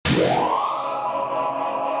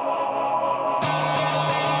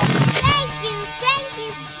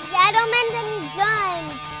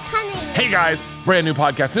guys, brand new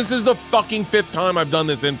podcast. This is the fucking 5th time I've done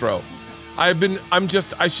this intro. I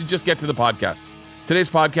should just get to the podcast. Today's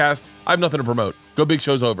podcast, I have nothing to promote. Go Big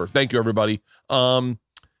Show's over. Thank you, everybody. New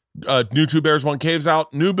Two Bears, One Cave's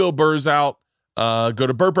out. New Bill Burr's out. Go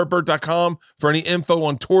to burtburtburt.com for any info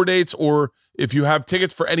on tour dates or if you have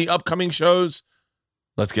tickets for any upcoming shows.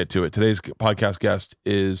 Let's get to it. Today's podcast guest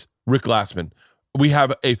is Rick Glassman. We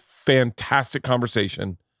have a fantastic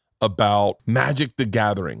conversation about Magic the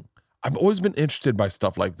Gathering. I've always been interested by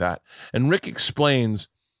stuff like that. And Rick explains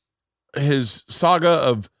his saga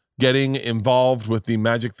of getting involved with the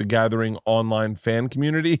Magic the Gathering online fan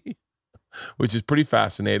community, which is pretty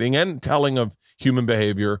fascinating and telling of human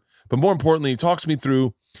behavior. But more importantly, he talks me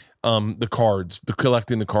through the cards,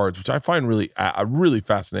 collecting the cards, which I find really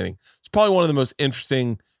fascinating. It's probably one of the most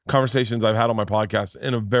interesting conversations I've had on my podcast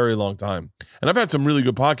in a very long time. And I've had some really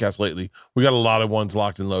good podcasts lately. We got a lot of ones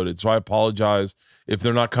locked and loaded. So I apologize if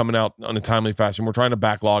they're not coming out on a timely fashion. We're trying to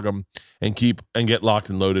backlog them and get locked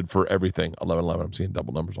and loaded for everything. 11. I'm seeing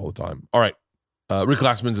double numbers all the time. All right. Rick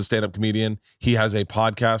Glassman's a stand-up comedian. He has a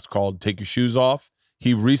podcast called Take Your Shoes Off.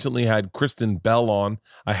 He recently had Kristen Bell on.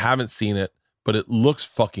 I haven't seen it, but it looks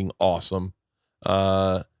fucking awesome.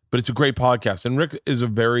 But it's a great podcast. And Rick is a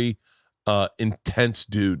very intense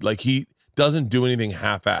dude. Like, he doesn't do anything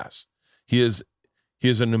half-ass. He is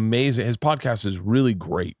an amazing, his podcast is really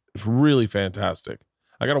great. It's really fantastic.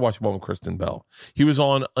 I got to watch one with Kristen Bell. He was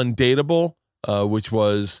on Undateable, which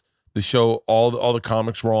was the show all the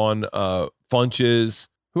comics were on. Funches.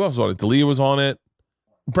 Who else was on it? D'Elia was on it.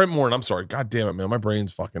 Brent Morin. I'm sorry. God damn it, man. My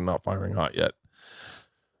brain's fucking not firing hot yet.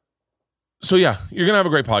 So yeah, you're going to have a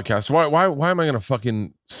great podcast. Why am I going to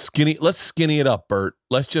fucking let's skinny it up, Bert.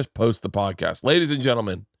 Let's just post the podcast. Ladies and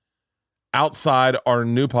gentlemen, outside our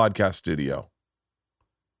new podcast studio,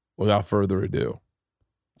 without further ado,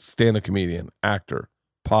 stand-up comedian, actor,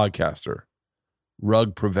 podcaster,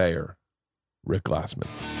 rug purveyor, Rick Glassman.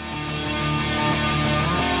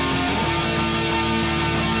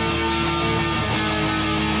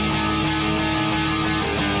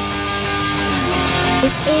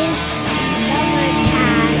 This is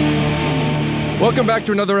Welcome back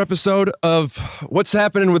to another episode of What's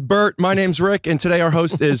Happening with Bert. My name's Rick, and today our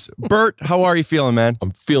host is Bert. How are you feeling, man? I'm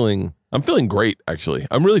feeling great, actually.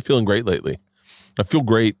 I'm really feeling great lately. I feel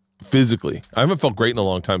great physically. I haven't felt great in a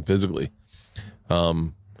long time physically.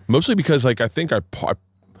 Mostly because, like, I think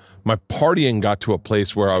my partying got to a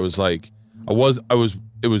place where I was like, it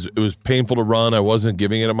was painful to run. I wasn't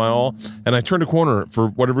giving it my all. And I turned a corner for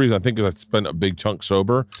whatever reason. I think I spent a big chunk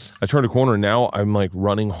sober. I turned a corner and now I'm like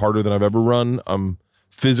running harder than I've ever run.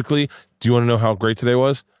 Physically. Do you want to know how great today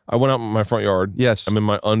was? I went out in my front yard. Yes. I'm in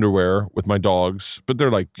my underwear with my dogs, but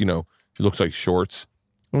they're like, it looks like shorts.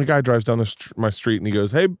 And the guy drives down my street and he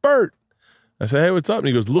goes, "Hey, Bert." I say, "Hey, what's up?" And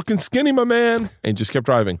he goes, "Looking skinny, my man." And just kept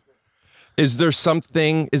driving. Is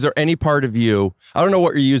there any part of you, I don't know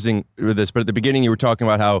what you're using with this, but at the beginning you were talking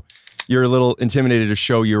about how you're a little intimidated to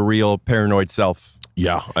show your real paranoid self.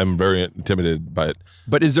 Yeah, I'm very intimidated by it.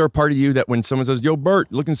 But is there a part of you that when someone says, "Yo, Bert,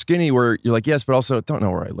 looking skinny," where you're like, yes, but also don't know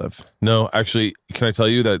where I live? No, actually, can I tell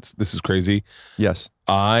you that this is crazy? Yes.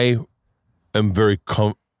 I am very,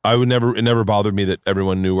 it never bothered me that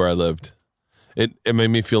everyone knew where I lived. It made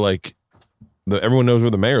me feel like everyone knows where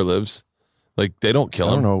the mayor lives. Like, they don't kill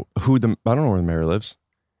him. I don't know where the mayor lives.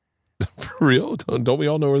 For real? Don't we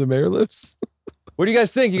all know where the mayor lives? What do you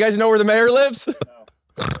guys think? You guys know where the mayor lives?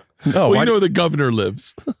 No. Well, you know where the governor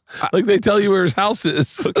lives. Like, they tell you where his house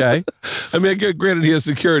is. Okay. I mean, granted, he has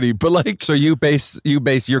security, but like... So you base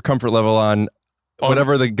your comfort level on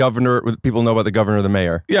whatever the governor, people know about the governor or the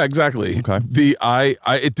mayor. Yeah, exactly. Okay.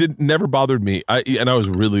 It never bothered me. I was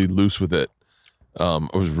really loose with it. I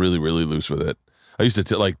was really, really loose with it. I used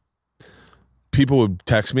to people would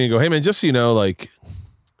text me and go, "Hey man, just so you know, like,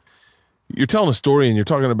 you're telling a story and you're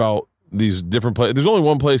talking about these different places. There's only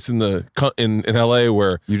one place in LA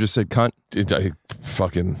where you just said cunt."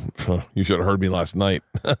 You should have heard me last night.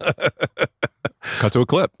 Cut to a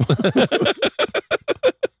clip.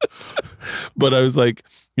 But I was like,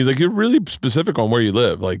 he's like, "You're really specific on where you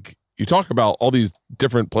live. Like, you talk about all these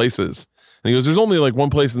different places." And he goes, "There's only like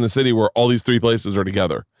one place in the city where all these 3 places are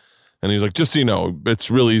together." And he's like, "Just so you know, it's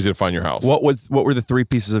really easy to find your house." What were the 3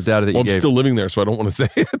 pieces of data that you gave? I'm still living there, so I don't want to say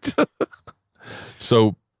it.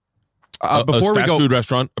 So, before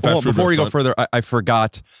we go further, I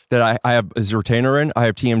forgot that I have a retainer in. I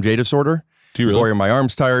have TMJ disorder. Do you really? Or my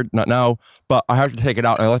arm's tired. Not now, but I have to take it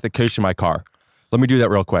out, and I left the case in my car. Let me do that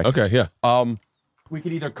real quick. Okay, yeah. We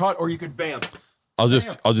could either cut or you could vamp. I'll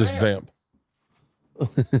just vamp.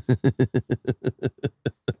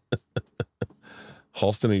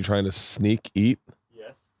 Halston, are you trying to sneak eat?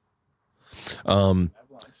 Yes. I'm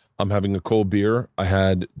having a cold beer. I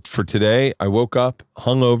had for today. I woke up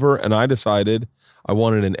hungover and I decided I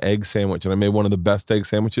wanted an egg sandwich, and I made one of the best egg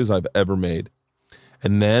sandwiches I've ever made.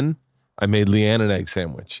 And then I made Leanne an egg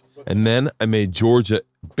sandwich, and then I made Georgia.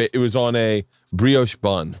 It was on a brioche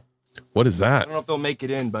bun. What is I that? don't know if they'll make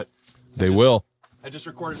it in, but They will. I just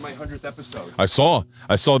recorded my 100th episode. I saw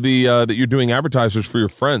the that you're doing advertisers for your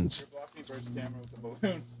friends.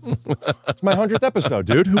 It's my 100th episode,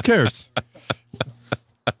 dude. Who cares?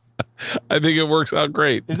 I think it works out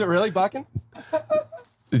great. Is it really, Bakken?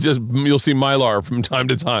 It's just you'll see Mylar from time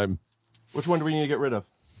to time. Which one do we need to get rid of?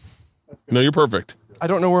 No, you're perfect. I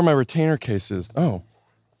don't know where my retainer case is. Oh.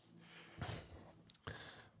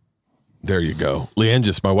 There you go.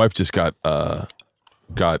 Leanne my wife just got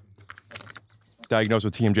Diagnosed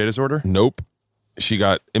with TMJ disorder? nope. She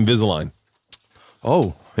got Invisalign.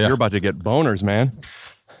 Oh, Yeah. you're about to get boners, man.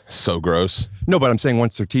 So gross. No, but I'm saying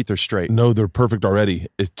once their teeth are straight. No, they're perfect already.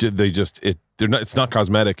 They're not. It's not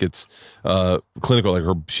cosmetic. It's clinical.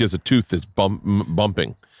 Like she has a tooth that's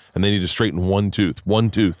bumping, and they need to straighten one tooth.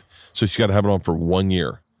 So she got to have it on for 1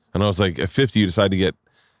 year. And I was like, at 50, you decide to get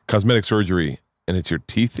cosmetic surgery, and it's your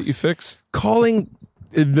teeth that you fix. Calling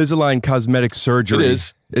Invisalign cosmetic surgery It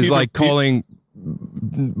is. is Teeth like are- calling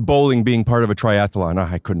bowling being part of a triathlon.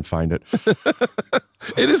 I couldn't find it.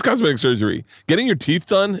 It is cosmetic surgery. Getting your teeth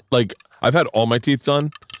done, like I've had all my teeth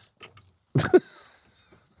done.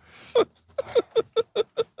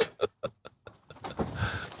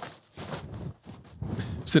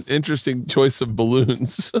 It's an interesting choice of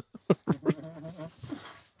balloons.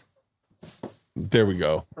 There we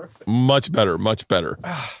go. Much better, much better.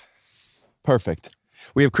 Perfect.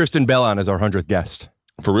 We have Kristen Bell on as our 100th guest.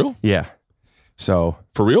 For real? Yeah. So,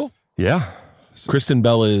 For real? yeah. Kristen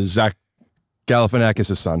Bell is Zach.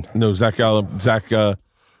 Galifianakis' son. No, Zach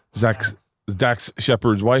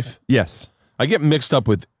Shepard's wife. Yes. I get mixed up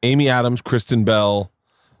with Amy Adams, Kristen Bell.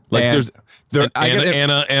 Like And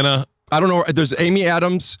Anna. I don't know. There's Amy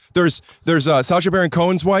Adams. There's Sacha Baron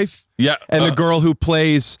Cohen's wife. Yeah, And the girl who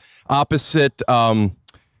plays opposite in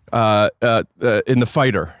The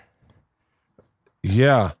Fighter.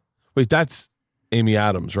 Yeah. Wait, that's Amy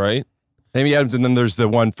Adams, right? Amy Adams, and then there's the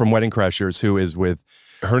one from Wedding Crashers who is with.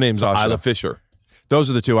 Her name's Sasha. Isla Fisher. Those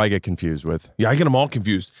are the two I get confused with. Yeah, I get them all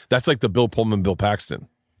confused. That's like the Bill Pullman, Bill Paxton.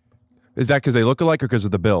 Is that because they look alike or because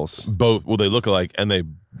of the bills? Both. Well, they look alike, and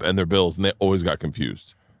they're Bills, and they always got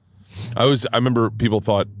confused. I remember people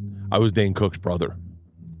thought I was Dane Cook's brother.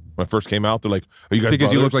 When I first came out, they're like, "Are you guys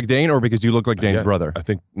Because you look brothers?" like Dane, or because you look like Dane's Yeah, brother? I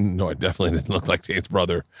think no, I definitely didn't look like Dane's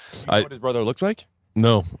brother. You know what his brother looks like?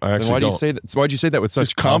 No, I Then actually why do you don't. say that? Why'd you say that with such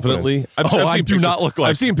Just confidently. confidence? I do pictures. not look like.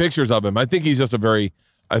 I've seen pictures of him. I think he was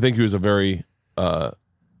a very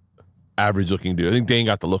average looking dude. I think Dane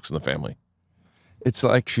got the looks in the family. It's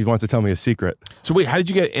like she wants to tell me a secret. So wait, how did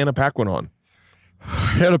you get Anna Paquin on?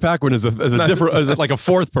 Hannah Paquin is a different, is like a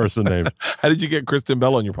fourth person name. How did you get Kristen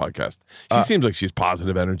Bell on your podcast? She seems like she's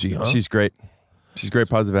positive energy, huh? She's great. She's great,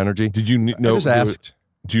 positive energy. Did you know? I just asked.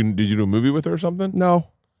 Did you do a movie with her or something? No,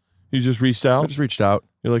 You just reached I out. just reached out.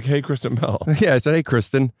 You're like, hey, Kristen Bell. Yeah, I said, hey,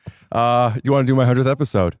 Kristen, you want to do my 100th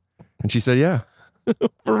episode? And she said, yeah.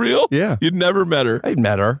 For real? Yeah. You'd never met her. I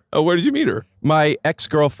met her. Oh, where did you meet her? My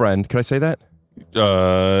ex-girlfriend, can I say that?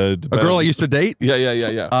 A girl I used to date?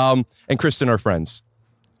 Yeah. And Kristen are friends.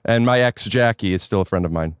 And my ex, Jackie, is still a friend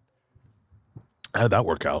of mine. How'd that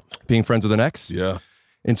work out? Being friends with an ex? Yeah.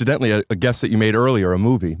 Incidentally, a guest that you made earlier, a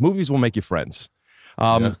movie. Movies will make you friends.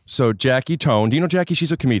 Yeah. So Jackie Tone, do you know Jackie?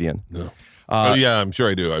 She's a comedian. No. Oh yeah, I'm sure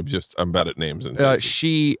I do. I'm bad at names and faces.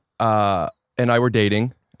 She and I were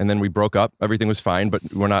dating, and then we broke up. Everything was fine, but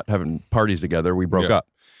we're not having parties together. We broke up.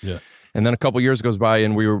 Yeah. And then a couple years goes by,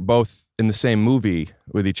 and we were both in the same movie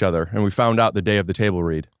with each other, and we found out the day of the table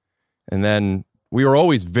read. And then we were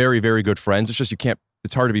always very, very good friends. It's just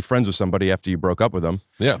it's hard to be friends with somebody after you broke up with them.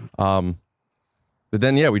 Yeah. But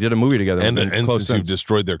then, yeah, we did a movie together. And We've been close since you since.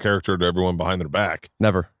 destroyed their character to everyone behind their back.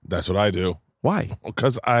 Never. That's what I do. Why?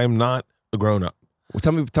 Because I'm not a grown up. Well,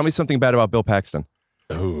 tell me something bad about Bill Paxton.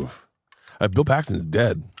 Oh, Bill Paxton's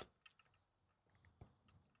dead.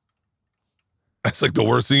 That's like the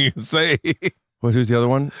worst thing you can say. Who's the other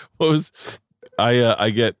one? What was I'm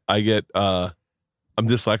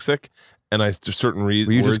dyslexic, and certain Were you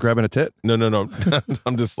words. just grabbing a tit? No.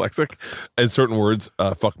 I'm dyslexic, and certain words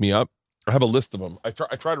fuck me up. I have a list of them. I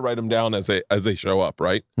try to write them down as they show up,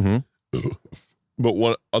 right? Mm-hmm.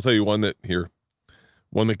 But I'll tell you one that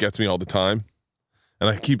gets me all the time, and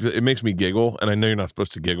it makes me giggle, and I know you're not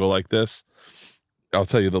supposed to giggle like this. I'll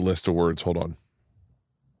tell you the list of words. Hold on.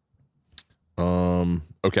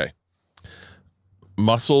 Okay.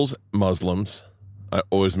 Muscles, Muslims. I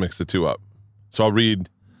always mix the two up. So I'll read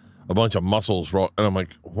a bunch of muscles raw, and I'm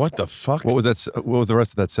like, what the fuck? What was that? What was the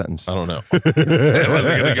rest of that sentence? I don't know. It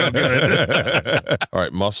wasn't gonna go good. All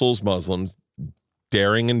right, muscles, Muslims,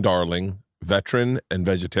 daring and darling, veteran and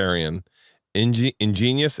vegetarian,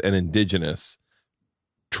 ingenious and indigenous,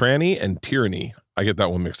 tranny and tyranny. I get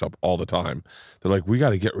that one mixed up all the time. They're like, we got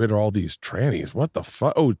to get rid of all these trannies. What the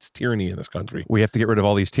fuck? Oh, it's tyranny in this country. We have to get rid of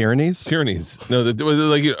all these tyrannies? Tyrannies. No, like,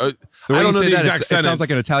 I don't know the exact sentence. It sounds like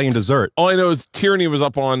an Italian dessert. All I know is tyranny was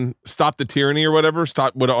up on Stop the Tyranny or whatever, on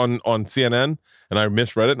CNN, and I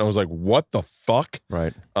misread it, and I was like, what the fuck?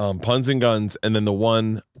 Right. Puns and guns, and then the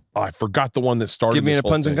one, I forgot the one that started. Give me a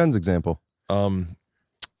puns and guns example. And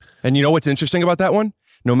you know what's interesting about that one?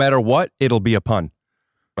 No matter what, it'll be a pun.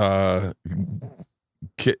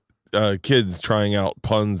 Kids trying out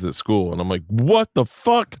puns at school, and I'm like, what the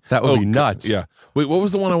fuck? That would be nuts. Yeah. Wait, what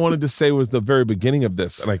was the one I wanted to say was the very beginning of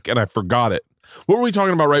this, and I forgot it. What were we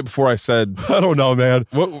talking about right before I said? I don't know, man.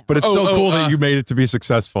 But it's so cool that you made it to be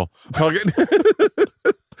successful.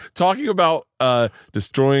 Talking about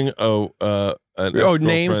destroying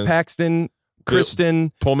names: Paxton,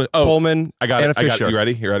 Kristen, Pullman. Pullman. I got Anna it. I got Fisher. it. You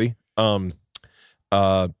ready? You ready?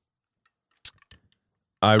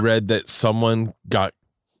 I read that someone got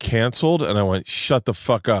canceled, and I went, shut the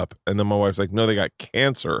fuck up. And then my wife's like, no, they got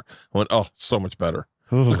cancer. I went, oh, so much better.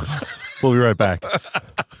 We'll be right back.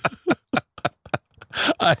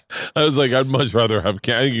 I was like, I'd much rather have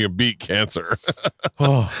I think you can beat cancer.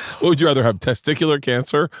 What would you rather have, testicular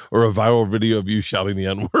cancer or a viral video of you shouting the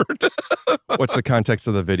N-word? What's the context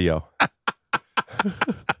of the video?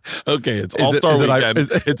 Okay, it's All-Star Weekend.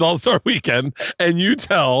 It's All-Star Weekend, and you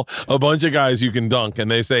tell a bunch of guys you can dunk,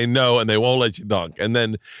 and they say no, and they won't let you dunk. And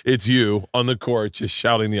then it's you on the court just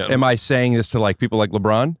shouting the N-word. Am I saying this to like people like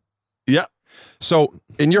LeBron? Yeah. So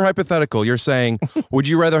in your hypothetical, you're saying, would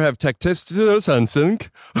you rather have testicular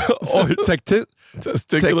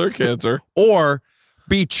testicular cancer, or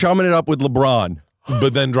be chumming it up with LeBron,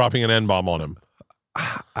 but then dropping an N-bomb on him?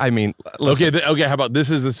 I mean, listen. Okay. How about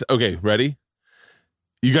this? Okay, ready?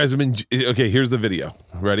 You guys have been okay. Here's the video.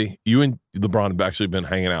 Ready? You and LeBron have actually been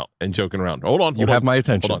hanging out and joking around. Hold on. You have my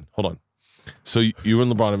attention. Hold on. So you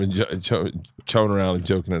and LeBron have been choking around and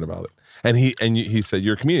joking about it. And he said,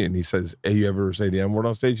 you're a comedian. He says, hey, you ever say the M word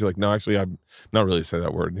on stage? You're like, no, actually, I'm not really say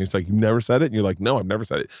that word. And he's like, you never said it? And you're like, no, I've never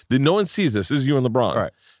said it. Then no one sees this. This is you and LeBron.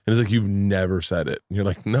 Right. And he's like, you've never said it. And you're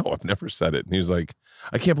like, no, I've never said it. And he's like,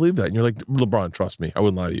 I can't believe that. And you're like, LeBron, trust me. I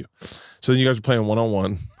wouldn't lie to you. So then you guys are playing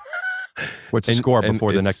one-on-one. What's the score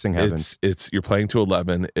before the next thing happens? It's you're playing to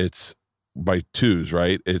 11. It's by twos,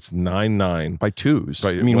 right? It's 9-9. By twos?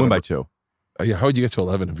 I mean, win by two. Yeah, how would you get to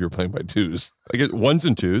 11 if you were playing by twos? I get ones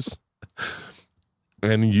and twos.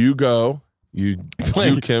 And you go, you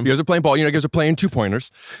Kim. You guys are playing ball. You guys are playing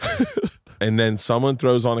 2-pointers. And then someone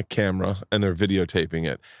throws on a camera and they're videotaping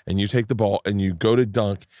it. And you take the ball and you go to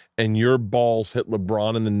dunk and your balls hit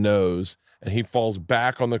LeBron in the nose and he falls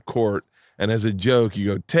back on the court. And as a joke,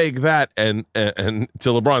 you go, take that. And to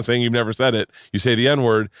LeBron saying you've never said it, you say the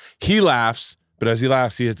N-word. He laughs, but as he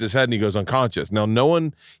laughs, he hits his head and he goes unconscious. Now,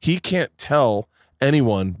 he can't tell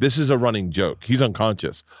anyone, this is a running joke. He's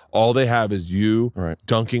unconscious. All they have is you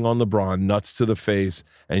dunking on LeBron, nuts to the face,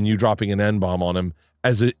 and you dropping an N-bomb on him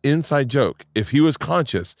as an inside joke. If he was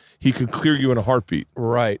conscious, he could clear you in a heartbeat.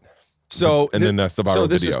 Right. So then that's the viral so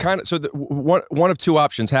this video. Is kind of one of two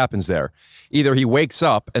options happens there. Either he wakes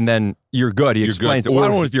up and then you're good. He explains it. Well, I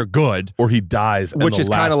don't know if you're good, or he dies, which is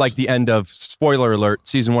kind of like the end of, spoiler alert,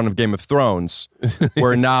 season 1 of Game of Thrones,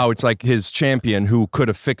 where now it's like his champion who could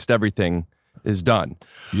have fixed everything is done.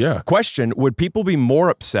 Yeah. Question: would people be more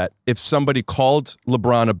upset if somebody called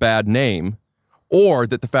LeBron a bad name, or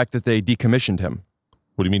that the fact that they decommissioned him?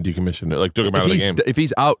 What do you mean decommissioned? Like took him out of the game? If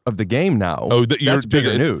he's out of the game now, that's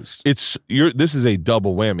bigger news. This is a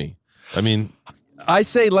double whammy. I mean, I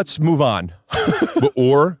say let's move on.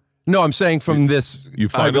 Or no, I'm saying from this you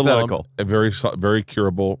find hypothetical. A very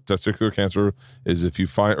curable testicular cancer is if you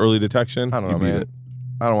find early detection. I don't know, man.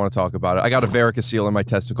 I don't want to talk about it. I got a varicocele in my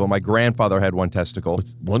testicle. My grandfather had one testicle.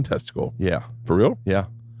 One testicle? Yeah. For real? Yeah.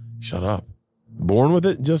 Shut up. Born with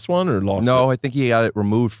it, just one, or lost it? No, I think he got it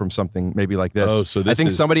removed from something maybe like this. Oh, so this I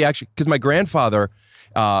think somebody actually, because my grandfather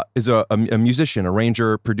is a musician,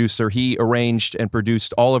 arranger, producer. He arranged and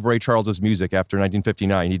produced all of Ray Charles's music after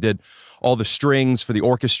 1959. He did all the strings for the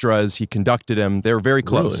orchestras. He conducted them. They were very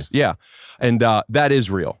close. Really? Yeah. And that is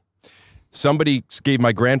real. Somebody gave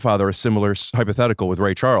my grandfather a similar hypothetical with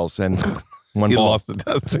Ray Charles, and he lost the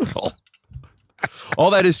testicle. All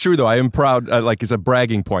that is true, though. I am proud. It's a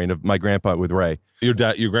bragging point of my grandpa with Ray. Your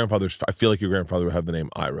grandfather's. I feel like your grandfather would have the name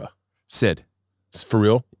Ira. Sid. For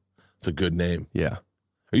real? It's a good name. Yeah.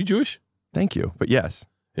 Are you Jewish? Thank you. But yes.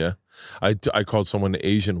 Yeah. I called someone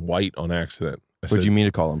Asian white on accident. What did you mean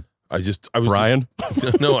to call him? I was Brian?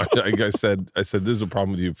 No, I said, this is a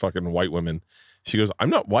problem with you fucking white women. She goes, I'm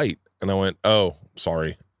not white. And I went, oh,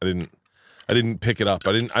 sorry. I didn't pick it up.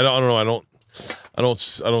 I don't know. I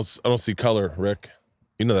don't see color, Rick.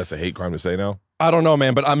 You know that's a hate crime to say now. I don't know,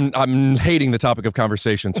 man, but I'm hating the topic of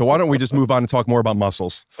conversation. So why don't we just move on and talk more about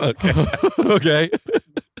muscles? Okay. Okay.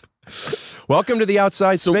 Welcome to the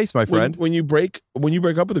outside space, my friend. When you break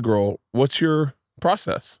up with a girl, what's your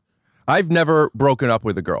process? I've never broken up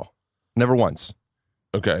with a girl. Never once.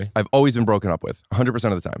 Okay. I've always been broken up with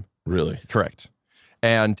 100% of the time. Really? Correct.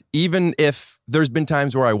 And even if there's been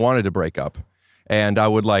times where I wanted to break up and I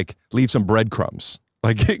would like leave some breadcrumbs,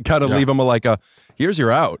 like kind of leave them like here's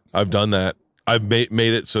your out. I've done that. I've made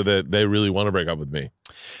it so that they really want to break up with me.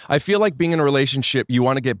 I feel like being in a relationship, you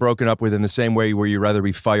want to get broken up with in the same way where you'd rather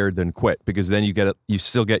be fired than quit, because then you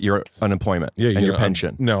still get your unemployment and your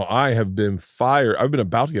pension. No, I have been fired. I've been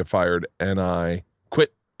about to get fired and I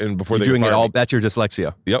quit. And before You're doing it all, that's your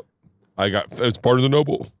dyslexia. Yep. It's part of the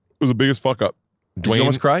Noble. It was the biggest fuck up. Did you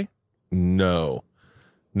almost cry? No,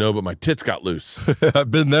 but my tits got loose. I've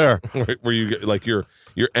been there. Where you get like your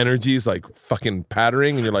energy is like fucking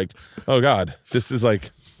pattering and you're like, oh God, this is like.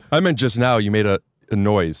 I meant just now you made a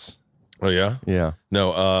noise. Oh yeah? Yeah.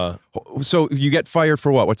 No, so you get fired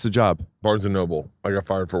for what? What's the job? Barnes & Noble. I got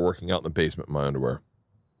fired for working out in the basement in my underwear.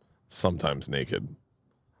 Sometimes naked.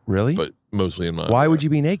 Really? But mostly in my Why would you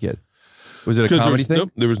be naked? Was it a comedy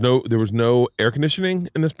thing? There was no air conditioning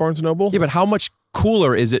in this Barnes & Noble. Yeah, but how much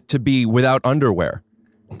cooler is it to be without underwear?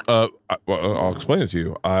 I'll explain it to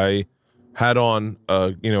you. I had on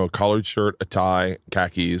a collared shirt, a tie,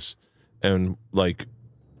 khakis, and like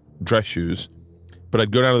dress shoes. But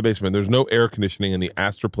I'd go down to the basement. There's no air conditioning in the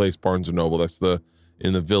Astor Place Barnes & Noble. That's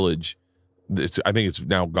in the Village. I think it's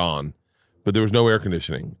now gone. But there was no air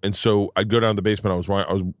conditioning. And so I'd go down to the basement.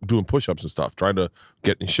 I was doing push-ups and stuff, trying to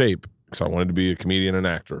get in shape because I wanted to be a comedian and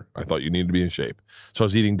actor. I thought you needed to be in shape. So I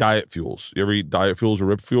was eating diet fuels. You ever eat diet fuels or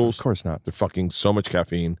Rip Fuels? Of course not. They're fucking so much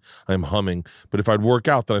caffeine. I'm humming. But if I'd work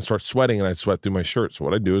out, then I'd start sweating and I'd sweat through my shirt. So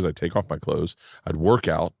what I'd do is I'd take off my clothes. I'd work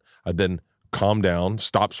out. I'd then calm down,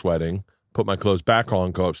 stop sweating, put my clothes back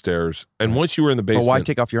on, go upstairs. And once you were in the basement. But why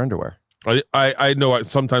take off your underwear? I know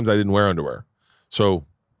sometimes I didn't wear underwear. So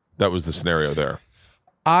that was the scenario there.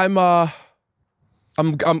 I'm at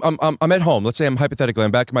home. Let's say I'm back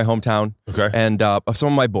in my hometown. Okay. And some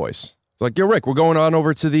of my boys. They're like, yo, Rick, we're going on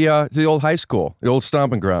over to the old high school, the old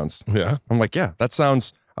stomping grounds. Yeah. I'm like, yeah, that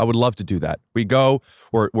sounds. I would love to do that. We go.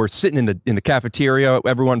 We're sitting in the cafeteria.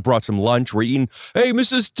 Everyone brought some lunch. We're eating. Hey,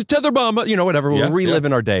 Mrs. Tetherbomb, whatever. We're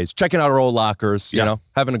reliving our days, checking out our old lockers.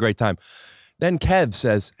 Having a great time. Then Kev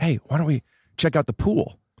says, hey, why don't we check out the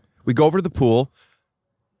pool? We go over to the pool.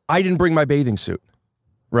 I didn't bring my bathing suit.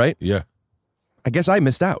 Right? Yeah. I guess I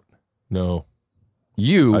missed out. No.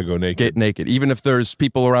 I go naked. Get naked, even if there's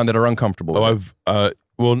people around that are uncomfortable.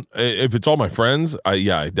 Well, if it's all my friends,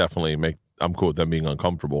 I definitely I'm cool with them being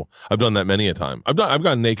uncomfortable. I've done that many a time. I've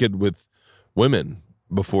gotten naked with women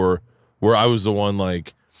before, where I was the one,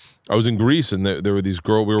 like, I was in Greece and there were these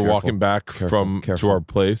girls. We were walking back to our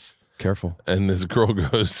place. Careful. And this girl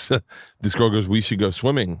goes, we should go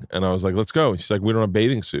swimming. And I was like, let's go. And she's like, we don't have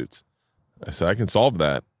bathing suits. I said, I can solve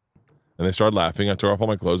that. And they started laughing. I took off all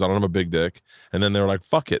my clothes. I don't have a big dick. And then they were like,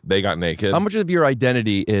 fuck it. They got naked. How much of your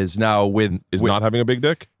identity is now with not having a big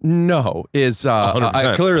dick? No.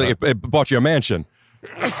 Clearly it bought you a mansion.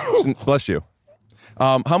 Bless you.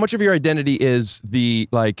 How much of your identity is the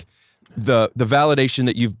validation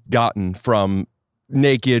that you've gotten from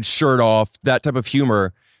naked, shirt off, that type of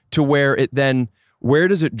humor, to where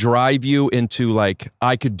does it drive you into like,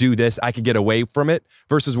 I could do this, I could get away from it,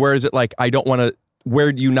 versus where is it like,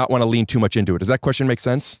 where do you not want to lean too much into it? Does that question make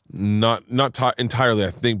sense? Not entirely,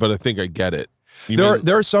 I think, but I think I get it.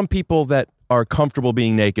 There are some people that are comfortable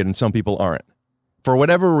being naked and some people aren't. For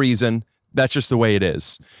whatever reason, that's just the way it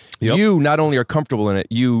is. Yep. You not only are comfortable in it,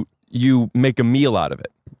 you make a meal out of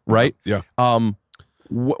it, right? Yeah.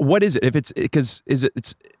 What is it? If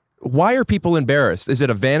it's why are people embarrassed? Is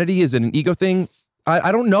it a vanity? Is it an ego thing?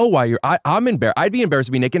 I don't know why I'm embarrassed. I'd be embarrassed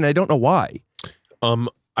to be naked and I don't know why.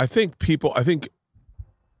 I think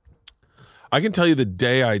I can tell you the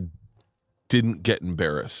day I didn't get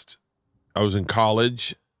embarrassed. I was in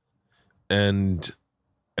college and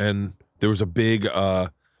there was a big,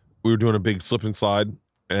 we were doing a big slip and slide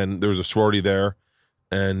and there was a sorority there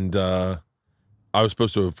and I was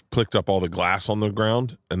supposed to have picked up all the glass on the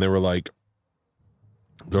ground and they're like,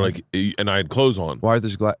 and I had clothes on. Why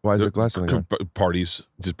is there glass on the ground? Parties,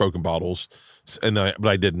 just broken bottles. But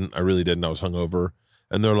I didn't. I really didn't. I was hungover.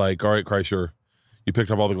 And they're like, all right, Kreischer, you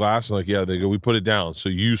picked up all the glass? And like, yeah. They go, we put it down. So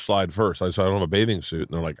you slide first. I said, I don't have a bathing suit. And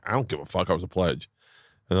they're like, I don't give a fuck. I was a pledge.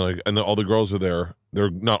 And they're like, and all the girls are there.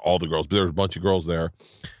 They're not all the girls, but there's a bunch of girls there.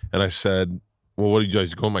 And I said, well, what did you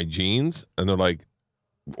guys go in my jeans? And they're like,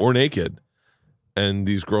 or naked. And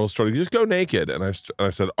these girls started, just go naked. And I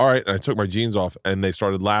said, all right. And I took my jeans off and they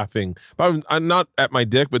started laughing. But I'm not at my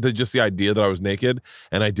dick, but just the idea that I was naked.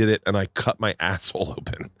 And I did it and I cut my asshole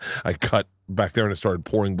open. I cut back there and it started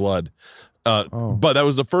pouring blood. But that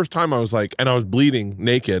was the first time I was like, and I was bleeding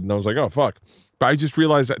naked. And I was like, oh, fuck. But I just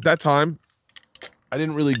realized at that time, I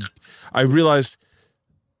realized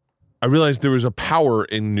there was a power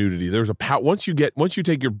in nudity. There was a power. Once you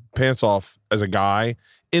take your pants off as a guy,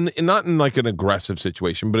 not in like an aggressive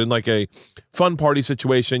situation, but in like a fun party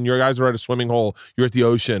situation, your guys are at a swimming hole, you're at the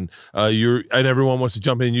ocean, and everyone wants to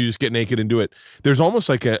jump in, you just get naked and do it. There's almost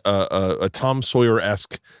like a Tom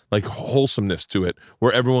Sawyer-esque like wholesomeness to it,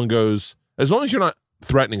 where everyone goes, as long as you're not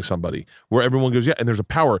threatening somebody, where everyone goes, yeah, and there's a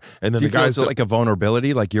power. And then the guys like a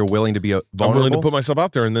vulnerability, like you're willing to be vulnerable. I'm willing to put myself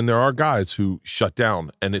out there, and then there are guys who shut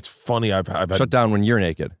down, and it's funny. I've had shut down when you're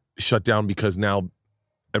naked. Shut down because now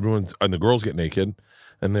everyone's and the girls get naked,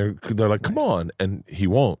 and they're like, come on, and he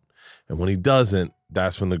won't. And when he doesn't,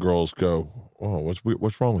 that's when the girls go, oh,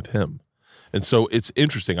 what's wrong with him? And so it's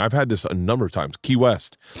interesting. I've had this a number of times. Key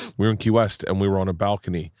West, we were in Key West, and we were on a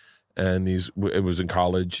balcony, and it was in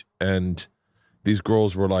college, and these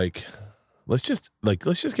girls were like, let's just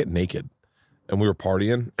get naked. And we were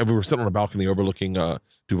partying, and we were sitting on a balcony overlooking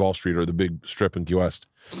Duval Street, or the big strip in Key West.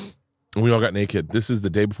 And we all got naked. This is the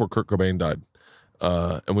day before Kurt Cobain died.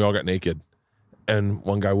 And we all got naked. And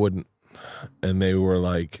one guy wouldn't. And they were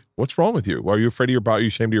like, what's wrong with you? Why are you afraid of your body? Are you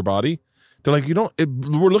ashamed of your body? They're like,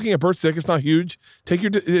 we're looking at Bert's dick. It's not huge. Take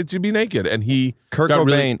to be naked. And Kurt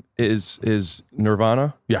Cobain is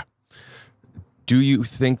Nirvana? Yeah. Do you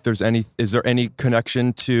think is there any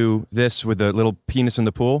connection to this with the little penis in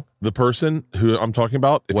the pool? The person who I'm talking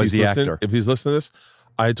about, if he's listening to this,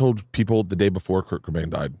 I told people the day before Kurt Cobain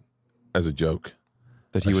died as a joke.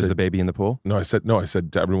 That he was the baby in the pool? No, I said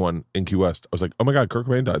to everyone in Key West, I was like, oh my God, Kurt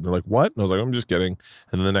Cobain died. They're like, what? And I was like, I'm just kidding.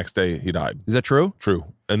 And then the next day he died. Is that true? True.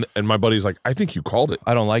 And my buddy's like, I think you called it.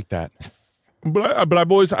 I don't like that. But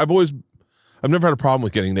I've never had a problem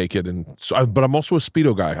with getting naked, but I'm also a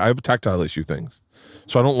Speedo guy. I have a tactile issue things,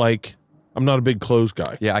 so I'm not a big clothes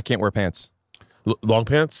guy. Yeah, I can't wear pants. Long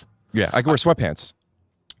pants? Yeah, I can wear sweatpants.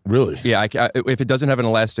 Really? Yeah, if it doesn't have an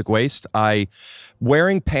elastic waist,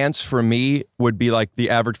 wearing pants for me would be like the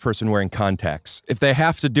average person wearing contacts. If they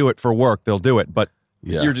have to do it for work, they'll do it, but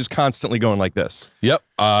you're just constantly going like this. Yep.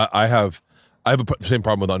 I have the same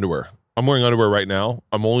problem with underwear. I'm wearing underwear right now.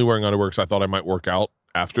 I'm only wearing underwear because I thought I might work out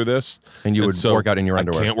after this. And you would work out in your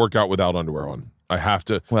underwear. I can't work out without underwear on. I have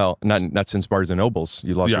to. Well, not since Barnes and Nobles.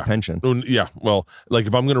 You lost your pension. Yeah. Well, like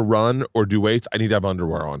if I'm going to run or do weights, I need to have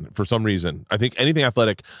underwear on for some reason. I think anything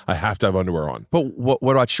athletic, I have to have underwear on. But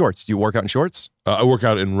what about shorts? Do you work out in shorts? I work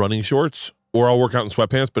out in running shorts, or I'll work out in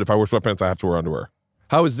sweatpants. But if I wear sweatpants, I have to wear underwear.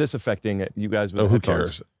 How is this affecting you guys with who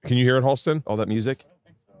headphones? cares? Can you hear it, Halston? All that music?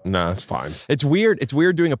 Nah, it's fine. It's weird. It's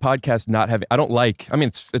weird doing a podcast not having. I don't like. I mean,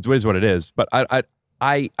 it is what it is. But I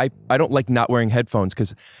don't like not wearing headphones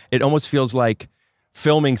because it almost feels like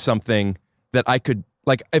filming something that I could,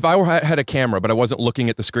 like if I had a camera but I wasn't looking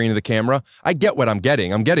at the screen of the camera, I get what I'm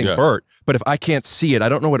getting. I'm getting Bert, but if I can't see it, I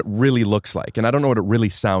don't know what it really looks like, and I don't know what it really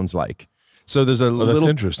sounds like. So there's little. That's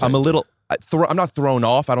interesting. I'm not thrown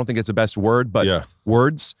off. I don't think it's the best word, but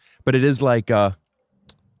words. But it is like I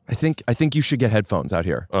think you should get headphones out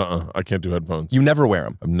here. I can't do headphones. You never wear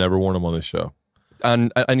them. I've never worn them on this show. On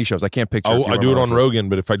any shows, I can't picture. I do it on Rogan,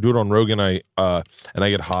 but if I do it on Rogan, and I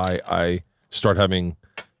get high, I start having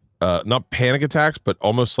not panic attacks, but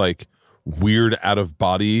almost like weird out of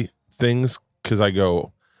body things because I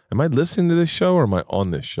go, am I listening to this show or am I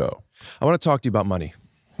on this show? I want to talk to you about money.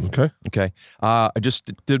 Okay. I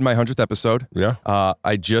just did my 100th episode. Yeah.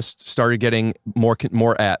 I just started getting more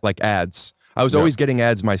ads. I was always getting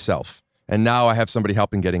ads myself, and now I have somebody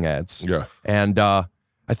helping getting ads. Yeah. And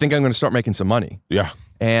I think I'm going to start making some money. Yeah.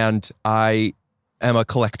 And I am a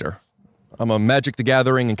collector. I'm a Magic the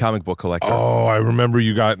Gathering and comic book collector. Oh, I remember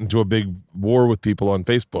you got into a big war with people on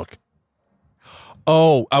Facebook.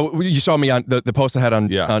 Oh, you saw me on the post I had on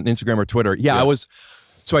Instagram or Twitter. Yeah,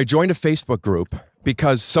 so I joined a Facebook group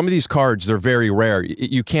because some of these cards, they're very rare.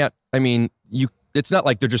 You can't, it's not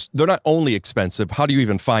like they're not only expensive. How do you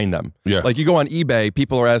even find them? Yeah. Like you go on eBay,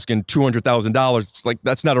 people are asking $200,000. It's like,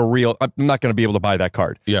 that's not I'm not going to be able to buy that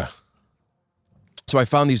card. Yeah. So I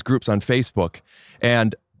found these groups on Facebook,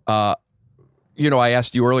 and I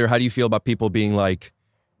asked you earlier, how do you feel about people being like,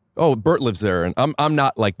 oh, Bert lives there, and I'm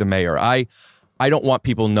not like the mayor. I don't want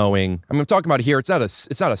people knowing. I mean, I'm talking about here. It's not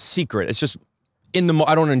a secret. It's just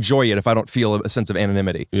I don't enjoy it if I don't feel a sense of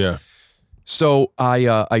anonymity. Yeah. So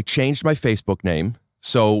I changed my Facebook name.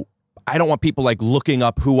 So I don't want people like looking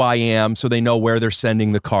up who I am so they know where they're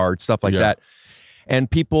sending the card, stuff like that. And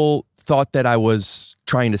people thought that I was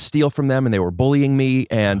trying to steal from them and they were bullying me.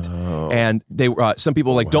 And they were, some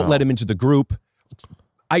people don't let him into the group.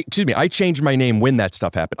 I changed my name when that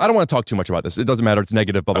stuff happened. I don't want to talk too much about this. It doesn't matter. It's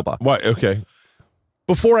negative, blah, blah, blah. Why? Okay.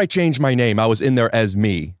 Before I changed my name, I was in there as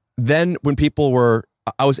me. Then when people were,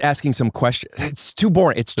 I was asking some questions. It's too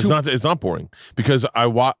boring. It's not boring because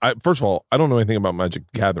first of all, I don't know anything about Magic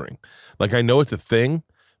the Gathering. Like I know it's a thing,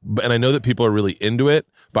 and I know that people are really into it,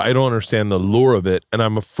 but I don't understand the lure of it. And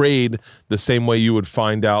I'm afraid the same way you would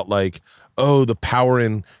find out like, oh, the power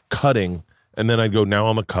in cutting. And then I'd go, now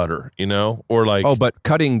I'm a cutter, or like. Oh, but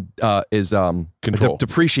cutting is control.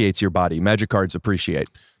 Depreciates your body. Magic cards appreciate.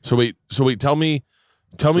 So wait, tell me.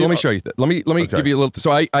 Let me show you that. Let me give you a little.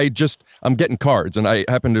 So I'm getting cards, and I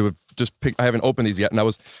happen to have just picked. I haven't opened these yet,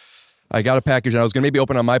 and I got a package, and I was going to maybe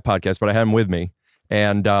open on my podcast, but I had them with me.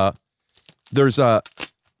 And there's a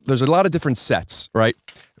lot of different sets, right?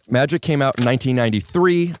 Magic came out in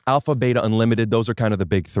 1993. Alpha, Beta, Unlimited. Those are kind of the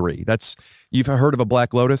big three. You've heard of a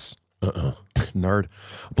Black Lotus? Nerd.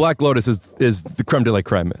 Black Lotus is the creme de la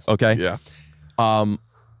creme. Okay. Yeah.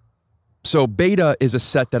 So Beta is a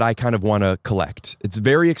set that I kind of want to collect. It's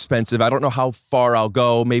very expensive. I don't know how far I'll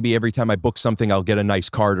go. Maybe every time I book something, I'll get a nice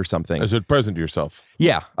card or something. As a present to yourself.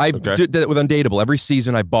 Yeah. I did that with Undateable. Every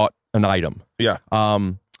season I bought an item. Yeah.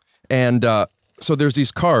 So there's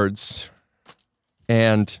these cards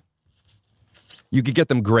and you could get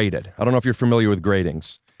them graded. I don't know if you're familiar with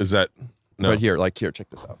gradings. Is that? No. But here, check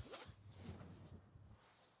this out.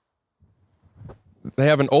 They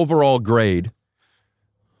have an overall grade.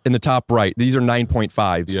 In the top right, these are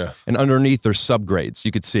 9.5s. Yeah. And underneath, there's subgrades.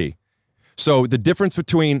 You could see. So the difference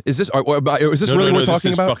between is this really we're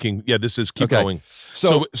talking about? This is keep going.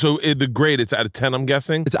 So the grade, it's out of 10. I'm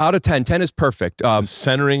guessing it's out of 10. 10 is perfect. The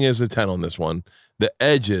centering is a 10 on this one. The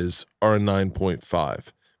edges are a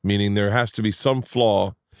 9.5, meaning there has to be some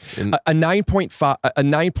flaw. In a 9.5. A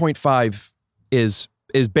 9.5 is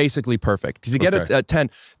basically perfect. To get a 10,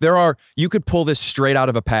 you could pull this straight out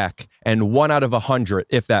of a pack, and 1 out of 100,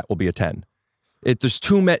 if that, will be a 10.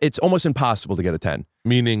 It's almost impossible to get a 10.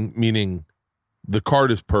 Meaning the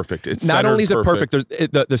card is perfect. It's not only is it perfect,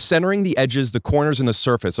 the centering, the edges, the corners, and the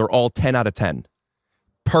surface are all 10 out of 10.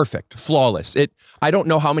 Perfect, flawless. I don't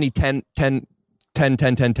know how many 10s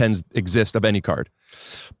exist of any card.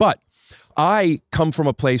 But I come from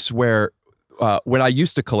a place where when I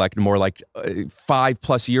used to collect more like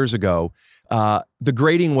 5+ years ago, the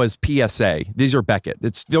grading was PSA. These are Beckett.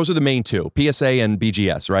 Those are the main two, PSA and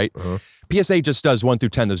BGS, right? Uh-huh. PSA just does 1 through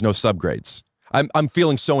 10. There's no subgrades. I'm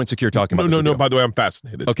feeling so insecure talking about this. No. By the way, I'm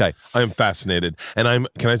fascinated. Okay. I am fascinated. And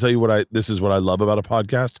can I tell you this is what I love about a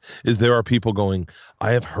podcast, is there are people going,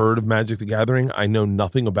 I have heard of Magic the Gathering. I know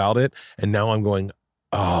nothing about it. And now I'm going,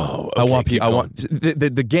 oh, okay, I want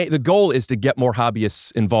the goal is to get more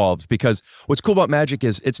hobbyists involved, because what's cool about Magic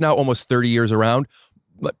is it's now almost 30 years around.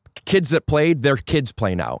 Kids that played, their kids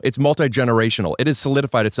play now. It's multi-generational. It has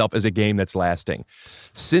solidified itself as a game that's lasting.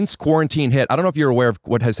 Since quarantine hit, I don't know if you're aware of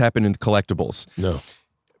what has happened in collectibles. No.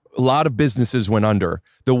 A lot of businesses went under.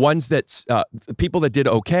 The ones that, the people that did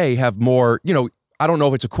okay have more, I don't know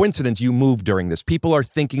if it's a coincidence you moved during this. People are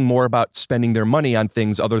thinking more about spending their money on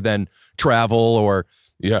things other than travel or,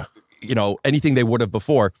 anything they would have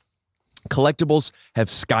before. Collectibles have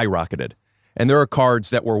skyrocketed. And there are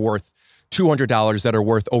cards that were worth $200 that are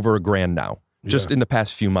worth over $1,000 now, just in the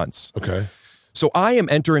past few months. Okay. So I am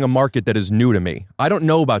entering a market that is new to me. I don't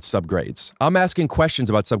know about subgrades. I'm asking questions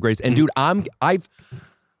about subgrades. And dude, I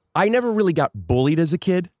never really got bullied as a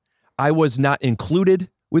kid. I was not included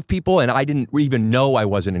with people, and I didn't even know I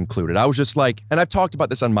wasn't included. I was just like, and I've talked about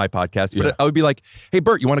this on my podcast, but I would be like, hey,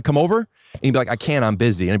 Bert, you want to come over? And he'd be like, I can't, I'm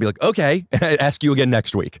busy. And I'd be like, okay. And I'd ask you again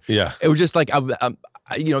next week. Yeah. It was just like,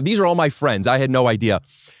 these are all my friends. I had no idea.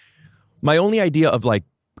 My only idea of like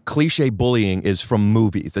cliche bullying is from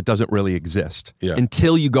movies that doesn't really exist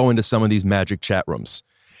until you go into some of these Magic chat rooms.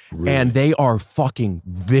 Really? And they are fucking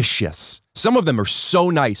vicious. Some of them are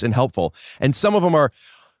so nice and helpful. And some of them are,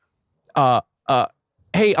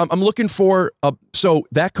 hey, I'm looking for, so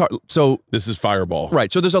that card, so. This is Fireball.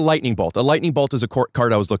 Right, so there's a Lightning Bolt. A Lightning Bolt is a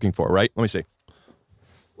card I was looking for, right? Let me see.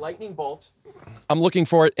 Lightning Bolt, I'm looking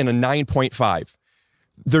for it in a 9.5.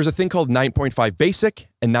 there's a thing called 9.5 basic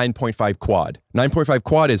and 9.5 quad. 9.5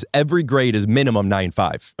 quad is every grade is minimum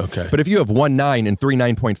 9.5. Okay. But if you have 1 9 and 3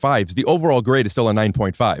 9.5s, the overall grade is still a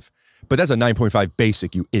 9.5. But that's a 9.5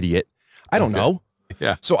 basic, you idiot. I don't know.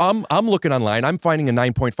 Yeah. So I'm looking online. I'm finding a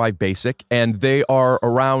 9.5 basic, and they are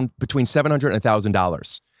around between $700 and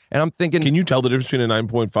 $1,000. And I'm thinking, can you tell the difference between a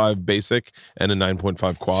 9.5 basic and a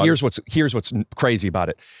 9.5 quad? Here's what's crazy about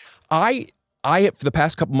it. I for the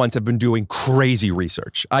past couple months have been doing crazy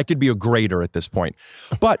research. I could be a grader at this point.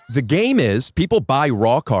 But the game is people buy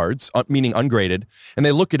raw cards, meaning ungraded, and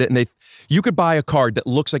they look at it and you could buy a card that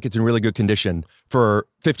looks like it's in really good condition for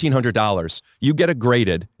 $1,500. You get it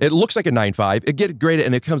graded. It looks like a 9.5. It gets graded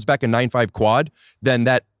and it comes back a 9.5 quad. Then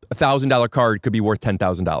that $1,000 card could be worth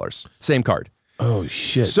 $10,000. Same card. Oh,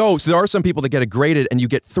 shit. So there are some people that get it graded and you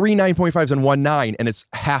get 3 9.5s and 1 9 and it's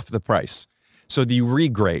half the price. So you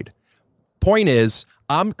regrade. Point is,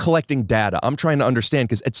 I'm collecting data. I'm trying to understand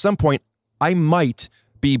because at some point I might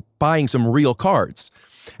be buying some real cards.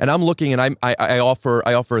 And I'm looking and I offer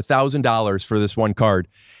 $1,000 for this one card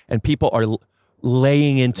and people are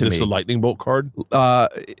laying into me. This is a lightning bolt card?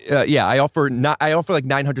 Yeah, I offer like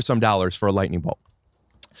 $900 some for a lightning bolt.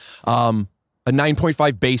 A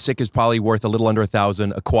 9.5 basic is probably worth a little under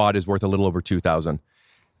 $1,000. A quad is worth a little over $2,000.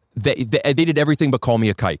 They did everything but call me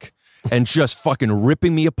a kike and just fucking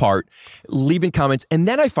ripping me apart, leaving comments. And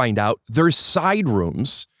then I find out there's side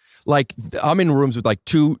rooms. Like I'm in rooms with like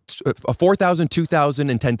 4,000, 2,000,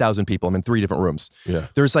 and 10,000 people. I'm in 3 different rooms. Yeah.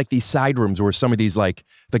 There's like these side rooms where some of these like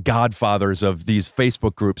the godfathers of these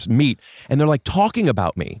Facebook groups meet and they're like talking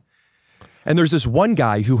about me. And there's this one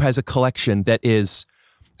guy who has a collection that it's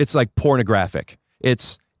like pornographic.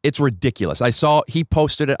 It's ridiculous. I saw he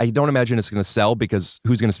posted it. I don't imagine it's going to sell because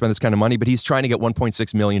who's going to spend this kind of money, but he's trying to get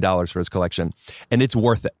 $1.6 million for his collection and it's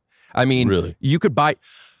worth it. I mean, really? You could buy,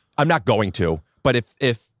 I'm not going to, but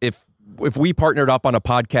if we partnered up on a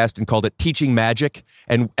podcast and called it Teaching Magic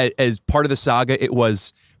and as part of the saga, it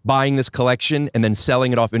was buying this collection and then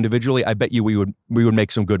selling it off individually, I bet you we would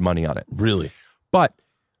make some good money on it. Really? But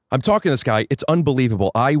I'm talking to this guy. It's unbelievable.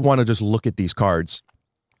 I want to just look at these cards.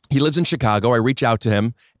 He lives in Chicago. I reach out to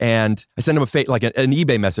him and I send him an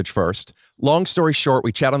eBay message first. Long story short,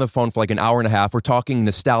 we chat on the phone for like an hour and a half. We're talking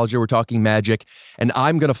nostalgia. We're talking magic. And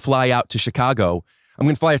I'm going to fly out to Chicago. I'm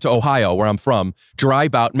going to fly out to Ohio, where I'm from,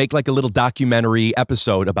 drive out, make like a little documentary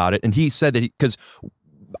episode about it. And he said that because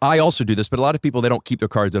I also do this, but a lot of people, they don't keep their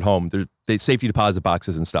cards at home. They safety deposit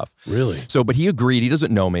boxes and stuff. Really? So, but he agreed, he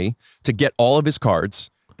doesn't know me, to get all of his cards,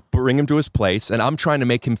 bring him to his place, and I'm trying to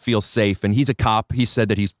make him feel safe. And he's a cop. He said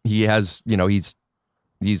that he's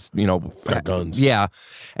got guns. Yeah.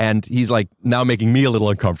 And he's like now making me a little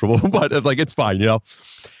uncomfortable, but it's like, it's fine,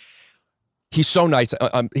 He's so nice.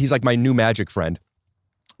 He's like my new magic friend.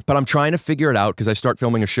 But I'm trying to figure it out because I start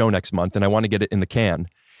filming a show next month and I want to get it in the can.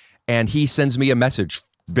 And he sends me a message,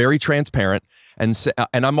 very transparent, and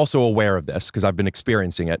I'm also aware of this because I've been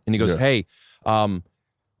experiencing it. And he goes, "Hey,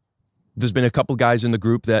 there's been a couple guys in the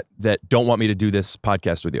group that don't want me to do this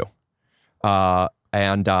podcast with you.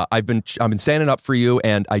 And I've been standing up for you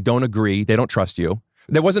and I don't agree. They don't trust you."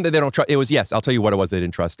 It wasn't that they don't trust. It was, yes, I'll tell you what it was they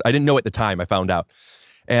didn't trust. I didn't know at the time. I found out.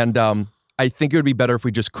 And I think it would be better if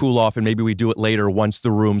we just cool off and maybe we do it later once the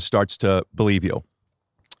room starts to believe you.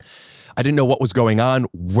 I didn't know what was going on.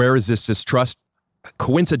 Where is this distrust?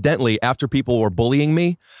 Coincidentally, after people were bullying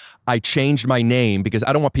me, I changed my name because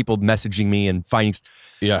I don't want people messaging me and finding.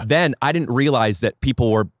 Yeah. Then I didn't realize that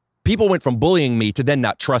people went from bullying me to then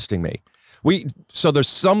not trusting me. So there's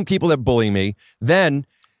some people that bully me. Then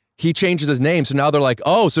he changes his name. So now they're like,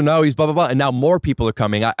 oh, so now he's blah, blah, blah. And now more people are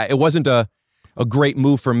coming. It wasn't a great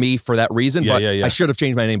move for me for that reason, but I should have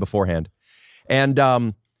changed my name beforehand. And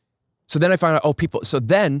so then I find out, people. So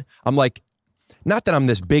then I'm like, not that I'm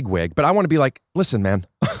this bigwig, but I want to be like, listen, man,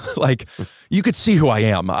 like you could see who I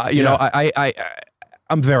am.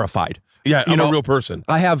 I'm verified. Yeah, I'm a real person.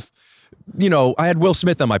 I have, I had Will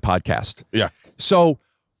Smith on my podcast. Yeah. So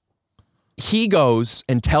he goes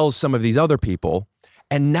and tells some of these other people.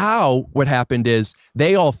 And now what happened is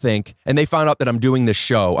they all think, and they found out that I'm doing this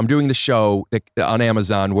show. I'm doing the show on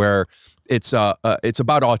Amazon where it's about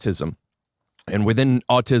autism. And within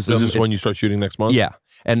autism... Is this when you start shooting next month? Yeah.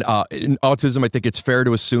 And in autism, I think it's fair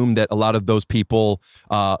to assume that a lot of those people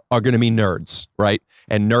are going to be nerds, right?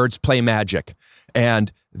 And nerds play magic.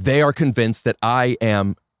 And they are convinced that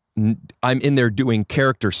I'm in there doing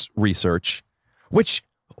character research, which,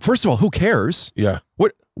 first of all, who cares? Yeah.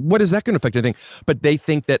 What is that going to affect anything? But they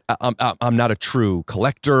think that I'm not a true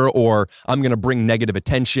collector, or I'm going to bring negative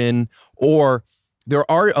attention, or there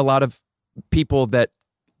are a lot of people that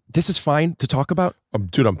this is fine to talk about.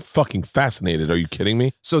 Dude, I'm fucking fascinated. Are you kidding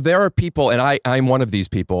me? So there are people, and I'm one of these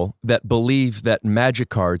people, that believe that magic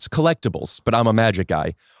cards, collectibles, but I'm a magic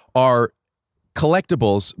guy, are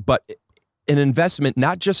collectibles, but an investment,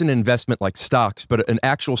 not just an investment like stocks, but an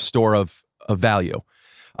actual store of value.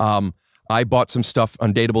 I bought some stuff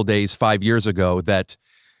on Dateable Days 5 years ago that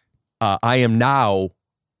I am now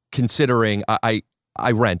considering. I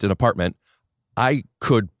rent an apartment. I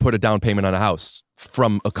could put a down payment on a house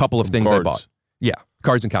from a couple of things cards. I bought. Yeah,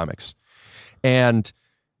 cards and comics. And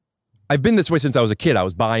I've been this way since I was a kid. I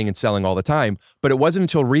was buying and selling all the time. But it wasn't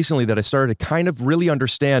until recently that I started to kind of really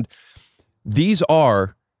understand these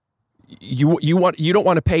are, you don't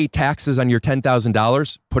want to pay taxes on your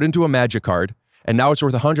 $10,000, put into a magic card, and now it's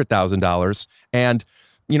worth $100,000. And,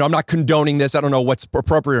 I'm not condoning this. I don't know what's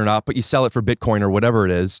appropriate or not, but you sell it for Bitcoin or whatever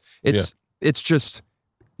it is. It's just,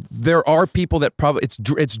 there are people that probably,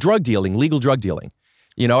 it's drug dealing, legal drug dealing,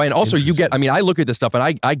 and also you get, I look at this stuff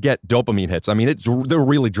and I get dopamine hits. They're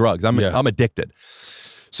really drugs. I'm addicted.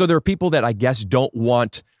 So there are people that I guess don't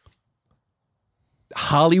want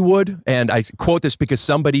Hollywood. And I quote this because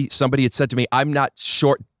somebody had said to me, I'm not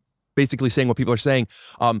short, basically saying what people are saying.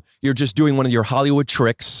 You're just doing one of your Hollywood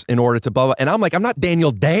tricks in order to blah, blah. And I'm like, I'm not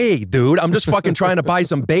Daniel Day, dude. I'm just fucking trying to buy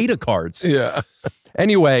some beta cards. Yeah.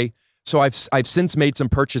 Anyway, so I've since made some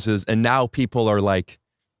purchases, and now people are like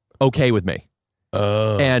okay with me.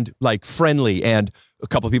 And like friendly, and a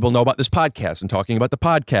couple of people know about this podcast and talking about the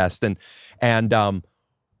podcast, and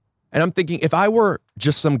I'm thinking, if I were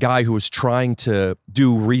just some guy who was trying to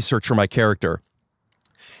do research for my character,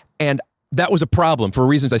 and that was a problem for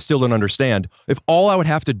reasons I still don't understand, if all I would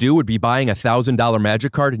have to do would be buying $1,000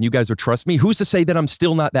 magic card and you guys would trust me, who's to say that I'm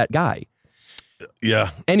still not that guy?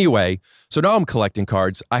 Yeah. Anyway, so now I'm collecting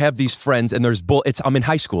cards. I have these friends, and I'm in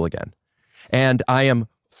high school again, and I am.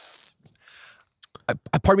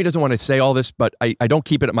 Part of me doesn't want to say all this, but I don't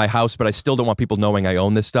keep it at my house, but I still don't want people knowing I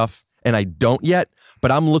own this stuff, and I don't yet.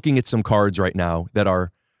 But I'm looking at some cards right now that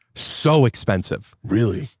are so expensive.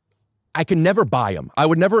 Really? I can never buy them. I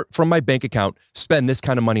would never, from my bank account, spend this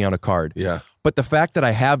kind of money on a card. Yeah. But the fact that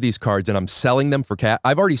I have these cards and I'm selling them for cash,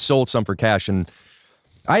 I've already sold some for cash, and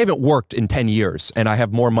I haven't worked in 10 years, and I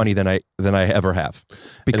have more money than I ever have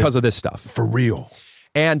because of this stuff. For real.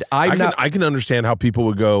 And I can understand how people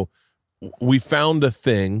would go, we found a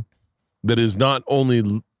thing that is not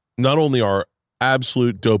only our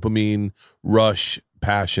absolute dopamine rush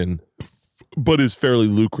passion, but is fairly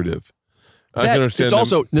lucrative. I can understand. It's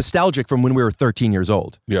also nostalgic from when we were 13 years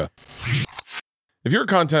old. Yeah. If you're a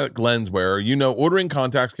contact lens wearer, ordering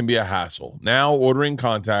contacts can be a hassle. Now, ordering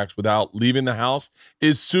contacts without leaving the house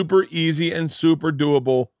is super easy and super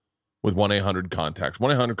doable with 1-800-CONTACTS.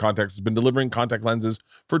 1-800-CONTACTS has been delivering contact lenses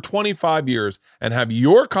for 25 years and have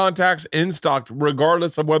your contacts in stock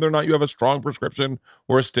regardless of whether or not you have a strong prescription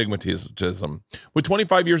or astigmatism. With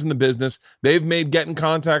 25 years in the business, they've made getting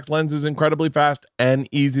contact lenses incredibly fast and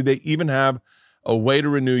easy. They even have a way to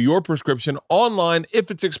renew your prescription online if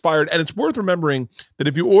it's expired. And it's worth remembering that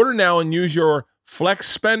if you order now and use your Flex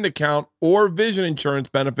Spend account or vision insurance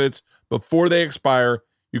benefits before they expire,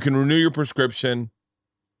 you can renew your prescription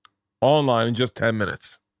online in just 10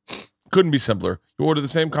 minutes. Couldn't be simpler. You order the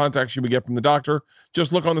same contacts you would get from the doctor.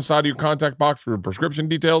 Just look on the side of your contact box for prescription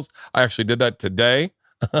details. I actually did that today.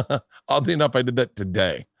 Oddly enough, I did that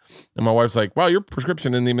today. And my wife's like, wow, your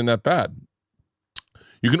prescription isn't even that bad.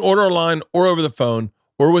 You can order online or over the phone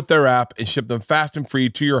or with their app and ship them fast and free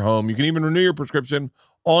to your home. You can even renew your prescription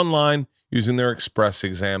online using their express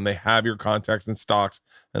exam. They have your contacts in stocks.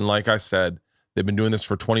 And like I said, they've been doing this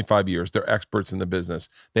for 25 years. They're experts in the business.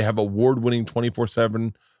 They have award-winning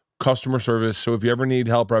 24/7 customer service. So if you ever need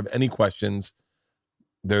help or have any questions,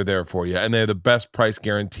 they're there for you. And they're the best price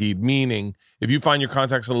guaranteed, meaning if you find your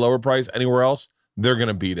contacts at a lower price anywhere else, they're going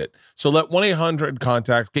to beat it. So let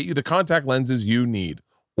 1-800-CONTACTS get you the contact lenses you need.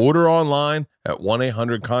 Order online at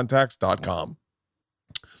 1-800-CONTACTS.com.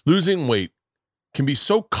 Losing weight can be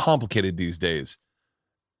so complicated these days.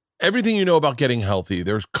 Everything you know about getting healthy,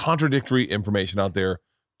 there's contradictory information out there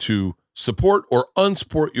to support or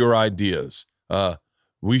unsupport your ideas.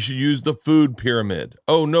 We should use the food pyramid.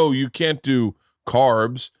 Oh, no, you can't do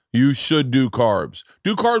carbs. You should do carbs.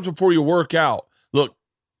 Do carbs before you work out. Look,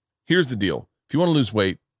 here's the deal. If you want to lose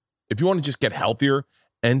weight, if you want to just get healthier,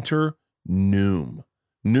 enter Noom.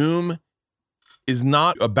 Noom is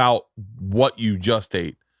not about what you just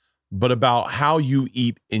ate, but about how you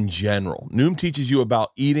eat in general. Noom teaches you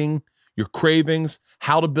about eating, your cravings,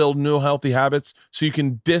 how to build new healthy habits so you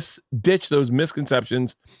can ditch those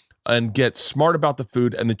misconceptions and get smart about the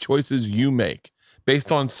food and the choices you make.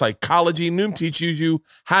 Based on psychology, Noom teaches you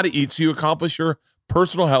how to eat so you accomplish your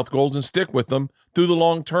personal health goals and stick with them through the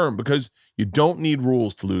long term, because you don't need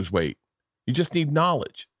rules to lose weight. You just need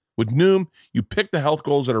knowledge. With Noom, you pick the health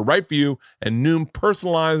goals that are right for you, and Noom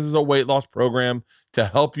personalizes a weight loss program to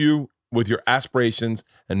help you with your aspirations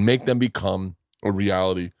and make them become a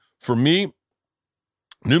reality. For me,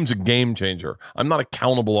 Noom's a game changer. I'm not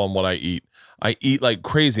accountable on what I eat. I eat like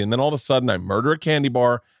crazy, and then all of a sudden I murder a candy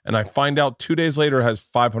bar, and I find out 2 days later it has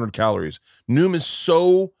 500 calories. Noom is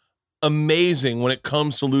so amazing when it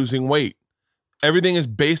comes to losing weight. Everything is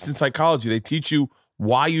based in psychology. They teach you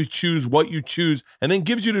why you choose what you choose, and then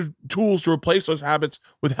gives you the tools to replace those habits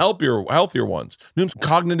with healthier ones. Noom's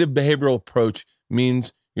cognitive behavioral approach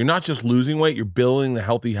means you're not just losing weight, you're building the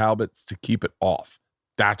healthy habits to keep it off.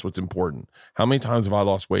 That's what's important. How many times have I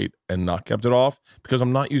lost weight and not kept it off? Because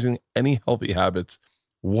I'm not using any healthy habits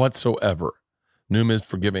whatsoever. Noom is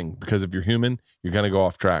forgiving, because if you're human, you're going to go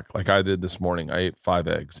off track. Like I did this morning. I ate 5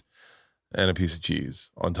 eggs and a piece of cheese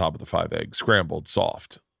on top of the 5 eggs, scrambled,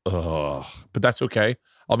 soft. Ugh. But that's okay.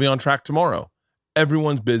 I'll be on track tomorrow.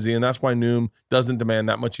 Everyone's busy, and that's why Noom doesn't demand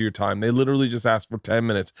that much of your time. They literally just ask for 10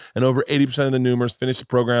 minutes, and over 80% of the Noomers finish the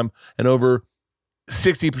program, and over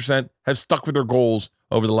 60% have stuck with their goals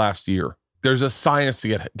over the last year. There's a science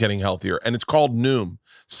to getting healthier, and it's called Noom.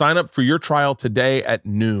 Sign up for your trial today at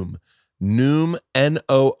Noom. Noom,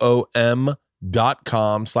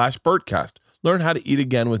 Noom.com/Bertcast. Learn how to eat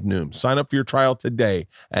again with Noom. Sign up for your trial today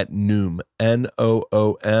at Noom,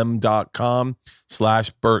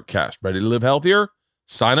 Noom.com/Bertcast. Ready to live healthier?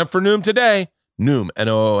 Sign up for Noom today. Noom,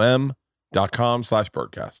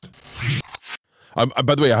 Noom.com/Bertcast.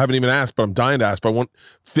 By the way, I haven't even asked, but I'm dying to ask. But I want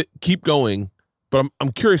keep going. But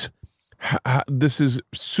I'm curious. This is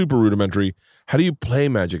super rudimentary. How do you play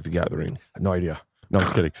Magic: The Gathering? No idea. No, I'm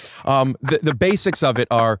just kidding. The basics of it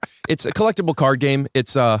are, it's a collectible card game.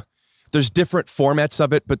 It's there's different formats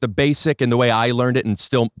of it, but the basic and the way I learned it, and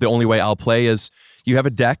still the only way I'll play, is you have a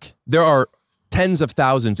deck. There are tens of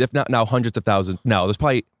thousands, if not now hundreds of thousands. No, there's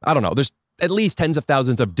probably, I don't know. There's at least tens of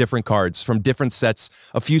thousands of different cards from different sets,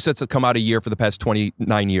 a few sets that come out a year for the past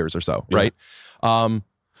 29 years or so, right? So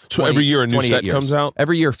every year a new set comes out?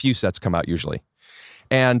 Every year a few sets come out usually.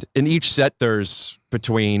 And in each set there's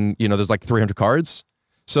between, there's like 300 cards.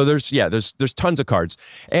 So there's tons of cards.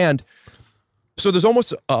 And so there's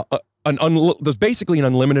almost there's basically an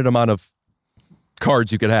unlimited amount of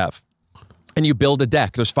cards you could have. And you build a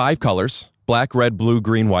deck. There's 5 colors: black, red, blue,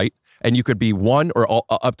 green, white. And you could be 1 or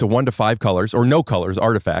up to 1 to 5 colors, or no colors,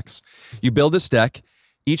 artifacts. You build this deck.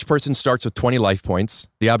 Each person starts with 20 life points.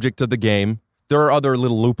 The object of the game, there are other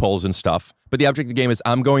little loopholes and stuff, but the object of the game is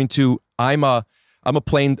I'm a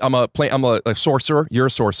sorcerer, you're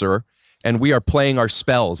a sorcerer, and we are playing our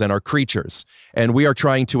spells and our creatures, and we are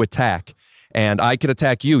trying to attack. And I could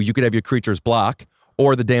attack you. You could have your creatures block,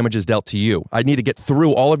 or the damage is dealt to you. I need to get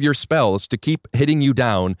through all of your spells to keep hitting you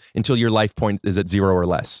down until your life point is at 0 or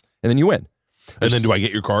less. And then you win. And then do I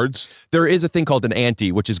get your cards? There is a thing called an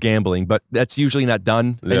ante, which is gambling, but that's usually not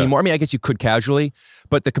done anymore. I mean, I guess you could casually,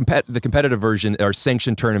 but the competitive version are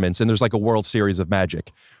sanctioned tournaments, and there's like a World Series of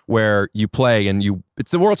Magic where you play and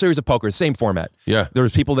it's the World Series of Poker, same format. Yeah.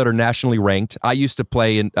 There's people that are nationally ranked. I used to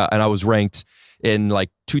play and I was ranked in like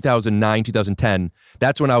 2009, 2010.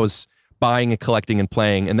 That's when I was buying and collecting and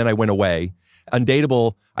playing, and then I went away.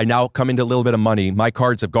 Undateable, I now come into a little bit of money. My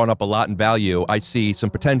cards have gone up a lot in value. I see some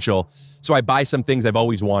potential. So I buy some things I've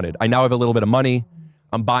always wanted. I now have a little bit of money.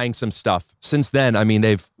 I'm buying some stuff. Since then, I mean,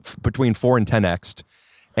 they've between 4 and 10x'd.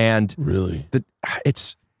 And really,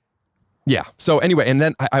 yeah. So anyway, and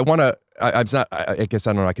then I guess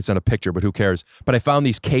I don't know, I could send a picture, but who cares? But I found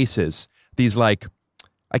these cases, these like,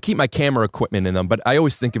 I keep my camera equipment in them, but I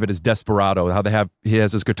always think of it as Desperado, how he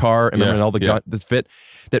has his guitar and all the gun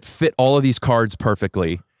that fit all of these cards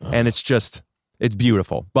perfectly. And it's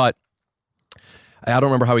beautiful. But I don't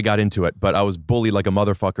remember how we got into it, but I was bullied like a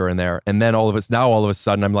motherfucker in there. And then all of a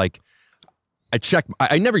sudden I'm like, I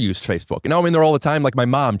never used Facebook. I'm in there all the time, like my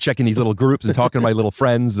mom, checking these little groups and talking to my little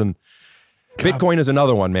friends. And God. Bitcoin is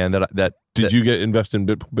another one, man. Did you get invested in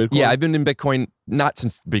Bitcoin? Yeah, I've been in Bitcoin not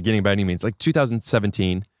since the beginning by any means, like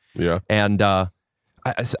 2017. Yeah, and I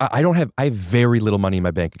have very little money in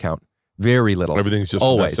my bank account, very little. Everything's just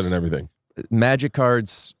always invested in everything. Magic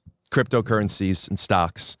cards, cryptocurrencies, and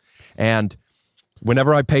stocks. And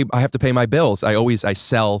whenever I have to pay my bills, I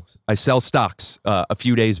sell stocks a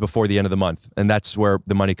few days before the end of the month, and that's where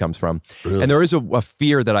the money comes from. Really? And there is a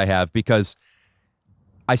fear that I have because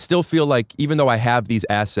I still feel like even though I have these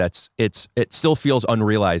assets, it still feels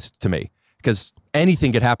unrealized to me because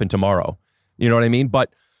anything could happen tomorrow. You know what I mean?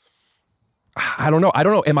 But I don't know.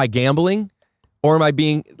 Am I gambling, or am I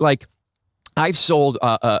being like? I sold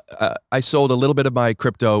a little bit of my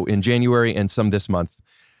crypto in January and some this month,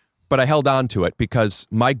 but I held on to it because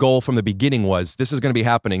my goal from the beginning was this is going to be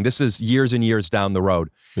happening. This is years and years down the road.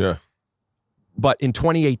 Yeah. But in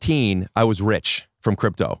 2018, I was rich from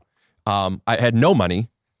crypto. I had no money.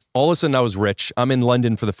 All of a sudden, I was rich. I'm in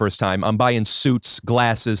London for the first time. I'm buying suits,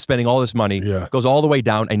 glasses, spending all this money. Yeah. Goes all the way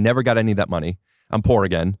down. I never got any of that money. I'm poor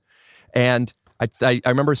again. And I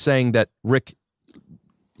remember saying that, Rick,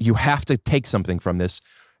 you have to take something from this.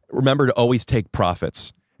 Remember to always take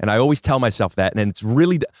profits. And I always tell myself that. And it's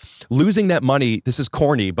really losing that money. This is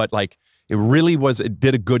corny, but like it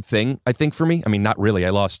did a good thing, I think, for me. I mean, not really. I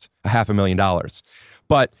lost $500,000.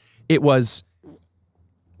 But it was,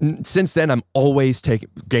 since then, I'm always taking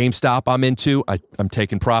GameStop. I'm into, I'm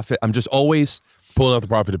taking profit. I'm just always pulling out the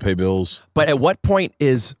profit to pay bills. But at what point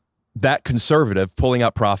is that conservative, pulling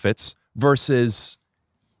out profits, versus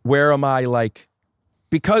where am I like,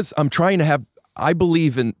 because I'm trying to have, I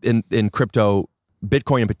believe in crypto,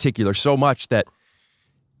 Bitcoin in particular, so much that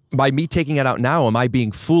by me taking it out now, am I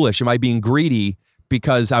being foolish? Am I being greedy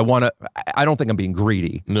because I don't think I'm being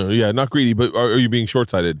greedy. No, yeah, not greedy, but are you being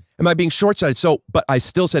short-sighted? Am I being short-sighted? So, but I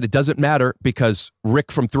still said it doesn't matter because Rick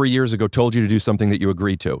from 3 years ago told you to do something that you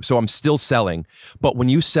agreed to. So I'm still selling. But when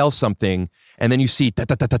you sell something and then you see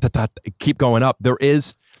keep going up,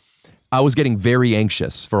 I was getting very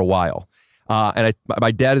anxious for a while. And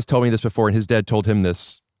my dad has told me this before, and his dad told him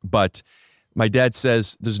this, but my dad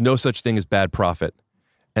says there's no such thing as bad profit.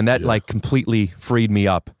 And that like completely freed me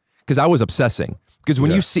up because I was obsessing. Because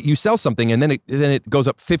when you sell something and then it goes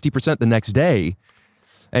up 50% the next day.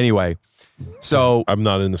 Anyway, so I'm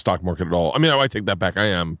not in the stock market at all. I mean, I take that back. I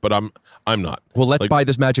am, but I'm not. Well, let's buy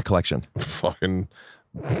this Magic collection. Fucking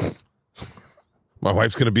my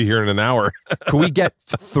wife's gonna be here in an hour. Can we get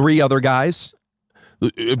 3 other guys?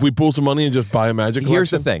 If we pull some money and just buy a Magic collection?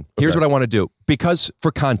 Here's the thing. Here's what I want to do. Because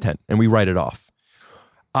for content, and we write it off.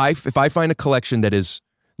 If I find a collection that is,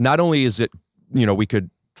 not only is it, we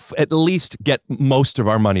could at least get most of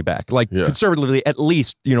our money back. Like conservatively, at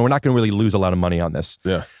least, we're not going to really lose a lot of money on this.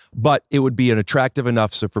 Yeah. But it would be an attractive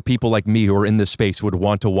enough so for people like me who are in this space would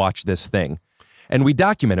want to watch this thing. And we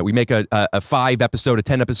document it. We make a 5-episode, a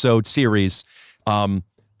 10-episode series,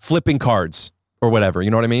 flipping cards or whatever. You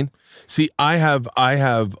know what I mean? See, I'm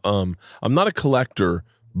not a collector,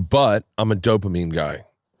 but I'm a dopamine guy,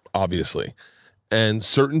 obviously. And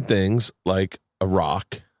certain things like a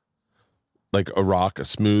rock, a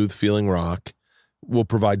smooth feeling rock, will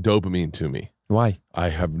provide dopamine to me. Why? I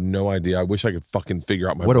have no idea. I wish I could fucking figure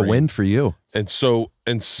out my What brain. A win for you. And so,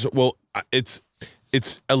 well, it's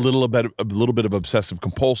a little bit of obsessive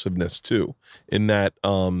compulsiveness too, in that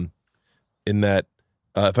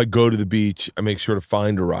if I go to the beach, I make sure to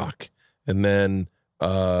find a rock, and then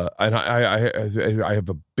I have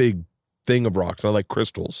a big thing of rocks, and I like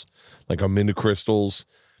crystals. Like I'm into crystals.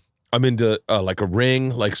 I'm into like a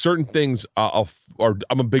ring, like certain things. I'm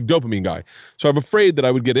a big dopamine guy, so I'm afraid that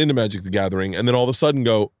I would get into Magic the Gathering and then all of a sudden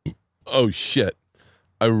go, oh shit,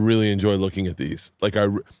 I really enjoy looking at these. Like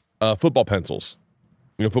football pencils.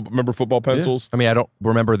 Remember football pencils? Yeah. I mean, I don't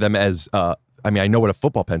remember them as. I know what a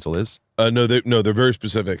football pencil is. No, they're very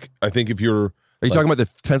specific. I think if you're, are you talking about the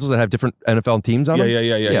pencils that have different NFL teams on them?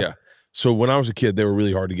 Yeah. So when I was a kid, they were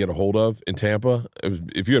really hard to get a hold of in Tampa.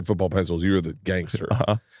 If you had football pencils, you were the gangster.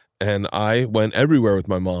 Uh-huh. And I went everywhere with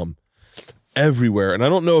my mom, everywhere. And I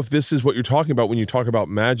don't know if this is what you're talking about when you talk about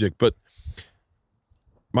Magic, but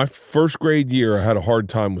my first grade year, I had a hard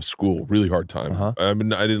time with school, really hard time. Uh-huh. I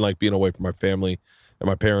didn't like being away from my family and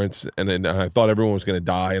my parents, and I thought everyone was going to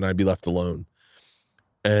die and I'd be left alone.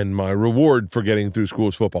 And my reward for getting through school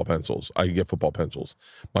was football pencils. I could get football pencils.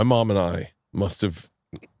 My mom and I must have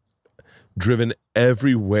driven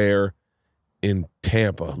everywhere in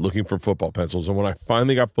Tampa looking for football pencils. And when I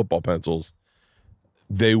finally got football pencils,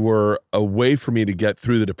 they were a way for me to get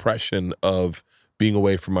through the depression of being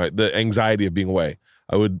away from the anxiety of being away.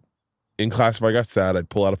 I would, in class, if I got sad, I'd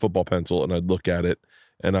pull out a football pencil and I'd look at it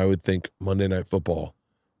and I would think, Monday Night Football,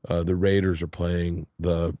 the Raiders are playing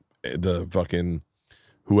the fucking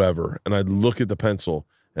whoever. And I'd look at the pencil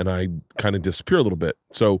and I'd kind of disappear a little bit.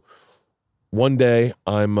 So one day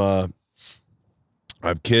I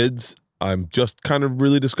have kids. I'm just kind of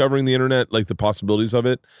really discovering the internet, like the possibilities of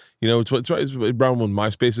it. It's around when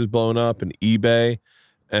MySpace is blowing up and eBay.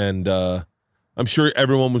 And I'm sure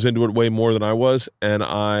everyone was into it way more than I was. And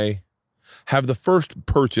I have the first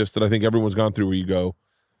purchase that I think everyone's gone through where you go,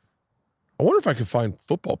 I wonder if I could find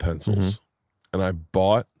football pencils. Mm-hmm. And I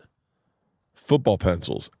bought football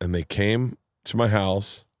pencils and they came to my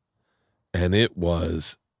house and it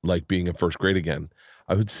was like being in first grade again.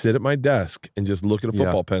 I would sit at my desk and just look at a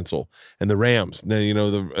football pencil and the Rams. Then, you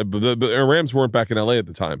know, the Rams weren't back in LA at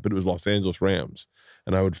the time, but it was Los Angeles Rams.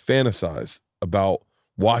 And I would fantasize about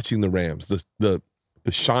watching the Rams, the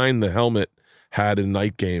shine the helmet had in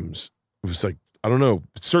night games. It was like, I don't know,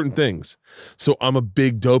 certain things. So I'm a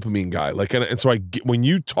big dopamine guy. Like, and so when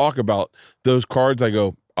you talk about those cards, I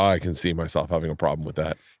go, oh, I can see myself having a problem with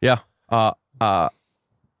that. Yeah.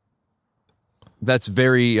 That's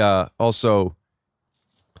very, also,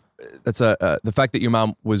 that's the fact that your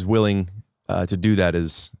mom was willing to do that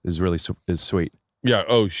is really is sweet. Yeah.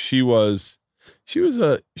 Oh, she was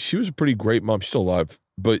a pretty great mom. She's still alive,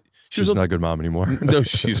 but she's not a good mom anymore. No,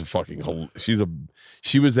 she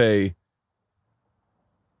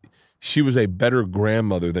was a better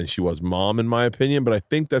grandmother than she was mom, in my opinion. But I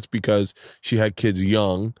think that's because she had kids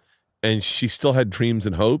young, and she still had dreams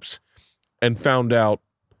and hopes, and found out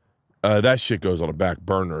that shit goes on a back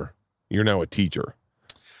burner. You're now a teacher.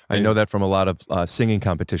 I know that from a lot of singing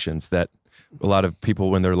competitions, that a lot of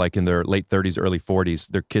people, when they're like in their late 30s, early 40s,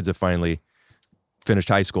 their kids have finally finished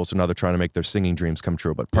high school, so now they're trying to make their singing dreams come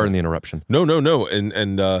true. But pardon the interruption. No.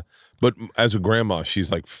 And but as a grandma,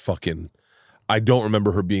 she's like fucking, I don't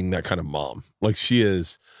remember her being that kind of mom. Like, she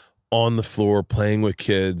is on the floor playing with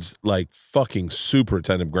kids, like fucking super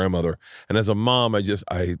attentive grandmother. And as a mom,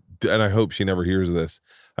 I hope she never hears this.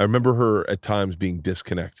 I remember her at times being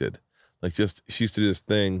disconnected. Like, just, she used to do this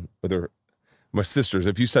thing with my sisters.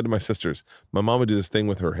 If you said to my sisters, my mom would do this thing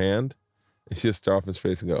with her hand, and she'd just stare off in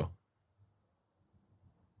space and go.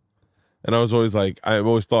 And I was always like, I've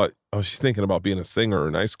always thought, oh, she's thinking about being a singer or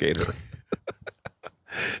an ice skater.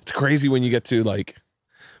 It's crazy when you get to, like,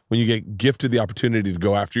 when you get gifted the opportunity to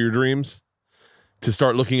go after your dreams, to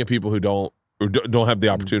start looking at people who don't have the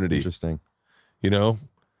opportunity. Interesting. You know?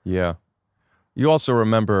 Yeah. You also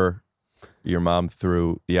remember your mom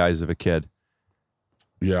through the eyes of a kid.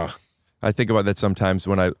 Yeah. I think about that sometimes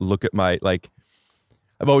when I look at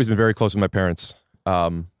I've always been very close with my parents.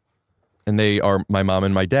 And they are my mom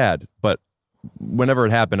and my dad. But whenever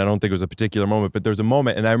it happened, I don't think it was a particular moment, but there was a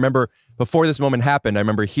moment. And I remember before this moment happened, I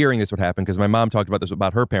remember hearing this would happen because my mom talked about this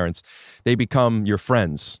about her parents. They become your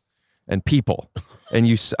friends and people. And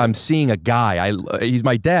I'm seeing a guy. He's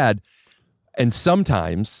my dad. And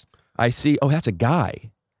sometimes I see, oh, that's a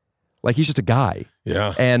guy. Like, he's just a guy.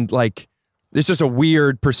 Yeah. And like, it's just a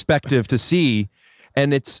weird perspective to see.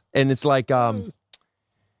 And it's like,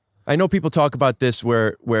 I know people talk about this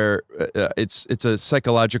where it's a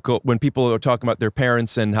psychological, when people are talking about their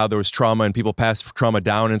parents and how there was trauma and people pass trauma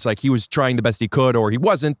down, and it's like he was trying the best he could or he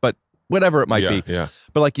wasn't, but whatever it might be. Yeah.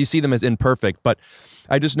 But like, you see them as imperfect. But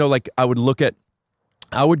I just know, like, my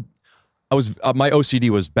OCD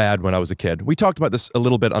was bad when I was a kid. We talked about this a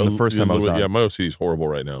little bit on the first time I was on. Yeah, my OCD is horrible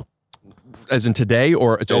right now. As in today,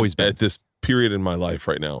 or it's always been? At this period in my life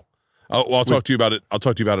right now. I'll talk to you about it. I'll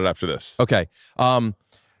talk to you about it after this. Okay.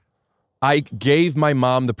 I gave my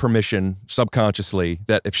mom the permission subconsciously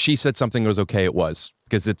that if she said something was okay, it was,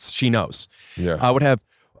 because she knows. Yeah. I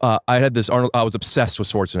had this Arnold. I was obsessed with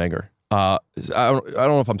Schwarzenegger. I don't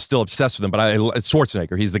know if I'm still obsessed with him, but it's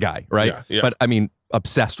Schwarzenegger. He's the guy, right? Yeah. But I mean,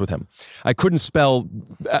 obsessed with him. I couldn't spell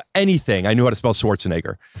anything. I knew how to spell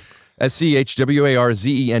Schwarzenegger.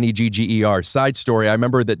 SCHWARZENEGGER. Side story, I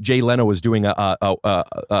remember that Jay Leno was doing a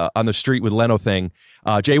on the street with Leno thing,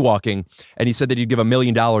 jaywalking, and he said that he'd give $1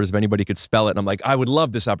 million if anybody could spell it. And I'm like, I would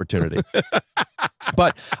love this opportunity.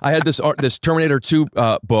 But I had this Terminator 2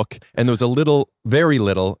 book, and there was very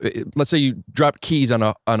little, let's say you dropped keys on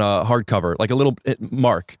a hardcover, like a little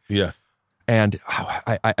mark. Yeah. And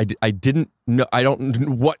I didn't know,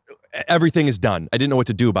 everything is done. I didn't know what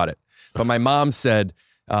to do about it. But my mom said,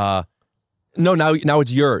 no, now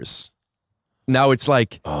it's yours. Now it's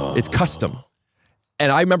like, it's custom.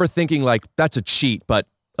 And I remember thinking, like, that's a cheat, but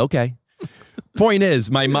okay. Point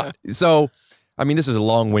is, my mom, so, I mean, this is a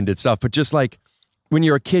long-winded stuff, but just like, when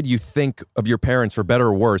you're a kid, you think of your parents for better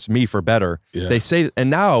or worse, me for better. Yeah. They say, and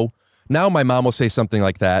now my mom will say something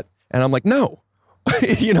like that, and I'm like, no.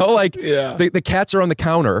 You know, like, the cats are on the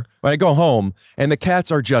counter when I go home, and the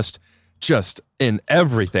cats are just in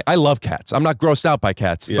everything. I love cats. I'm not grossed out by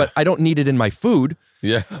cats, but I don't need it in my food.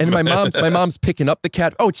 Yeah. And my mom's picking up the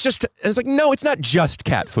cat. Oh, it's just, and it's like, no, it's not just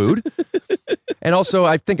cat food. And also,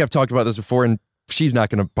 I think I've talked about this before, and she's not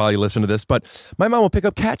going to probably listen to this, but my mom will pick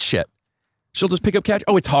up cat shit. She'll just pick up cat.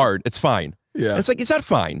 Oh, it's hard. It's fine. Yeah. And it's like, it's not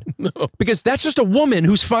fine. No. Because that's just a woman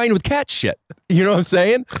who's fine with cat shit. You know what I'm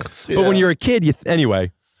saying? Yeah. But when you're a kid,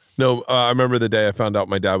 anyway. No, I remember the day I found out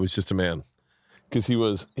my dad was just a man.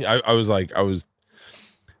 Because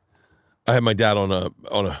I had my dad on a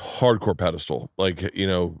hardcore pedestal. Like, you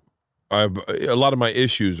know, a lot of my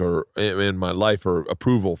issues are in my life are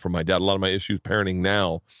approval from my dad. A lot of my issues parenting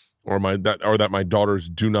now, or that my daughters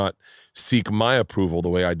do not seek my approval the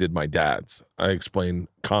way I did my dad's. I explain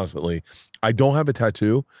constantly. I don't have a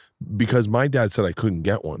tattoo because my dad said I couldn't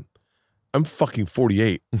get one. I'm fucking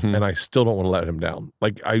 48 and I still don't want to let him down.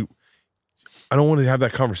 Like I don't want to have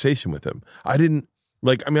that conversation with him. I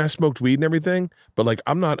smoked weed and everything, but like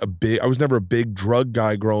I was never a big drug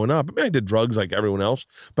guy growing up. I mean, I did drugs like everyone else,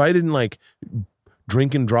 but I didn't like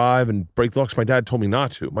drink and drive and break the law. My dad told me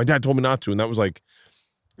not to. And that was like,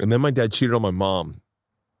 and then my dad cheated on my mom.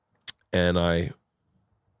 And I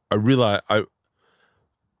realized I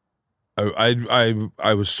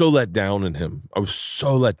was so let down in him.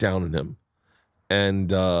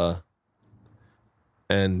 And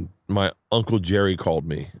my Uncle Jerry called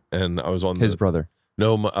me, and I was on his brother.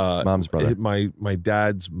 No, mom's brother. My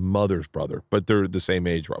dad's mother's brother, but they're the same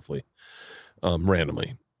age roughly,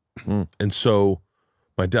 randomly. And so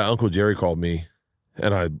my Uncle Jerry called me,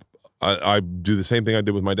 and I do the same thing I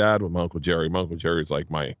did with my dad with my Uncle Jerry. My Uncle Jerry is like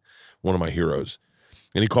one of my heroes.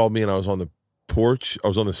 And he called me, and I was on the porch. I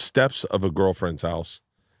was on the steps of a girlfriend's house,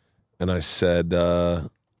 and I said,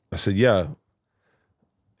 yeah,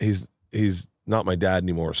 he's not my dad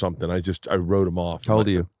anymore or something. I wrote him off. How old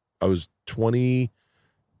are you? I was 21.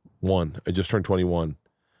 I just turned 21.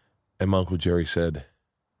 And my Uncle Jerry said,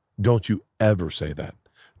 don't you ever say that.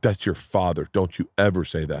 That's your father. Don't you ever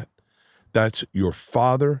say that. That's your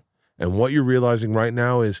father. And what you're realizing right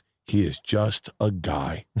now is he is just a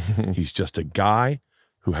guy. He's just a guy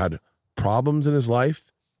who had problems in his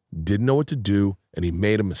life, didn't know what to do, and he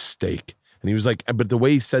made a mistake. And he was like, but the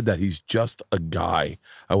way he said that, he's just a guy.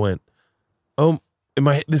 I went,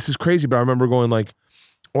 this is crazy, but I remember going like,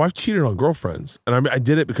 I've cheated on girlfriends, and I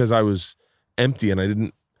did it because I was empty and I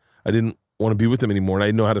didn't want to be with them anymore, and I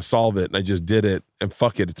didn't know how to solve it, and I just did it, and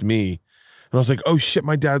fuck it, it's me. And I was like, oh shit,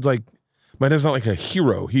 my dad's not like a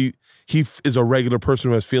hero. He is a regular person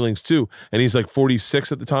who has feelings too, and he's like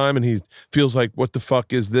 46 at the time, and he feels like, what the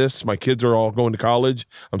fuck is this? My kids are all going to college.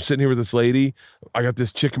 I'm sitting here with this lady. I got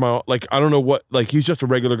this chick in my, like, I don't know what, like, he's just a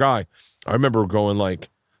regular guy. I remember going like,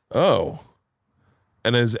 oh.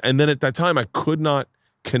 And then at that time, I could not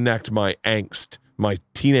connect my angst, my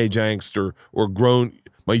teenage angst or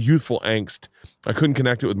my youthful angst. I couldn't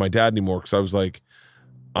connect it with my dad anymore because I was like,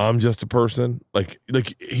 I'm just a person. Like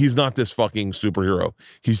he's not this fucking superhero.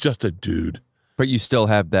 He's just a dude. But you still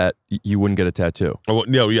have that. You wouldn't get a tattoo. Oh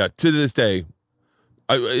no, yeah. To this day,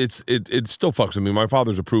 it still fucks with me. My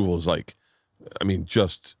father's approval is like, I mean,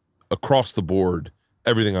 just across the board,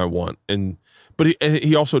 everything I want. But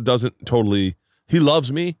he also doesn't totally. He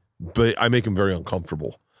loves me, but I make him very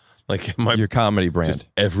uncomfortable. Like your comedy brand, just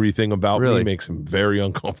everything about me makes him very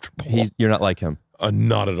uncomfortable. You're not like him.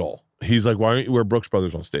 Not at all. He's like, why don't you wear Brooks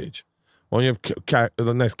Brothers on stage? Why don't you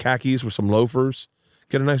have nice khakis with some loafers?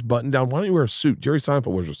 Get a nice button down. Why don't you wear a suit? Jerry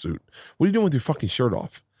Seinfeld wears a suit. What are you doing with your fucking shirt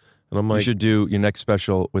off? And I'm like, you should do your next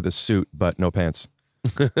special with a suit but no pants.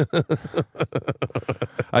 Because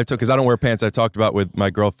I don't wear pants. I talked about with my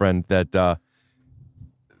girlfriend that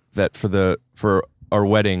for our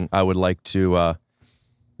wedding I would like to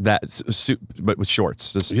that suit but with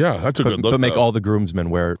shorts. That's a good look. But make all the groomsmen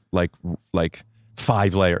wear like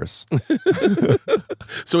 5 layers.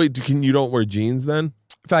 So wait, you don't wear jeans then?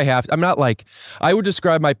 If I have to, I'm not like, I would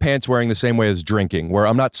describe my pants wearing the same way as drinking, where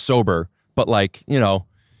I'm not sober, but like,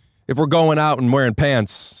 if we're going out and wearing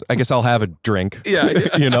pants, I guess I'll have a drink. Yeah.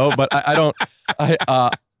 But I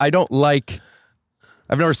don't like,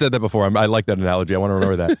 I've never said that before. I like that analogy. I want to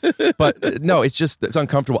remember that. But no, it's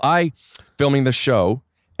uncomfortable. Filming the show,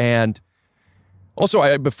 and also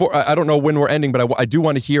I don't know when we're ending, but I do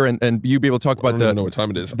want to hear and you be able to talk about I don't know what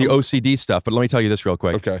time it is. The OCD stuff. But let me tell you this real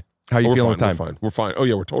quick. Okay. How are you feeling with time? We're fine. Oh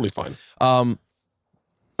yeah, we're totally fine.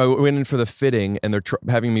 I went in for the fitting, and they're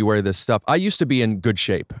having me wear this stuff. I used to be in good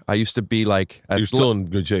shape. I used to be like... You're still in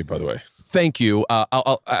good shape, by the way. Thank you.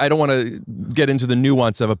 I don't want to get into the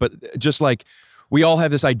nuance of it, but just like we all have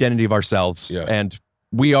this identity of ourselves, and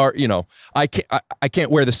we are, I can't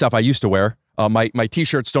wear the stuff I used to wear. My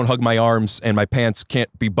t-shirts don't hug my arms, and my pants can't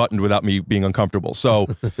be buttoned without me being uncomfortable. So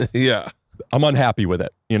yeah, I'm unhappy with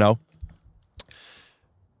it,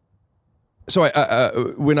 So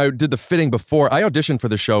when I did the fitting before, I auditioned for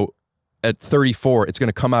the show at 34. It's going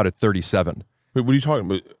to come out at 37. Wait, what are you talking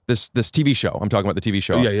about? This TV show. I'm talking about the TV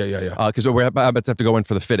show. Yeah. Because we're about to have to go in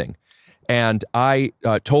for the fitting. And I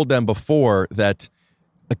told them before that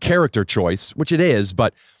a character choice, which it is,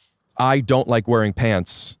 but I don't like wearing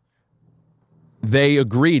pants. They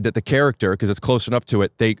agreed that the character, because it's close enough to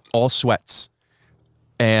it, they all sweats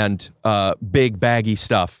and big baggy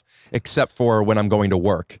stuff, except for when I'm going to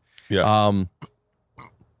work. Yeah.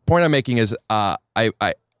 Point I'm making is I'm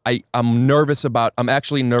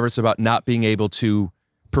actually nervous about not being able to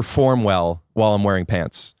perform well while I'm wearing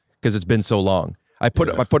pants because it's been so long. I put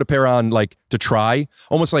a pair on like to try,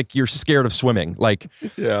 almost like you're scared of swimming. Like,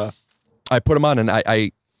 yeah. I put them on, and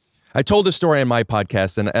I told this story on my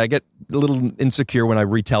podcast, and I get a little insecure when I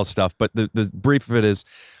retell stuff. But the brief of it is,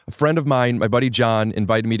 a friend of mine, my buddy John,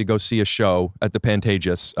 invited me to go see a show at the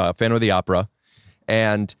Pantages, Phantom of the Opera,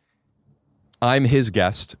 and I'm his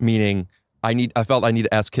guest, meaning I felt I need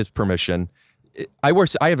to ask his permission. I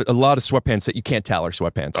have a lot of sweatpants that you can't tell are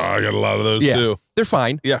sweatpants. Oh, I got a lot of those too. They're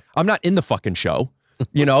fine. Yeah. I'm not in the fucking show,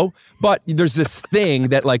 but there's this thing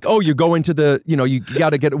that like, oh, you go into the, you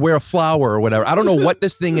got to wear a flower or whatever. I don't know what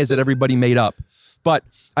this thing is that everybody made up, but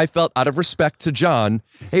I felt out of respect to John,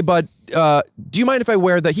 hey, bud, do you mind if I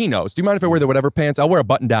wear he knows, do you mind if I wear the whatever pants? I'll wear a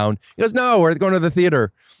button down. He goes, no, we're going to the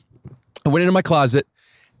theater. I went into my closet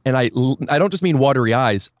and I don't just mean watery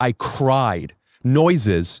eyes. I cried,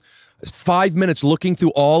 noises, 5 minutes looking through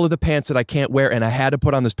all of the pants that I can't wear, and I had to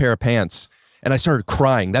put on this pair of pants, and I started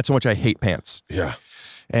crying. That's how much I hate pants. Yeah.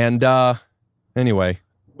 And anyway,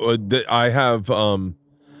 I have go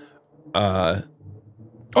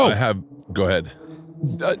ahead.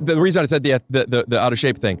 The reason I said the out of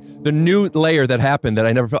shape thing, the new layer that happened that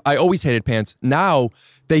I never felt. I always hated pants. Now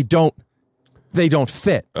they don't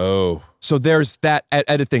fit. Oh, so there's that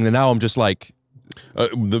edit thing. That now I'm just like.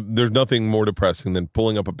 There's nothing more depressing than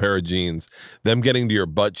pulling up a pair of jeans, them getting to your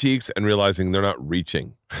butt cheeks and realizing they're not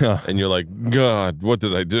reaching. And you're like, God, what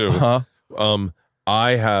did I do?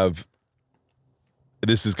 I have,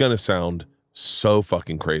 this is going to sound so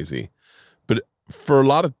fucking crazy, but for a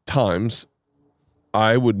lot of times,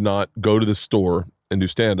 I would not go to the store and do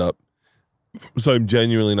stand-up, so I'm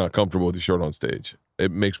genuinely not comfortable with the shirt on stage.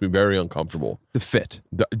 It makes me very uncomfortable. The fit.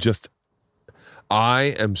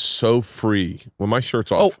 I am so free when my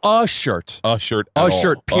shirt's off. Oh, a shirt. A shirt at all. A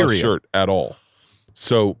shirt, period. A shirt at all.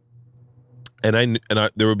 So, and I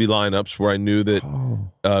there would be lineups where I knew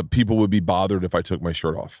that people would be bothered if I took my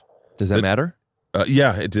shirt off. Does that matter?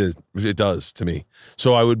 Yeah, it did. It does to me.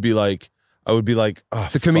 So I would be like, oh,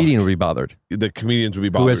 the comedian would be bothered. The comedians would be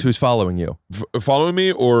bothered. Who's following you? Following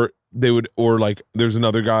me, or they would, or like, there's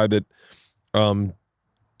another guy that,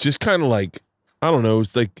 just kind of like, I don't know,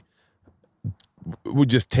 it's like, would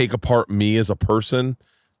just take apart me as a person,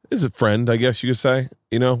 as a friend, I guess you could say.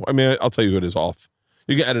 I mean, I'll tell you who it is off.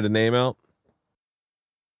 You can edit a name out.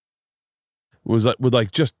 It was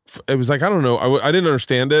like, I don't know. I didn't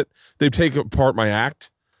understand it. They'd take apart my act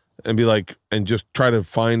and be like, and just try to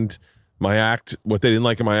find my act, what they didn't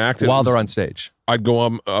like in my act. While they're on stage. I'd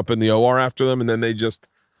go up in the OR after them, and then they just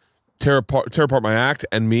tear apart my act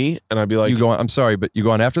and me, and I'd be like, I'm sorry, but you go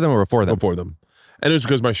on after them or before them? Before them. And it was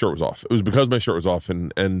because my shirt was off. It was because my shirt was off,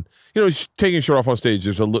 and taking a shirt off on stage,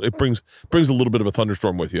 it brings a little bit of a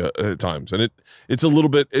thunderstorm with you at times, and it's a little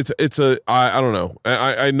bit. I don't know.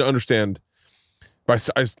 I understand.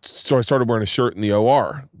 So I started wearing a shirt in the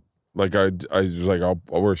OR. Like I was like, I'll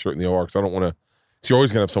wear a shirt in the OR because I don't want to. You're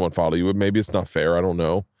always gonna have someone follow you. Maybe it's not fair. I don't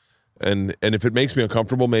know. And if it makes me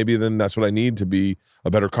uncomfortable, maybe then that's what I need to be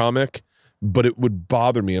a better comic. But it would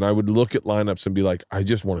bother me, and I would look at lineups and be like, I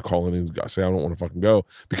just want to call in and say I don't want to fucking go,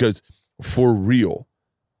 because for real,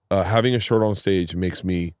 having a shirt on stage makes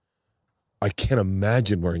me. I can't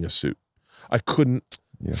imagine wearing a suit. I couldn't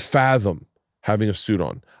fathom having a suit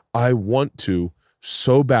on. I want to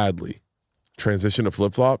so badly transition to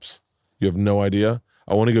flip-flops. You have no idea.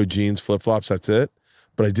 I want to go jeans, flip-flops. That's it.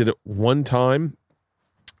 But I did it one time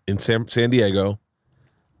in San Diego.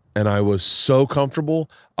 And I was so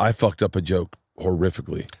comfortable, I fucked up a joke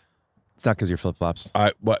horrifically. It's not because you're flip-flops.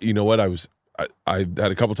 You know what? I had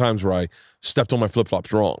a couple times where I stepped on my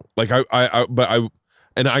flip-flops wrong. Like I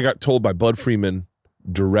got told by Bud Freeman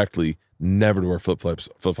directly never to wear flip-flops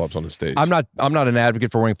on the stage. I'm not an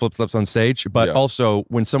advocate for wearing flip-flops on stage, but also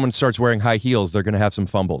when someone starts wearing high heels, they're going to have some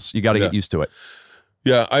fumbles. You got to get used to it.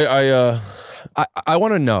 Yeah, I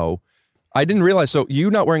want to know. I didn't realize. So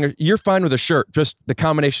you're fine with a shirt, just the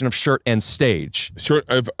combination of shirt and stage. Shirt.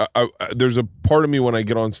 There's a part of me when I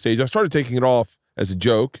get on stage, I started taking it off as a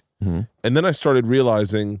joke, and then I started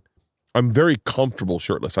realizing I'm very comfortable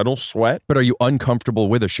shirtless. I don't sweat. But are you uncomfortable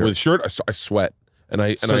with a shirt? With a shirt, I sweat,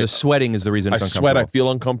 the sweating is the reason it's uncomfortable. I sweat. I feel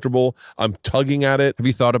uncomfortable. I'm tugging at it. Have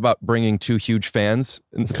you thought about bringing two huge fans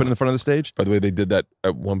and put in the front of the stage? By the way, they did that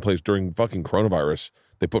at one place during fucking coronavirus.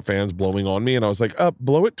 They put fans blowing on me, and I was like,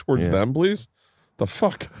 blow it towards them, please. The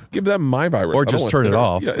fuck? Give them my virus. Or just turn it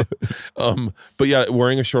off. Yeah. But yeah,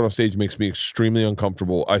 wearing a shirt on stage makes me extremely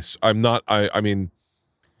uncomfortable. I mean,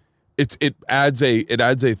 it adds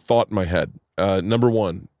a thought in my head. Number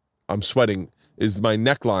one, I'm sweating is my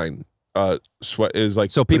neckline sweat is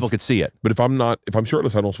like, So people could see it. but if I'm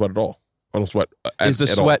shirtless, I don't sweat at all. I don't sweat. Is the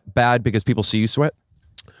sweat bad because people see you sweat?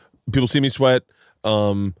 People see me sweat.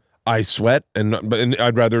 I sweat, and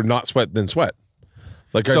I'd rather not sweat than sweat.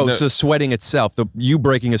 Like so sweating itself, you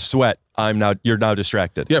breaking a sweat, you're now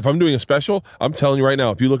distracted. Yeah, if I'm doing a special, I'm telling you right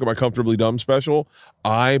now, if you look at my Comfortably Dumb special,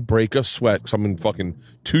 I break a sweat because I'm in fucking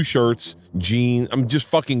 2 shirts, jeans. I'm just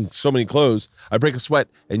fucking so many clothes. I break a sweat,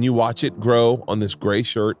 and you watch it grow on this gray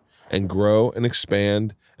shirt and grow and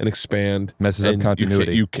expand and expand. Messes up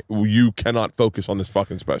continuity. You cannot focus on this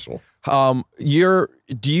fucking special. Do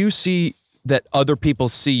you see that other people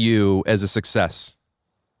see you as a success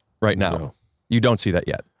right now? No. You don't see that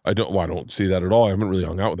yet. I don't see that at all. I haven't really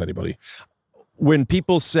hung out with anybody. When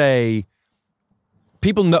people say,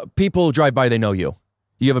 people drive by, they know you.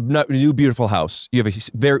 You have a new beautiful house. You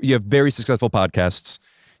have very successful podcasts.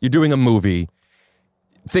 You're doing a movie.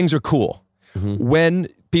 Things are cool. Mm-hmm. When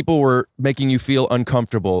people were making you feel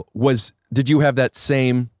uncomfortable, did you have that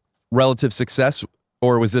same relative success,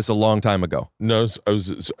 or was this a long time ago? No, I was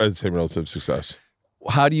the same relative success.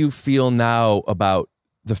 How do you feel now about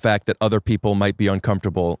the fact that other people might be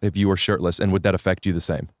uncomfortable if you were shirtless, and would that affect you the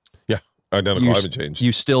same? Yeah, identical. I haven't changed.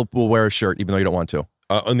 You still will wear a shirt even though you don't want to?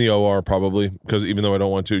 On the OR probably, because even though I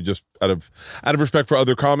don't want to, just out of respect for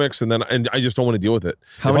other comics, and I just don't want to deal with it.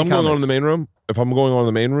 If I'm going on in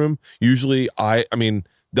the main room, usually I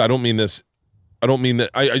don't mean this. I don't mean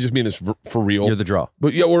that. I just mean this for real. You're the draw.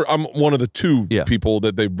 But yeah, I'm one of the 2 people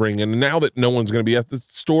that they bring in. And now that no one's going to be at the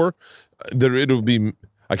store, it'll be.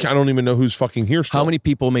 I don't even know who's fucking here still. How many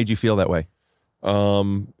people made you feel that way?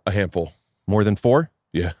 A handful. More than 4?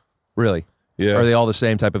 Yeah. Really? Yeah. Are they all the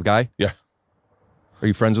same type of guy? Yeah. Are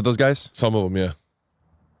you friends with those guys? Some of them, yeah.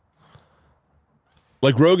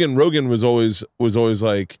 Like Rogan was always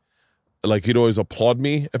like he'd always applaud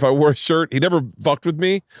me if I wore a shirt. He never fucked with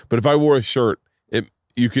me, but if I wore a shirt,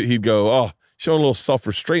 he'd go, "Oh, showing a little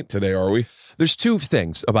self-restraint today, are we?" There's 2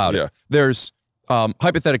 things about it. There's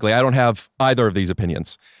hypothetically, I don't have either of these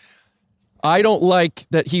opinions. I don't like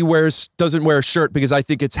that he doesn't wear a shirt because I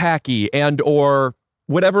think it's hacky or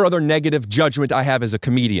whatever other negative judgment I have as a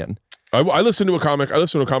comedian. I listened to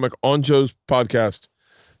a comic on Joe's podcast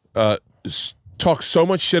talk so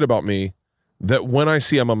much shit about me that when I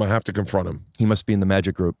see him, I'm gonna have to confront him. He must be in the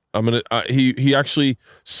magic group. He actually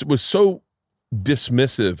was so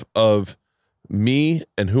dismissive of me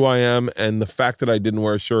and who I am and the fact that I didn't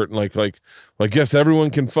wear a shirt, and like yes, everyone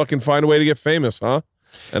can fucking find a way to get famous, huh?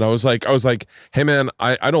 And I was like, hey man,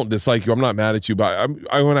 I don't dislike you. I'm not mad at you, but I'm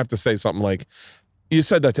gonna have to say something like, you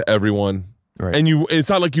said that to everyone. Right. And it's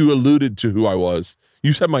not like you alluded to who I was.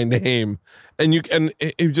 You said my name, and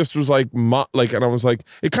it just was like, and I was like,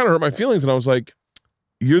 it kind of hurt my feelings, and I was like,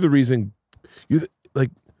 you're the reason,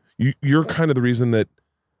 you're kind of the reason that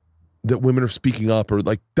women are speaking up, or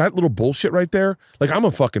like that little bullshit right there. Like, I'm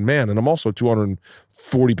a fucking man, and I'm also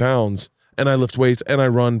 240 pounds, and I lift weights, and I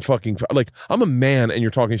run fucking, like, I'm a man, and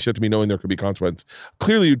you're talking shit to me knowing there could be consequence.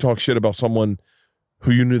 Clearly you talk shit about someone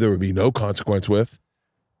who you knew there would be no consequence with.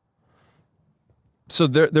 So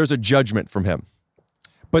there's a judgment from him,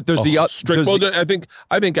 but there's strict. Well, I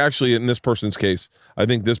think actually in this person's case, I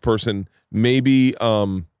think this person maybe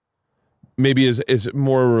is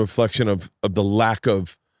more a reflection of the lack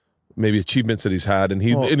of maybe achievements that he's had, and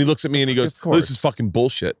he looks at me and he goes, well, "This is fucking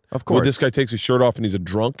bullshit." Of course, well, this guy takes his shirt off and he's a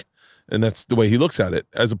drunk, and that's the way he looks at it,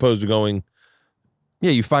 as opposed to going.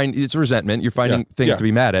 Yeah, you find it's resentment. You're finding things to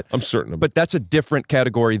be mad at. I'm certain of it. But that's a different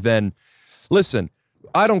category than, listen,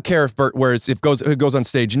 I don't care if Bert wears, it goes on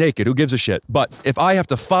stage naked. Who gives a shit? But if I have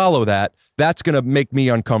to follow that, that's going to make me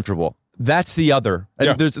uncomfortable. That's the other.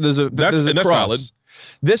 And there's a cross. Valid.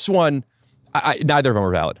 This one, neither of them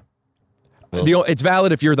are valid. Well, it's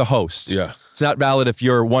valid if you're the host. Yeah. It's not valid if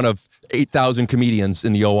you're one of 8,000 comedians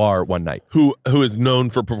in the OR one night. Who is known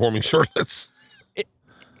for performing shirtless.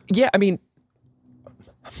 I mean,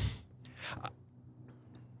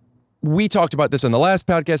 we talked about this on the last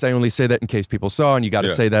podcast. I only say that in case people saw, and you got to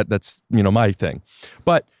say that. That's, my thing.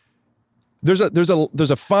 But there's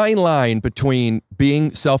a fine line between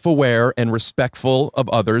being self-aware and respectful of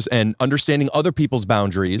others and understanding other people's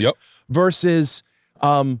boundaries versus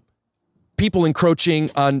people encroaching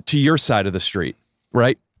onto your side of the street,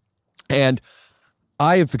 right? And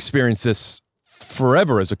I have experienced this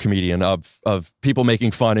forever as a comedian of people making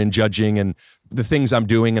fun and judging and the things I'm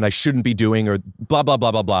doing and I shouldn't be doing, or blah, blah,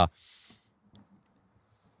 blah, blah, blah.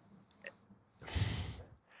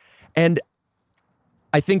 And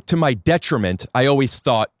I think to my detriment, I always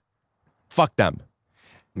thought, fuck them.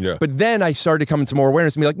 Yeah. But then I started coming to more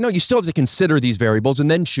awareness and be like, no, you still have to consider these variables and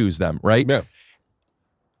then choose them, right? Yeah.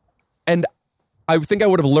 And I think I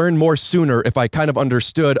would have learned more sooner if I kind of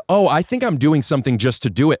understood, oh, I think I'm doing something just to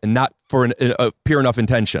do it and not for a pure enough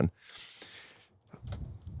intention.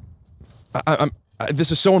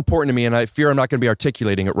 This is so important to me, and I fear I'm not going to be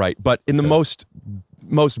articulating it right. But in the most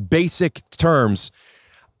basic terms,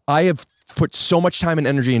 I have put so much time and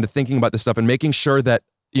energy into thinking about this stuff and making sure that,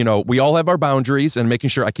 we all have our boundaries and making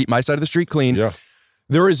sure I keep my side of the street clean. Yeah.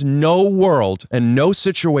 There is no world and no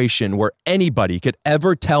situation where anybody could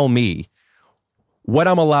ever tell me what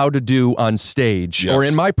I'm allowed to do on stage or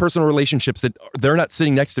in my personal relationships that they're not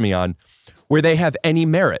sitting next to me on, where they have any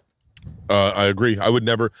merit. I agree. I would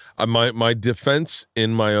never. My defense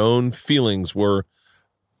in my own feelings were,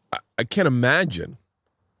 I can't imagine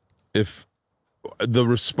if the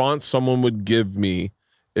response someone would give me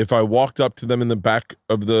if I walked up to them in the back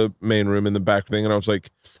of the main room in the back thing and I was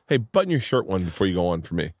like, "Hey, button your shirt one before you go on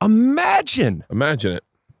for me." Imagine it.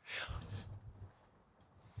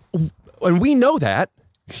 And we know that.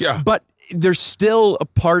 Yeah. But there's still a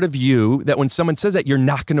part of you that when someone says that, you're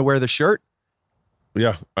not going to wear the shirt.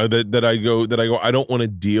 Yeah. That I go, I don't want to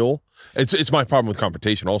deal. It's my problem with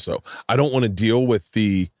confrontation also. I don't want to deal with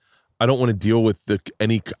me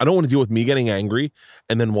getting angry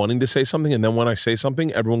and then wanting to say something. And then when I say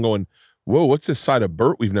something, everyone going, "Whoa, what's this side of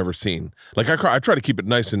Bert we've never seen?" Like I try to keep it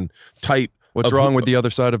nice and tight. What's wrong with the other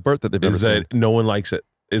side of Bert that they've never seen? No one likes it.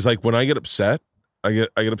 It's like when I get upset, I get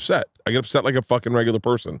upset. I get upset like a fucking regular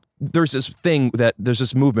person. There's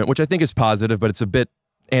this movement, which I think is positive, but it's a bit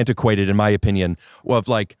antiquated in my opinion, of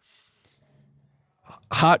like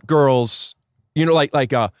hot girls,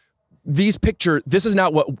 these pictures, this is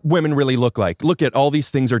not what women really look like. Look at all these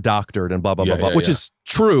things are doctored and blah, blah, blah, which is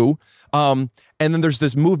true. And then there's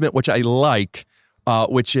this movement, which I like,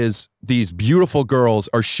 which is these beautiful girls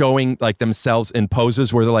are showing like themselves in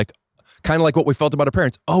poses where they're like, kind of like what we felt about our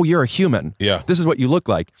parents. Oh, you're a human. Yeah. This is what you look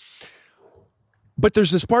like. But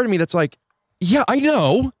there's this part of me that's like, yeah, I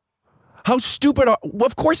know. How stupid well,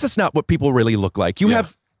 of course that's not what people really look like. You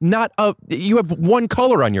have one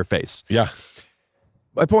color on your face. Yeah.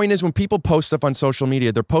 My point is when people post stuff on social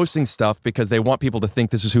media, they're posting stuff because they want people to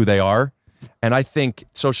think this is who they are. And I think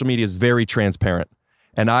social media is very transparent.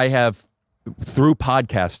 And I have, through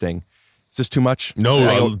podcasting, is this too much?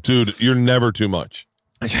 No, dude, you're never too much.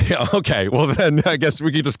 Okay, well then I guess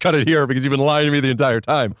we could just cut it here because you've been lying to me the entire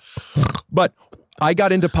time. But I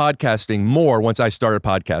got into podcasting more once I started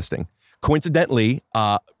podcasting. Coincidentally,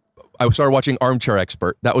 I started watching Armchair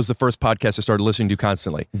Expert. That was the first podcast I started listening to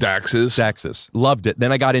constantly. Dax's. Loved it.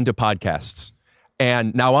 Then I got into podcasts.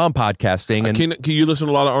 And now I'm podcasting. And can you listen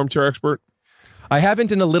to a lot of Armchair Expert? I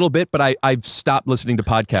haven't in a little bit, but I've stopped listening to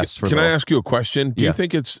podcasts for a while. Can I ask you a question? Do you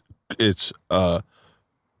think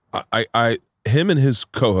him and his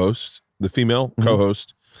co-host, the female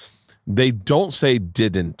co-host, they don't say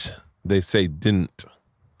didn't. They say didn't.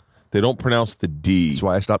 They don't pronounce the D. That's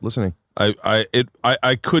why I stopped listening.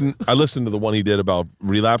 I couldn't. I listened to the one he did about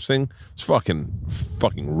relapsing. It's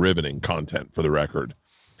fucking riveting content for the record.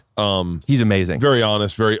 He's amazing. Very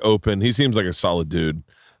honest, very open. He seems like a solid dude.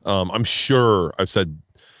 I'm sure I've said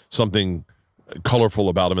something colorful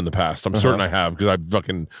about him in the past. I'm certain I have because I've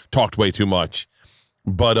fucking talked way too much.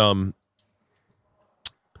 But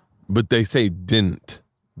they say didn't.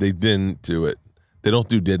 They didn't do it. They don't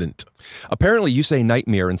do didn't. Apparently you say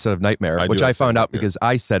nightmare instead of nightmare, which I found out because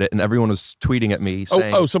I said it and everyone was tweeting at me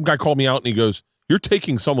saying... Oh, some guy called me out and he goes, "You're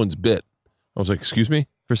taking someone's bit." I was like, "Excuse me?"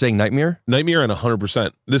 For saying nightmare? Nightmare and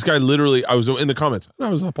 100%. This guy literally, I was in the comments. I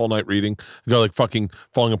was up all night reading. The guy like fucking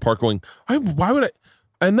falling apart going, why would I?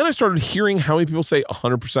 And then I started hearing how many people say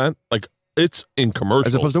 100%. Like it's in commercials.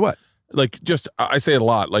 As opposed to what? Like just, I say it a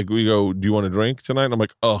lot. Like we go, "Do you want a drink tonight?" And I'm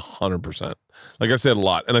like, 100%. Like I say it a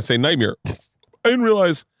lot. And I say nightmare. I didn't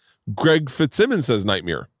realize Greg Fitzsimmons says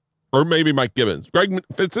nightmare. Or maybe Mike Gibbons. Greg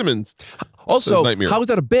Fitzsimmons. Also, how is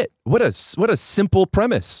that a bit? What a simple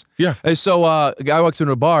premise. Yeah. And so a guy walks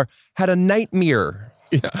into a bar, had a nightmare.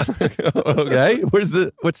 Yeah. Okay. What's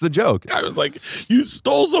the joke? I was like, "You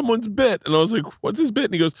stole someone's bit." And I was like, "What's his bit?"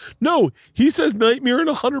 And he goes, "No, he says nightmare and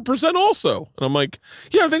 100% also." And I'm like,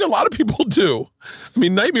 "Yeah, I think a lot of people do." I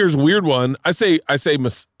mean, nightmare is a weird one. I say,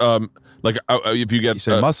 like if you get... You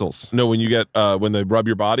say muscles. No, when you get, when they rub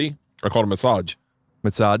your body, I call it massage.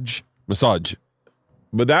 Massage.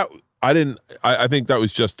 But that, I think that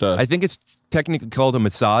was just... I think it's technically called a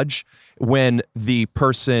massage when the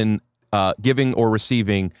person giving or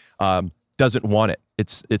receiving doesn't want it.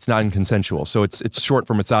 It's non-consensual. So it's short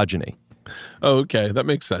for misogyny. Oh, okay. That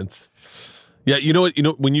makes sense. Yeah, you know what?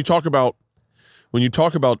 When you talk about...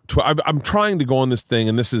 I'm trying to go on this thing,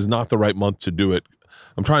 and this is not the right month to do it.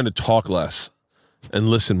 I'm trying to talk less and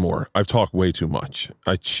listen more. I've talked way too much.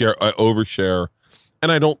 I overshare,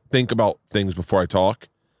 and I don't think about things before I talk.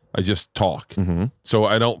 I just talk. Mm-hmm. So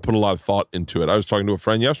I don't put a lot of thought into it. I was talking to a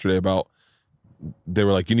friend yesterday about, they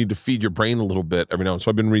were like, you need to feed your brain a little bit every now and then.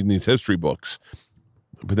 So I've been reading these history books,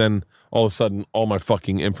 but then all of a sudden, all my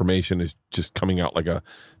fucking information is just coming out like a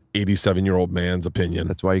 87-year-old man's opinion.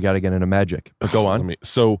 That's why you got to get into magic. But go on.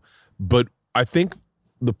 But I think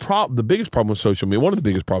the biggest problem with social media, one of the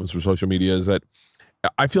biggest problems with social media is that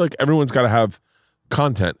I feel like everyone's got to have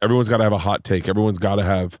content. Everyone's got to have a hot take. Everyone's got to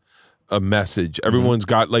have a message. Everyone's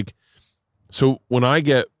got like, so when I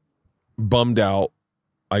get bummed out,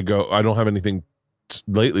 I don't have anything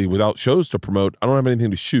lately without shows to promote. I don't have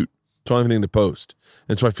anything to shoot. So I don't have anything to post.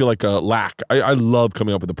 And so I feel like a lack. I love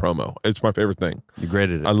coming up with a promo. It's my favorite thing. You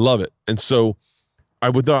graded it. I love it. And so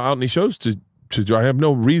without any shows to do, I have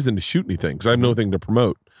no reason to shoot anything because I have nothing to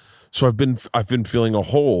promote. So I've been feeling a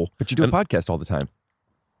hole. But you do a podcast all the time.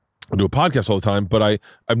 I do a podcast all the time, but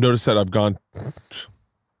I've noticed that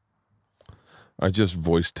I just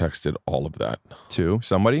voice texted all of that. To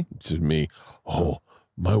somebody? To me. Oh,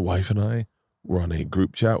 my wife and I were on a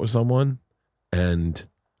group chat with someone, and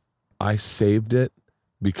I saved it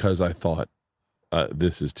because I thought,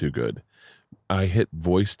 this is too good. I hit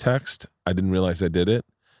voice text. I didn't realize I did it.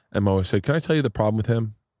 And my wife said, can I tell you the problem with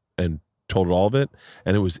him? And told her all of it.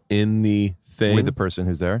 And it was in the thing. With the person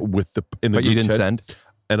who's there? But you didn't send?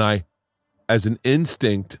 And I, as an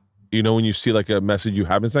instinct, you know, when you see like a message you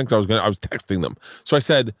haven't sent, I was texting them. So I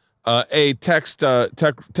said, hey, text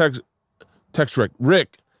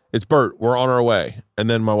Rick, it's Bert. We're on our way. And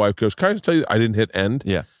then my wife goes, can I just tell you, I didn't hit end.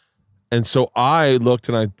 Yeah. And so I looked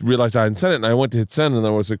and I realized I hadn't sent it, and I went to hit send, and I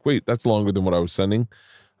was like, wait, that's longer than what I was sending.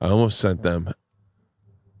 I almost sent them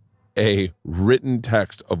a written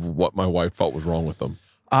text of what my wife felt was wrong with them.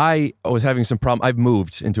 I was having some problem. I've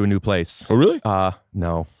moved into a new place. Oh, really?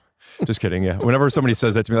 No. Just kidding. Yeah. Whenever somebody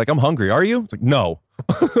says that to me, like, I'm hungry. Are you? It's like, no.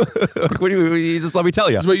 What do you just let me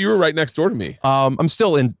tell you? But you were right next door to me. I'm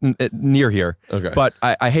still near here. Okay. But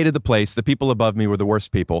I hated the place. The people above me were the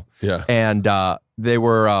worst people. Yeah. And it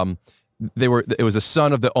was the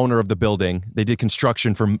son of the owner of the building. They did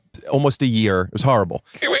construction for almost a year. It was horrible.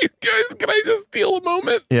 Okay, wait, guys, can I just steal a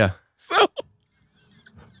moment? Yeah.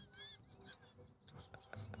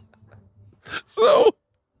 So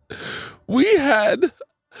we had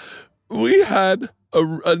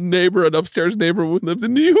a neighbor, an upstairs neighbor who lived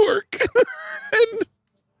in New York. And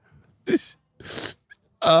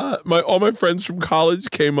all my friends from college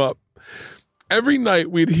came up. Every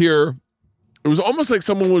night we'd hear, it was almost like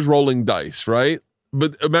someone was rolling dice, right?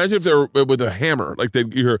 But imagine if they were with a hammer, like you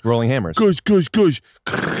hear rolling hammers. Gush, gush, gush.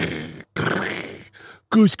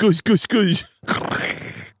 Gush, gush, gush, gush.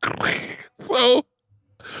 So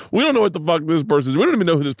we don't know what the fuck this person is. We don't even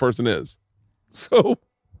know who this person is. So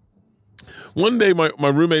one day my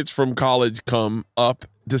roommates from college come up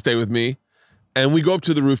to stay with me, and we go up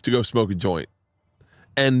to the roof to go smoke a joint.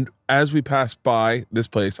 And as we pass by this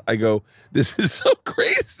place, I go, this is so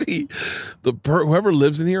crazy. Whoever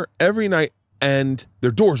lives in here every night, and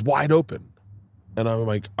their door's wide open. And I'm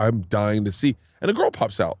like, I'm dying to see. And a girl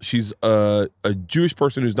pops out. She's a Jewish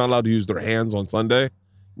person who's not allowed to use their hands on Sunday.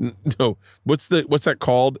 No, what's that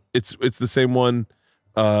called? It's the same one.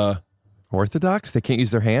 Orthodox? They can't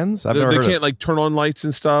use their hands? They can't like turn on lights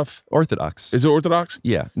and stuff. Orthodox. Is it Orthodox?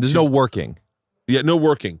 Yeah. There's no working. Yeah, no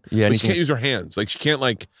working. Yeah, but she can't use her hands. Like she can't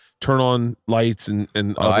like turn on lights and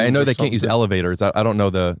I know they can't use elevators. I don't know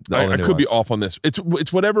the I could be off on this.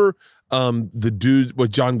 It's whatever the dude what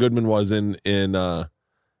John Goodman was in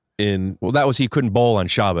well, that was he couldn't bowl on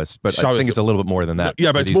Shabbos, but Shabbos, I think it's a little bit more than that.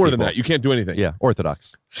 Yeah, but it's more than that. You can't do anything. Yeah,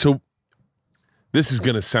 Orthodox. So this is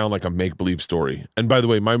going to sound like a make-believe story. And by the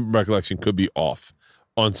way, my recollection could be off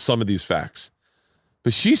on some of these facts.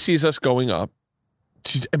 But she sees us going up.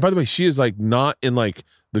 And by the way, she is like not in like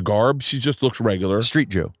the garb. She just looks regular. Street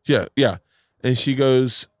Jew. Yeah, yeah. And she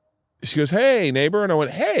goes, hey, neighbor. And I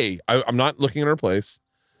went, hey. I'm not looking at her place.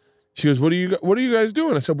 She goes, what are you guys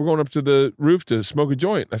doing? I said, we're going up to the roof to smoke a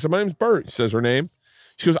joint. I said, my name's Bert. She says her name.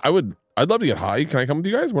 She goes, I'd love to get high. Can I come with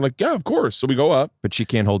you guys? We're like, yeah, of course. So we go up. But she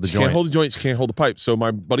can't hold the joint. She can't hold the joint. She can't hold the pipe. So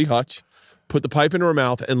my buddy Hutch put the pipe into her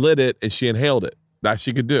mouth and lit it, and she inhaled it. That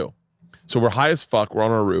she could do. So we're high as fuck. We're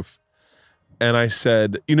on our roof. And I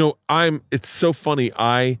said, it's so funny.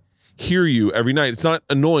 I hear you every night. It's not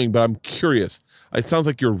annoying, but I'm curious. It sounds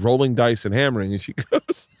like you're rolling dice and hammering. And she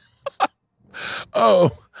goes,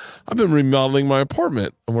 oh, I've been remodeling my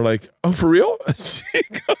apartment. And we're like, oh, for real? And she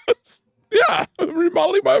goes, yeah, I'm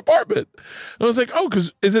remodeling my apartment. And I was like, oh,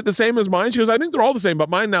 because is it the same as mine? She goes, I think they're all the same, but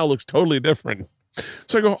mine now looks totally different.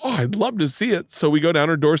 So I go, oh, I'd love to see it. So we go down,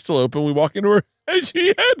 her door's still open. We walk into her, and she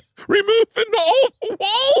had removed all the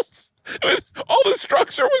walls. All the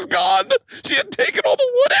structure was gone. She had taken all the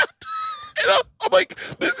wood out. And I'm like,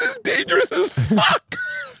 this is dangerous as fuck.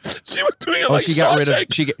 She was doing it like she got rid of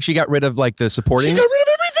she got rid of like the supporting. She got rid of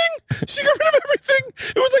everything. She got rid of everything.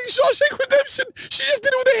 It was like Shawshank Redemption. She just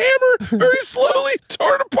did it with a hammer, very slowly,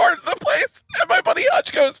 tore it apart the place. And my buddy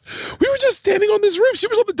Hutch goes, we were just standing on this roof. She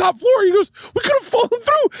was on the top floor. He goes, we could have fallen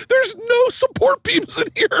through. There's no support beams in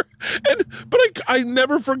here. But I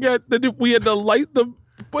never forget that we had to light the.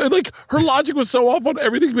 Like her logic was so off on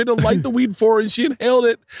everything. We had to light the weed for her, and she inhaled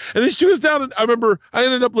it, and then she was down. And I remember I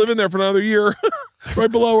ended up living there for another year,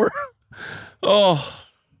 right below her.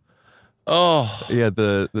 Oh, yeah.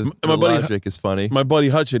 The logic is funny. My buddy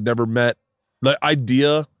Hutch had never met the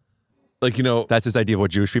idea, like that's his idea of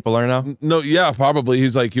what Jewish people are now. No, yeah, probably. He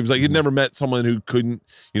was like he'd never met someone who couldn't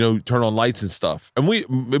turn on lights and stuff. And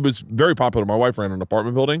it was very popular. My wife ran an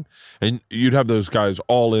apartment building, and you'd have those guys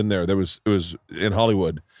all in there. It was in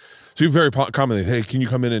Hollywood, so you very commonly, hey, can you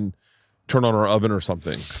come in and turn on our oven or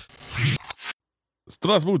something?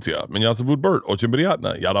 Здравствуйте, меня зовут Bert. Очень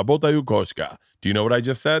приятно. Я работаю кошка. Do you know what I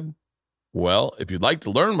just said? Well, if you'd like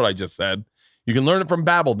to learn what I just said, you can learn it from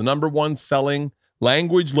Babbel, the #1 selling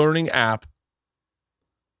language learning app,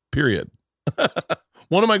 period.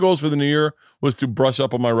 One of my goals for the new year was to brush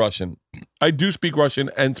up on my Russian. I do speak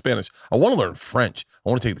Russian and Spanish. I want to learn French. I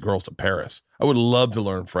want to take the girls to Paris. I would love to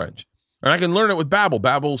learn French. And I can learn it with Babbel.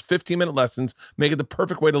 Babbel's 15-minute lessons make it the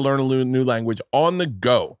perfect way to learn a new language on the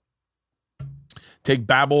go. Take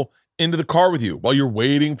Babbel into the car with you while you're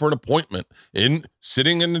waiting for an appointment,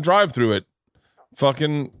 sitting in the drive-thru at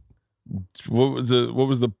fucking... What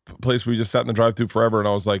was the place we just sat in the drive-thru forever? And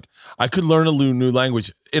I was like, I could learn a new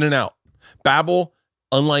language in and out. Babbel,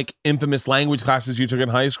 unlike infamous language classes you took in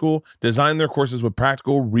high school, designed their courses with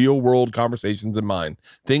practical, real-world conversations in mind.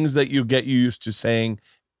 Things that you get used to saying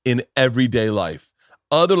in everyday life.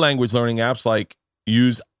 Other language learning apps like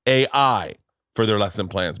use AI for their lesson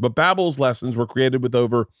plans, but Babbel's lessons were created with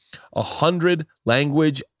over 100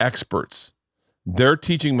 language experts. Their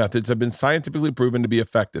teaching methods have been scientifically proven to be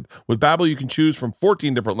effective. With Babbel, you can choose from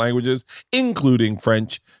 14 different languages, including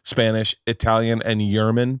French, Spanish, Italian, and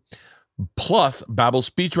German. Plus, Babbel's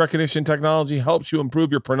speech recognition technology helps you improve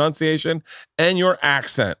your pronunciation and your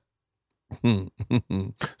accent.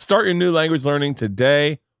 Start your new language learning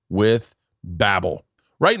today with Babbel.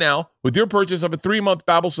 Right now, with your purchase of a 3-month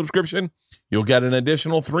Babbel subscription, you'll get an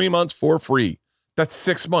additional 3 months for free. That's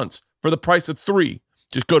 6 months for the price of 3.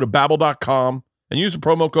 Just go to Babbel.com and use the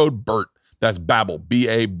promo code BERT. That's Babbel,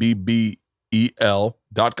 BABBEL.com.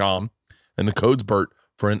 And the code's BERT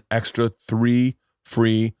for an extra 3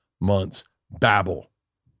 free months. Babbel.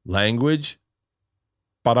 Language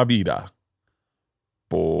para vida.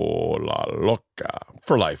 Por la loca.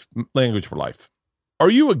 For life. Language for life. Are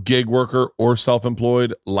you a gig worker or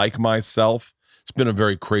self-employed like myself? It's been a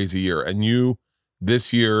very crazy year. And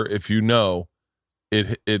this year, if you know,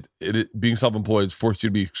 it being self-employed has forced you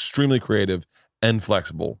to be extremely creative and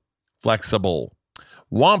flexible.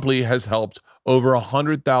 Womply has helped over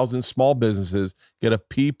 100,000 small businesses get a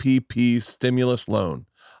PPP stimulus loan.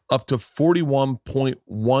 Up to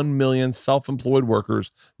 41.1 million self-employed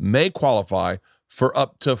workers may qualify for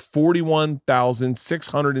up to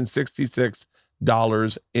 $41,666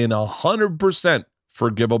 in 100%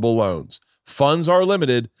 forgivable loans. Funds are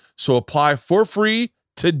limited, so apply for free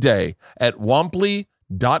today at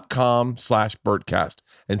womply.com/Bertcast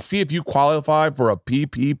and see if you qualify for a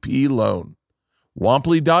PPP loan.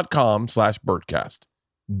 Womply.com/Bertcast.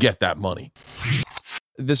 Get that money.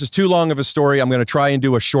 This is too long of a story. I'm going to try and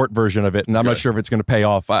do a short version of it, and I'm not sure if it's going to pay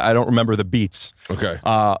off. I don't remember the beats. Okay.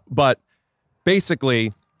 But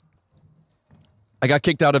basically, I got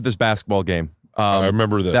kicked out of this basketball game. I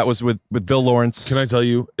remember this. That was with Bill Lawrence. Can I tell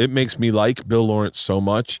you, it makes me like Bill Lawrence so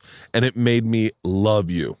much, and it made me love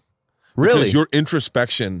you. Really? Because your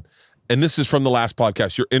introspection, and this is from the last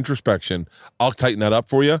podcast, your introspection, I'll tighten that up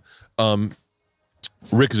for you.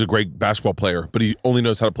 Rick is a great basketball player, but he only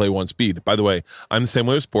knows how to play one speed. By the way, I'm the same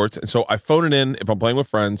way with sports, and so I phone it in if I'm playing with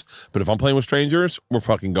friends, but if I'm playing with strangers, we're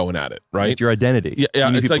fucking going at it, right? It's your identity. Yeah,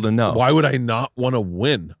 you need it's people to know. Why would I not want to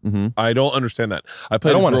win? Mm-hmm. I don't understand that. I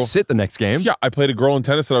don't want to sit the next game. Yeah, I played a girl in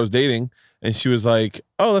tennis that I was dating, and she was like,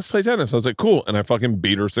 oh, let's play tennis. I was like, cool, and I fucking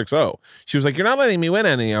beat her 6-0. She was like, you're not letting me win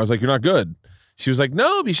any. I was like, you're not good. She was like,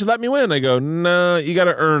 no, you should let me win. I go, no, you got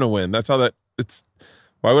to earn a win. That's how that,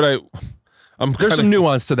 why would I... There's some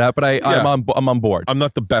nuance to that, but I'm on board. I'm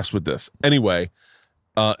not the best with this. Anyway,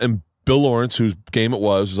 and Bill Lawrence, whose game it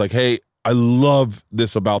was like, hey, I love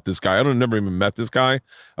this about this guy. Never even met this guy.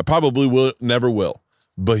 I probably never will.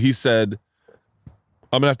 but he said,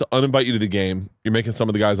 I'm gonna have to uninvite you to the game. You're making some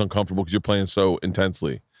of the guys uncomfortable because you're playing so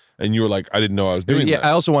intensely. And you were like, I didn't know I was doing that.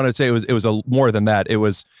 I also wanted to say it was more than that. It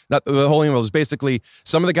was not the whole thing was basically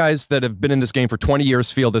some of the guys that have been in this game for 20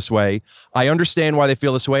 years feel this way. I understand why they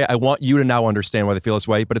feel this way. I want you to now understand why they feel this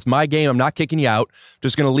way. But it's my game. I'm not kicking you out.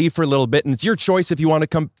 Just going to leave for a little bit, and it's your choice if you want to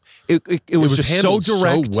come. It was just so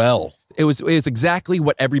direct. So well. It was exactly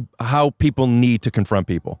how people need to confront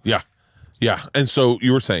people. Yeah. Yeah. And so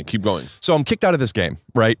you were saying, keep going. So I'm kicked out of this game,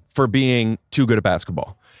 right, for being too good at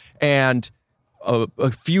basketball. And a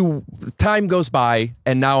few time goes by,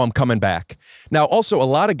 and now I'm coming back. Now, also, a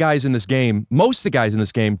lot of guys in this game, most of the guys in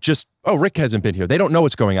this game just, Rick hasn't been here. They don't know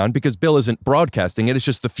what's going on because Bill isn't broadcasting it. It's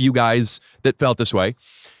just the few guys that felt this way.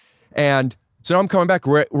 And so now I'm coming back.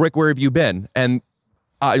 Rick, where have you been? And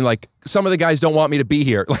like, some of the guys don't want me to be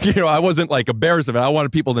here. Like, I wasn't like embarrassed of it. I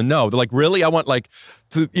wanted people to know. They're like, really? I want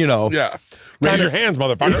Yeah. Raise your hands,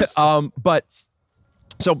 motherfuckers. But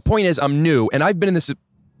so point is, I'm new, and I've been in this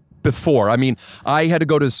before. I mean, I had to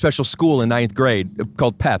go to a special school in 9th grade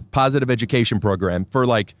called PEP, Positive Education Program, for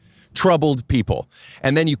like troubled people.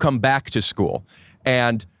 And then you come back to school,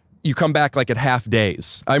 and you come back like at half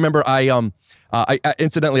days. I remember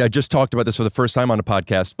incidentally, I just talked about this for the first time on a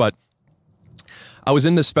podcast, but I was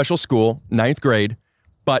in this special school, 9th grade,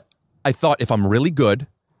 but I thought if I'm really good,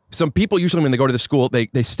 some people usually when they go to the school, they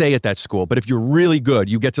stay at that school. But if you're really good,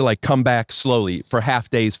 you get to like come back slowly for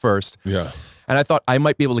half days first. Yeah. And I thought I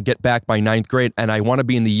might be able to get back by 9th grade, and I want to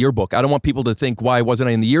be in the yearbook. I don't want people to think, why wasn't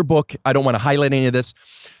I in the yearbook? I don't want to highlight any of this.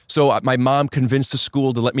 So my mom convinced the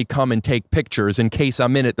school to let me come and take pictures. In case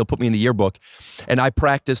I'm in it, they'll put me in the yearbook. And I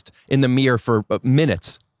practiced in the mirror for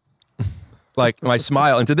minutes. Like my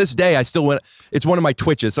smile. And to this day, I still went, it's one of my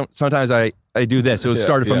twitches. Sometimes I do this. It was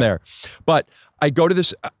started from there. But I go to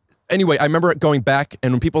this, anyway, I remember going back,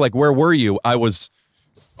 and when people were like, where were you? I was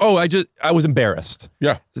embarrassed.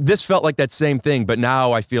 Yeah. This felt like that same thing, but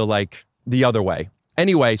now I feel like the other way.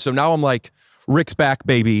 Anyway, so now I'm like, Rick's back,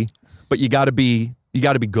 baby, but you gotta be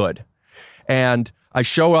good. And I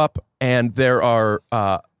show up, and there are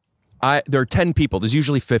 10 people. There's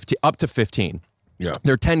usually 50, up to 15. Yeah.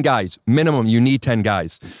 There are 10 guys. Minimum, you need 10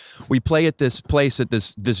 guys. We play at this place at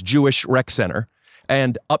this Jewish rec center,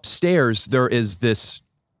 and upstairs there is this,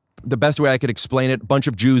 the best way I could explain it, a bunch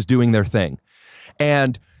of Jews doing their thing.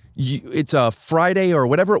 And it's a Friday or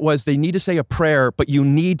whatever it was, they need to say a prayer, but you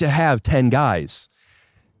need to have 10 guys.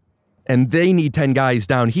 And they need 10 guys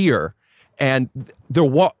down here. And they're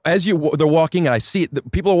walking, and I see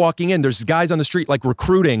it, people are walking in. There's guys on the street like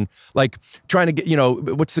recruiting, like trying to get,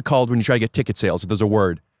 what's it called when you try to get ticket sales? If there's a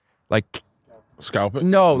word, like scalping?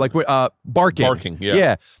 No, like barking. Barking, yeah.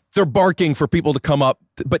 Yeah, they're barking for people to come up,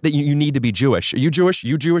 but you need to be Jewish. Are you Jewish?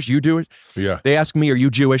 You Jewish? You Jewish? Yeah. They ask me, are you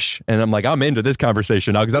Jewish? And I'm like, I'm into this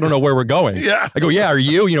conversation now because I don't know where we're going. Yeah. I go, yeah, are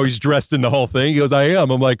you? He's dressed in the whole thing. He goes, I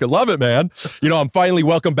am. I'm like, I love it, man. I'm finally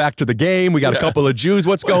welcome back to the game. We got a couple of Jews.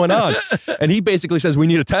 What's going on? And he basically says, we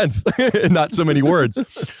need a 10th. Not so many words.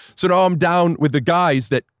 So now I'm down with the guys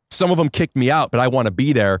that some of them kicked me out, but I want to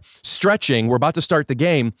be there. Stretching, we're about to start the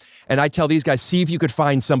game, and I tell these guys, see if you could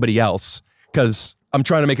find somebody else, because I'm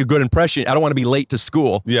trying to make a good impression. I don't want to be late to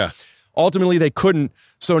school. Yeah. Ultimately, they couldn't.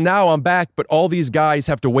 So now I'm back, but all these guys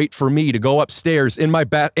have to wait for me to go upstairs in my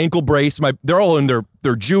ankle brace. They're all in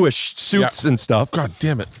their Jewish suits and stuff. God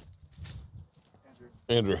damn it.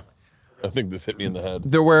 Andrew, I think this hit me in the head.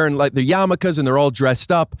 They're wearing like the yarmulkes, and they're all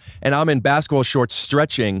dressed up, and I'm in basketball shorts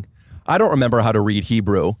stretching. I don't remember how to read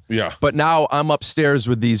Hebrew. Yeah. But now I'm upstairs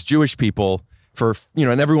with these Jewish people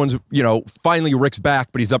and everyone's, finally Rick's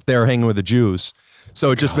back, but he's up there hanging with the Jews. So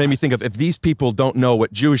it just made me think of, if these people don't know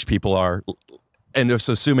what Jewish people are, and just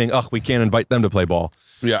assuming, we can't invite them to play ball.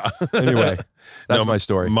 Yeah. Anyway, that's my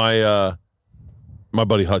story. My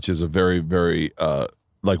buddy Hutch is a very, very,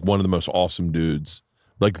 like one of the most awesome dudes.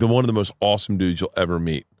 Like one of the most awesome dudes you'll ever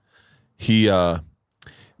meet.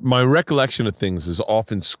 My recollection of things is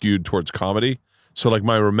often skewed towards comedy. So like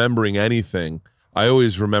my remembering anything, I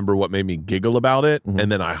always remember what made me giggle about it. Mm-hmm.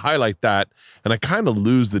 And then I highlight that, and I kind of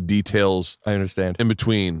lose the details. I understand. In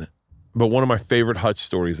between. But one of my favorite Hutch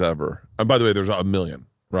stories ever, and by the way, there's a million,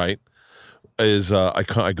 right? Is I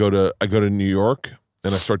go to New York,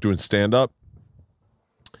 and I start doing stand-up,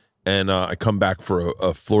 and I come back for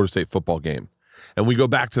a Florida State football game. And we go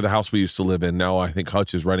back to the house we used to live in. Now I think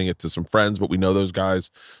Hutch is renting it to some friends, but we know those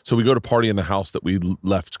guys. So we go to party in the house that we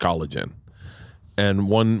left college in. And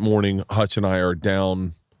one morning, Hutch and I are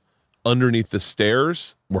down underneath the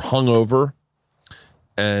stairs. We're hungover.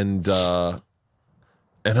 And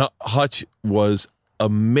Hutch was a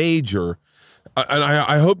major, and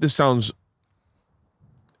I hope this sounds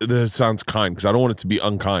this sounds kind because I don't want it to be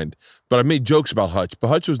unkind, but I made jokes about Hutch, but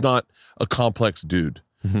Hutch was not a complex dude.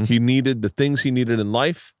 He needed the things he needed in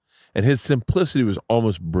life, and his simplicity was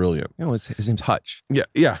almost brilliant. His name's Hutch.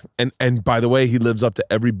 Yeah. And by the way, he lives up to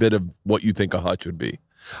every bit of what you think a Hutch would be.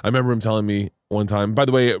 I remember him telling me one time, by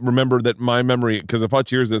the way, remember that my memory, because if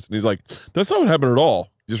Hutch hears this and he's like, that's not what happened at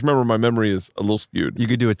all. Just remember my memory is a little skewed. You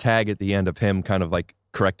could do a tag at the end of him kind of like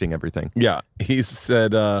correcting everything. Yeah. He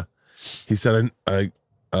said, I had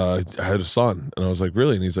a son. And I was like,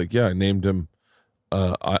 really? And he's like, yeah, I named him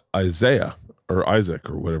Isaiah or Isaac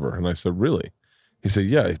or whatever. And I said, really? He said,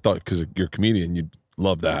 yeah, I thought because you're a comedian, you'd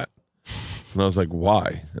love that. And I was like,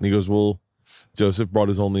 why? And he goes, well, Joseph brought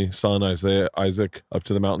his only son, Isaac, up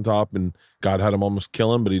to the mountaintop, and God had him almost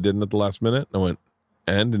kill him, but he didn't at the last minute. And I went,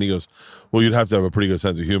 and he goes, well, you'd have to have a pretty good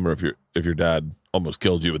sense of humor if your dad almost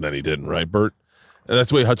killed you, but then he didn't, right, Bert? And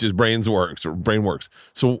that's the way Hutch's brain works.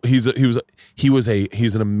 So he's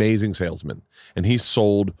an amazing salesman, and he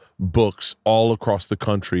sold books all across the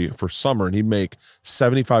country for summer, and he'd make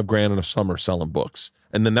 $75,000 in a summer selling books,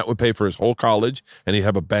 and then that would pay for his whole college, and he'd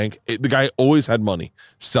have a bank. The guy always had money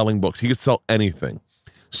selling books. He could sell anything,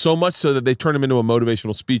 so much so that they turned him into a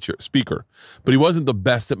motivational speaker. But he wasn't the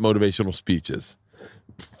best at motivational speeches.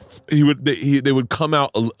 They would come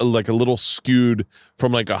out like a little skewed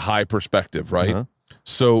from like a high perspective, right? Uh-huh.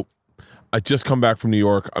 So I just come back from New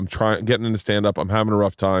York. I'm getting into stand-up. I'm having a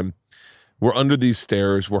rough time. We're under these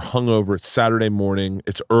stairs. We're hungover. It's Saturday morning.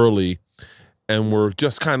 It's early. And we're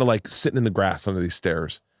just kind of like sitting in the grass under these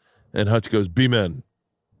stairs. And Hutch goes, B-Man,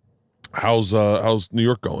 how's New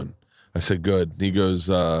York going? I said, good. And he goes,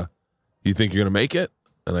 you think you're going to make it?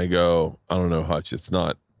 And I go, I don't know, Hutch. It's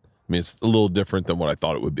not. I mean, it's a little different than what I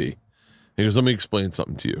thought it would be. He goes, let me explain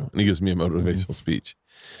something to you. And he gives me a motivational speech.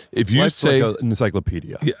 If you say like an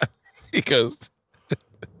encyclopedia. Yeah. He goes,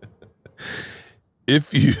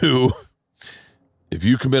 if you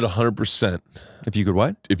commit 100%. If you could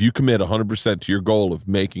what? If you commit 100% to your goal of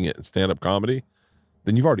making it in stand-up comedy,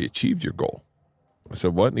 then you've already achieved your goal. I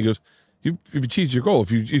said, what? And he goes, you've achieved your goal.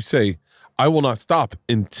 If you say, I will not stop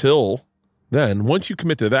until then, once you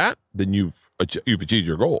commit to that, then you've achieved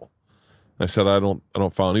your goal. I said, I don't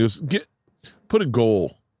follow. And he goes, put a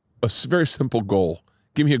goal, a very simple goal.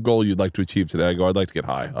 Give me a goal you'd like to achieve today. I go, I'd like to get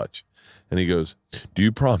high, Hutch. And he goes, do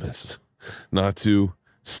you promise not to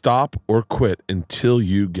stop or quit until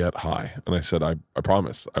you get high? And I said, I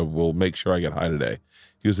promise. I will make sure I get high today.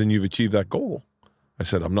 He goes, then you've achieved that goal. I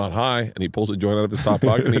said, I'm not high. And he pulls a joint out of his top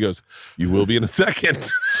pocket and he goes, you will be in a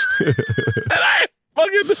second.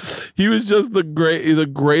 And he was just the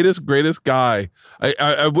greatest guy.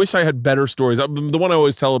 I wish I had better stories. The one I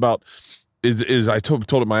always tell about is I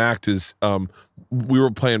told it my act is we were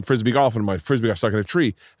playing frisbee golf and my frisbee got stuck in a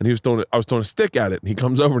tree and I was throwing a stick at it and he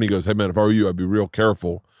comes over and he goes, hey man, if I were you, I'd be real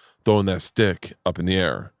careful throwing that stick up in the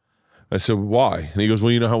air. I said, why? And he goes,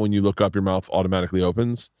 well, you know how when you look up your mouth automatically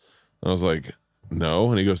opens? And I was like, no.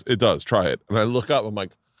 And he goes, it does, try it. And I look up, I'm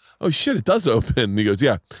like, oh shit, it does open. And he goes,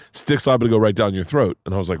 yeah, stick's liable to go right down your throat.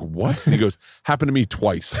 And I was like, what? And he goes, happened to me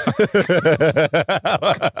twice.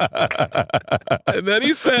 And then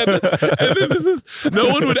he said, and then no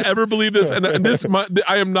one would ever believe this. And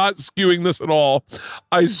I am not skewing this at all.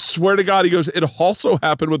 I swear to God, he goes, it also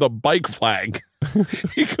happened with a bike flag.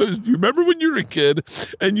 He goes, do you remember when you were a kid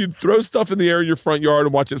and you'd throw stuff in the air in your front yard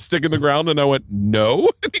and watch it stick in the ground? And I went, no.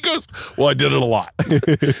 And he goes, well, I did it a lot.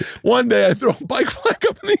 One day I throw a bike flag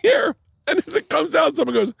up in the air and as it comes down,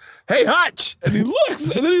 someone goes, hey, Hutch. And he looks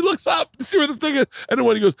and then he looks up to see where this thing is. And then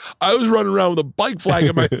when he goes, I was running around with a bike flag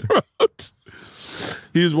in my throat.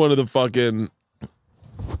 He's one of the fucking,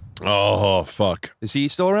 oh, fuck. Is he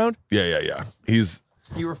still around? Yeah.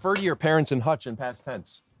 You refer to your parents in Hutch in past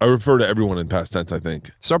tense. I refer to everyone in past tense, I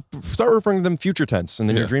think. Start referring to them future tense, and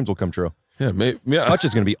then your dreams will come true. Yeah, yeah. Hutch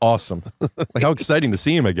is going to be awesome. Like, how exciting to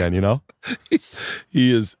see him again, you know?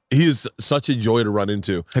 He is such a joy to run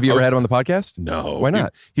into. Have you ever had him on the podcast? No. Why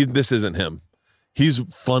not? This isn't him. He's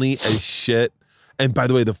funny as shit. And by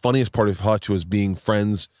the way, the funniest part of Hutch was being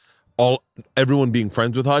friends, everyone being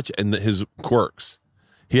friends with Hutch and his quirks.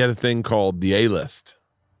 He had a thing called the A-list.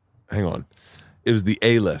 Hang on. It was the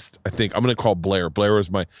A-list, I think. I'm going to call Blair. Blair was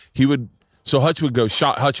so Hutch would go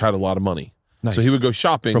Hutch had a lot of money. Nice. So he would go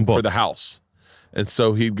shopping for the house. And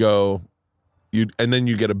so he'd go, and then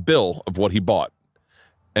you get a bill of what he bought.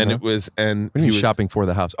 And it was, and he was shopping for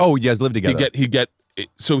the house. Oh, you guys live together.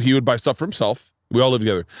 So he would buy stuff for himself. We all live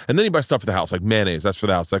together. And then he'd buy stuff for the house, like mayonnaise. That's for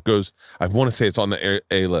the house. That goes, I want to say it's on the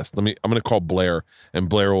A-list. I'm going to call Blair and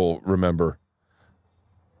Blair will remember.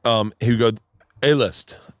 He would go,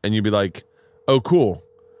 A-list. And you'd be like, oh, cool.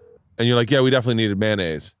 And you're like, yeah, we definitely needed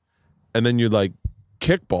mayonnaise. And then you'd like,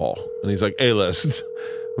 kickball. And he's like, A-list.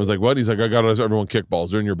 I was like, what? He's like, I got everyone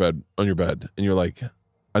kickballs. They're in your bed, on your bed. And you're like,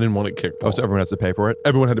 I didn't want it kickball. Oh, so everyone has to pay for it?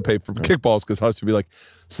 Everyone had to pay for kickballs because Hutch would be like,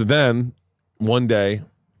 so then one day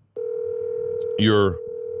he'll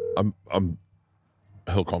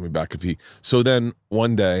call me back so then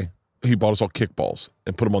one day he bought us all kickballs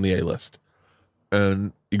and put them on the A-list.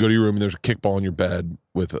 And you go to your room and there's a kickball on your bed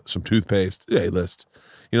with some toothpaste, A-list,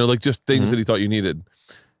 like just things that he thought you needed.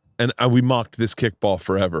 And we mocked this kickball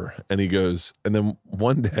forever. And he goes, and then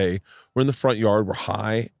one day we're in the front yard, we're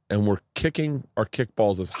high, and we're kicking our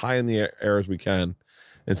kickballs as high in the air as we can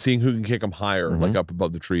and seeing who can kick them higher, like up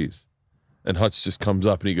above the trees. And Hutch just comes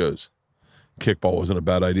up and he goes, kickball wasn't a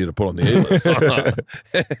bad idea to put on the A-list.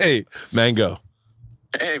 Hey, Mango.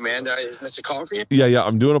 Hey, man, did I miss a call for you? Yeah.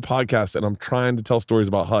 I'm doing a podcast and I'm trying to tell stories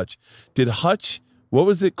about Hutch. Did Hutch, what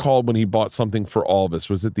was it called when he bought something for all of us?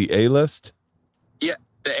 Was it the A-list? Yeah,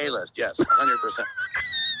 the A-list, yes, 100%.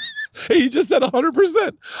 Hey, he just said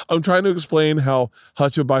 100%. I'm trying to explain how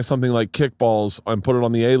Hutch would buy something like kickballs and put it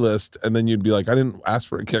on the A-list, and then you'd be like, I didn't ask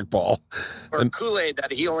for a kickball. Or Kool-Aid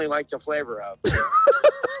that he only liked the flavor of.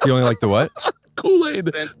 You only like the what? Kool-Aid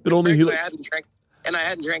that only he liked. I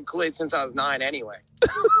hadn't drank Kool-Aid since I was 9 anyway.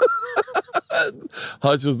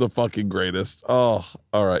 Hutch is the fucking greatest. Oh,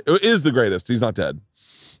 all right. It is the greatest. He's not dead.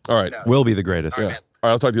 All right. No. Will be the greatest. All right,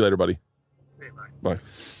 I'll talk to you later, buddy. Bye.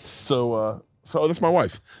 So that's my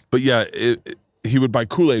wife. But yeah, he would buy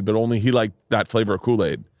Kool-Aid, but only he liked that flavor of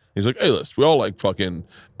Kool-Aid. He's like, A-list, we all like fucking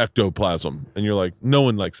ectoplasm. And you're like, no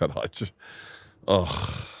one likes that, Hutch.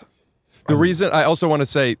 Ugh. The reason I also want to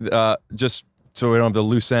say, just so we don't have the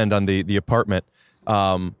loose end on the apartment,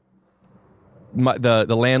 the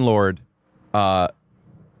landlord, I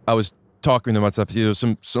was talking to him about stuff. There was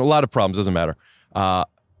a lot of problems, doesn't matter.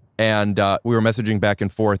 And we were messaging back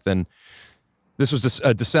and forth, and this was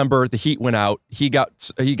December. The heat went out. He got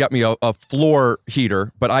me a floor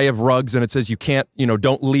heater, but I have rugs, and it says you can't,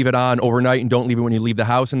 don't leave it on overnight, and don't leave it when you leave the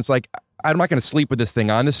house. And it's like, I'm not going to sleep with this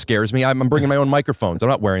thing on. This scares me. I'm bringing my own microphones. I'm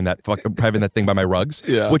not wearing that, having that thing by my rugs.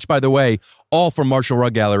 Yeah. Which, by the way, all from Marshall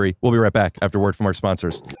Rug Gallery. We'll be right back after word from our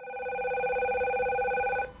sponsors.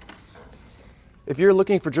 If you're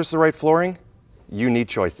looking for just the right flooring, you need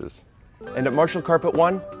choices. And at Marshall Carpet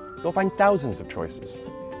One, you'll find thousands of choices,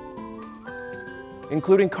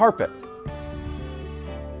 including carpet,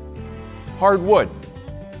 hardwood,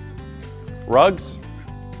 rugs,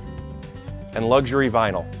 and luxury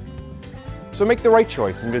vinyl. So make the right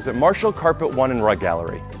choice and visit Marshall Carpet One and Rug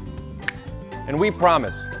Gallery. And we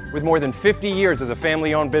promise, with more than 50 years as a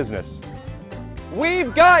family-owned business,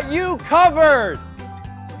 we've got you covered!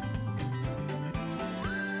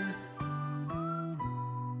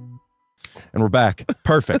 And we're back.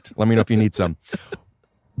 Perfect. Let me know if you need some.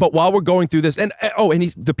 But while we're going through this,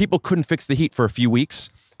 the people couldn't fix the heat for a few weeks.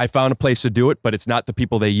 I found a place to do it, but it's not the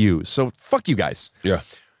people they use. So fuck you guys. Yeah.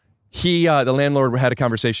 The landlord had a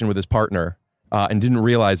conversation with his partner and didn't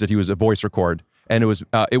realize that he was a voice record. And it was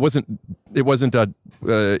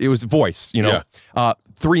voice, Yeah.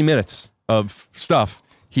 3 minutes of stuff.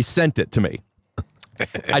 He sent it to me.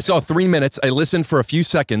 I saw 3 minutes. I listened for a few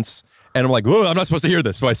seconds and I'm like, whoa, I'm not supposed to hear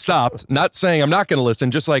this. So I stopped, not saying I'm not going to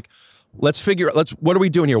listen, just like, what are we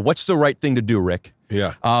doing here? What's the right thing to do, Rick?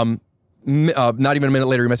 Yeah. Not even a minute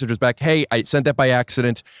later, he messages back, hey, I sent that by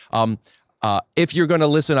accident. If you're going to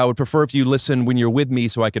listen, I would prefer if you listen when you're with me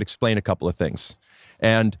so I could explain a couple of things.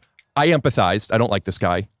 And I empathized. I don't like this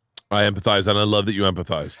guy. I empathize, and I love that you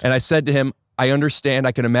empathized. And I said to him, I understand.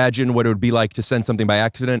 I can imagine what it would be like to send something by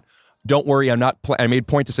accident. Don't worry. I made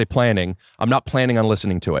point to say planning. I'm not planning on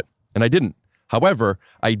listening to it. And I didn't. However,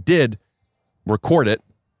 I did record it.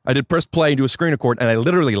 I did press play and do a screen record, and I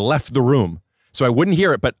literally left the room. So I wouldn't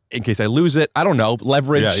hear it, but in case I lose it, I don't know,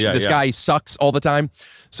 leverage, this guy sucks all the time.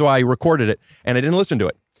 So I recorded it, and I didn't listen to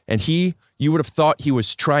it. And you would have thought he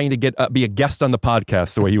was trying to be a guest on the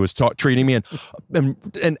podcast, the way he was treating me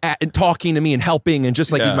and talking to me and helping, and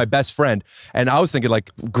just like he's my best friend. And I was thinking,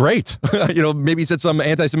 like, great. Maybe he said some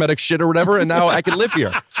anti-Semitic shit or whatever, and now I can live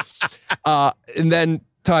here. And then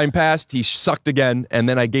time passed, he sucked again, and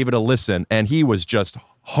then I gave it a listen, and he was just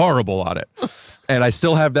horrible on it. And I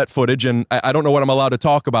still have that footage, and I don't know what I'm allowed to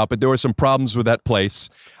talk about, but there were some problems with that place.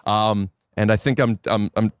 And I think I'm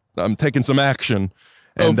taking some action.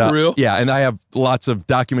 And, for real? Yeah, and I have lots of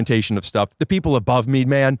documentation of stuff. The people above me,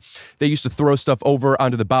 man, they used to throw stuff over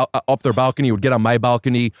onto off their balcony, would get on my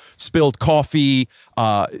balcony, spilled coffee.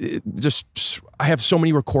 I have so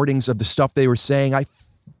many recordings of the stuff they were saying.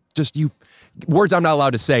 Words I'm not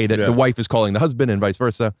allowed to say that the wife is calling the husband and vice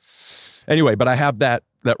versa. Anyway, but I have that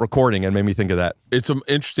recording and made me think of that. It's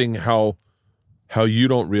interesting how how you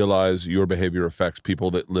don't realize your behavior affects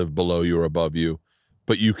people that live below you or above you,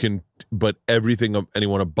 but everything of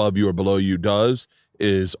anyone above you or below you does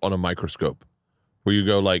is on a microscope, where you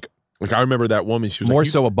go like I remember that woman, she was more like,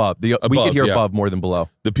 so above. We could hear above more than below.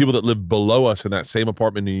 The people that live below us in that same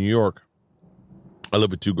apartment in New York, I live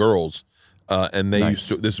with two girls, and they used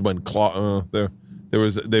to, this is when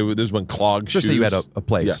this is when clogged just shoes. Just so you had a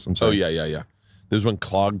place. Yeah. I'm sorry. Yeah. This is when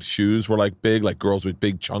clogged shoes were like big, like girls with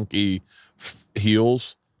big chunky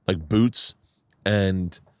heels, like boots.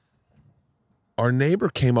 And our neighbor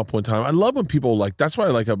came up one time. I love when people that's what I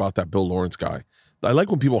like about that Bill Lawrence guy. I like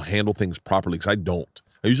when people handle things properly, because I don't.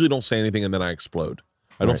 I usually don't say anything and then I explode.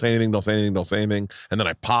 I don't say anything, don't say anything, don't say anything. And then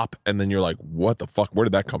I pop, and then you're like, what the fuck? Where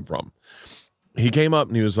did that come from? He came up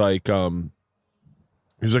and he was like, I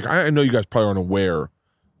know you guys probably aren't aware,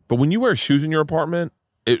 but when you wear shoes in your apartment,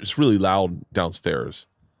 it's really loud downstairs.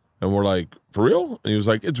 And we're like, for real? And he was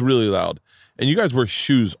like, it's really loud. And you guys wear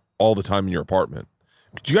shoes all the time in your apartment.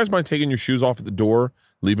 Do you guys mind taking your shoes off at the door,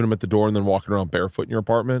 leaving them at the door, and then walking around barefoot in your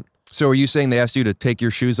apartment? So are you saying they asked you to take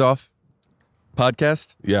your shoes off?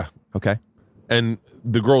 Podcast? Yeah. Okay. And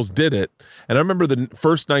the girls did it. And I remember the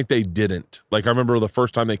first night they didn't. Like, I remember the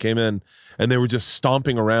first time they came in and they were just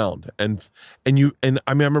stomping around. And I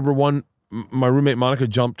remember my roommate Monica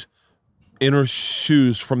jumped in her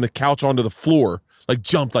shoes from the couch onto the floor, like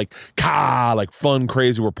jumped like fun,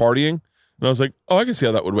 crazy, we're partying. And I was like, oh, I can see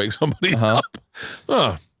how that would wake somebody up.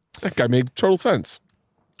 Oh, that guy made total sense.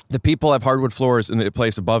 The people have hardwood floors in the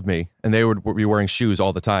place above me, and they would be wearing shoes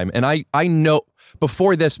all the time. And I know,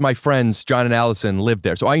 before this, my friends, John and Allison, lived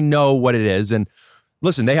there. So I know what it is. And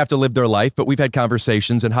listen, they have to live their life, but we've had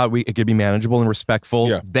conversations and how it could be manageable and respectful.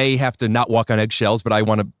 Yeah. They have to not walk on eggshells, but I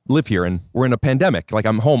want to live here. And we're in a pandemic. Like,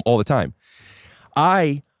 I'm home all the time.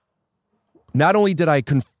 Not only did I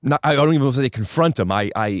don't even say confront them.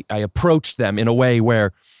 I approached them in a way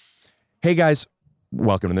where, hey guys,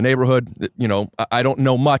 welcome to the neighborhood. You know, I don't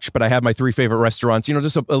know much, but I have my 3 favorite restaurants. You know,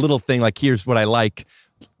 just a little thing like, here's what I like.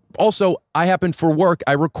 Also, I happen for work,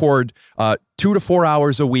 I record 2 to 4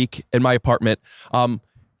 hours a week in my apartment.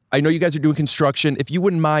 I know you guys are doing construction. If you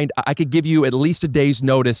wouldn't mind, I could give you at least a day's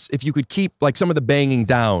notice. If you could keep like some of the banging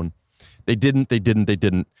down. They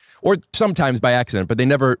didn't. Or sometimes by accident, but they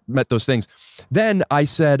never met those things. Then I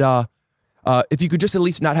said, if you could just at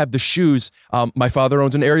least not have the shoes. My father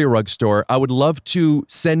owns an area rug store. I would love to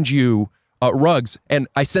send you rugs. And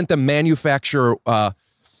I sent them manufacturer. I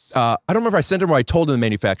don't remember if I sent them or I told them the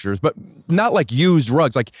manufacturers, but not like used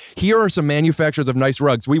rugs. Like, here are some manufacturers of nice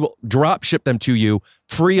rugs. We will drop ship them to you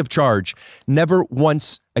free of charge. Never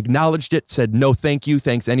once acknowledged it, said no thank you,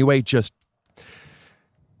 thanks anyway.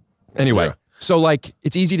 Anyway. Yeah. So like,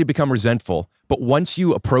 it's easy to become resentful, but once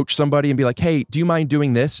you approach somebody and be like, hey, do you mind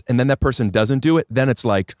doing this? And then that person doesn't do it, then it's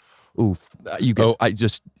like, oof,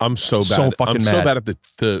 I'm so bad. I'm so bad at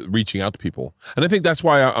the reaching out to people. And I think that's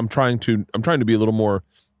why I'm trying to be a little more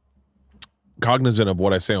cognizant of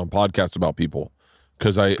what I say on podcasts about people.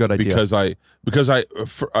 For the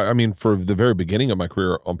very beginning of my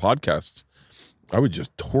career on podcasts, I would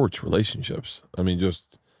just torch relationships. I mean,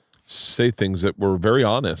 just say things that were very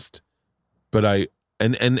honest. But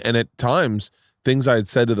and at times, things I had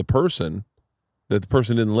said to the person that the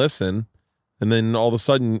person didn't listen, and then all of a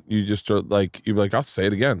sudden you just are like, you're like, I'll say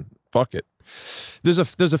it again. Fuck it. There's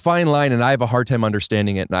a fine line, and I have a hard time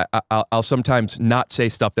understanding it. And I'll sometimes not say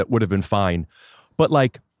stuff that would have been fine. But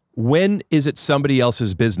like, when is it somebody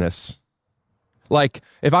else's business? Like,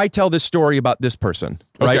 if I tell this story about this person,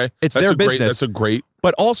 right? Okay. It's their business. That's a great.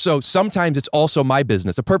 But also, sometimes it's also my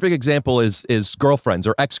business. A perfect example is girlfriends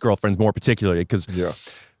or ex-girlfriends more particularly, because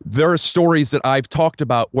there are stories that I've talked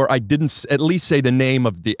about where I didn't at least say the name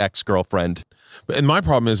of the ex-girlfriend. And my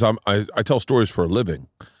problem is I tell stories for a living.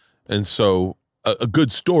 And so a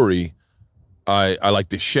good story I like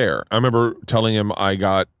to share. I remember telling him I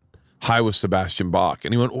got high with Sebastian Bach.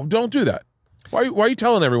 And he went, well, don't do that. Why are you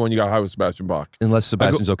telling everyone you got high with Sebastian Bach? Unless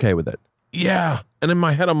Sebastian's okay with it. Yeah. And in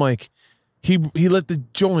my head, I'm like, he lit the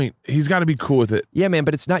joint. He's got to be cool with it. Yeah, man,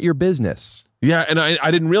 but it's not your business. Yeah, and I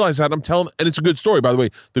didn't realize that. I'm telling, and it's a good story, by the way.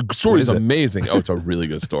 The story is amazing. Oh, it's a really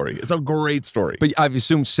good story. It's a great story. But I've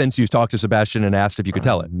assumed since you've talked to Sebastian and asked if you could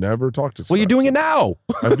tell it. Never talked to Sebastian. Well, you're doing it now.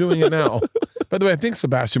 I'm doing it now. By the way, I think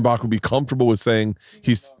Sebastian Bach would be comfortable with saying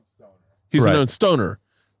he's a known stoner.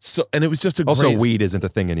 So, and it was just weed isn't a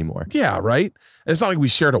thing anymore. Yeah, right? And it's not like we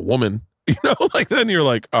shared a woman, like then you're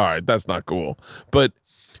like, all right, that's not cool. But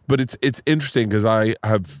it's interesting because I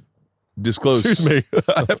have disclosed. Excuse me.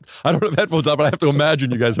 I don't have headphones on, but I have to imagine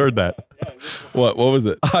you guys heard that. What was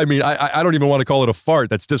it? I mean, I don't even want to call it a fart.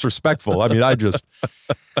 That's disrespectful. I mean, I just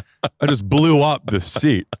blew up this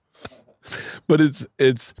seat. But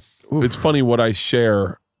it's funny what I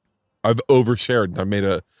share. I've overshared. I made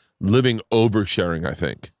a living oversharing, I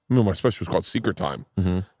think. I mean, my special was called Secret Time.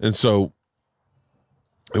 And so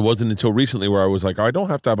it wasn't until recently where I was like, I don't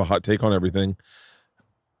have to have a hot take on everything.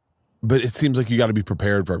 But it seems like you got to be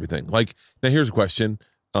prepared for everything. Like, now here's a question.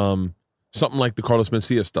 Something like the Carlos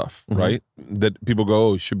Mencia stuff, right? That people go,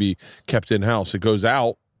 oh, it should be kept in-house. It goes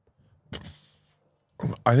out.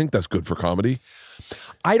 I think that's good for comedy.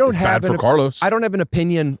 I don't have bad for Carlos. I don't have an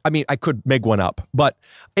opinion. I mean, I could make one up, but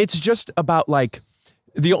it's just about like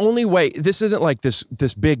the only way. This isn't like this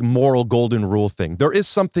big moral golden rule thing. There is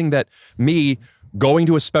something that me going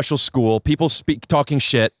to a special school, people talking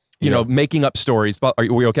shit, you know, making up stories. But are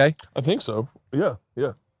we okay? I think so. Yeah.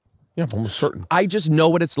 Yeah, I'm almost certain. I just know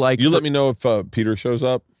what it's like. You let me know if Peter shows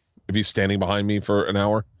up, if he's standing behind me for an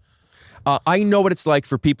hour. I know what it's like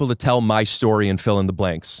for people to tell my story and fill in the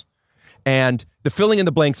blanks. And the filling in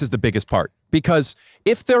the blanks is the biggest part. Because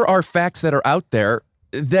if there are facts that are out there,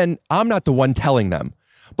 then I'm not the one telling them.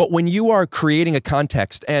 But when you are creating a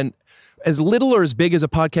context, and as little or as big as a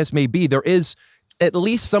podcast may be, there is at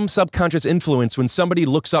least some subconscious influence when somebody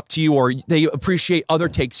looks up to you or they appreciate other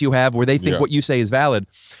takes you have where they think what you say is valid.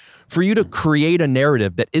 For you to create a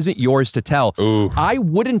narrative that isn't yours to tell, I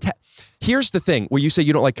wouldn't. Here's the thing, where you say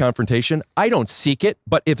you don't like confrontation. I don't seek it,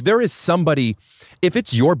 but if there is somebody, if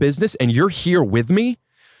it's your business and you're here with me,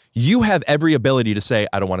 you have every ability to say,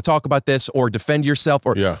 I don't want to talk about this or defend yourself.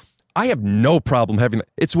 Or I have no problem having that.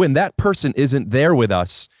 It's when that person isn't there with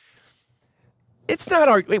us. It's not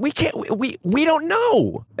our. We can't. We don't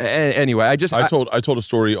know. Anyway, I told a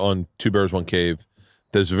story on Two Bears One Cave.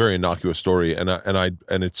 There's a very innocuous story, and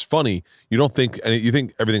it's funny. You don't think, and you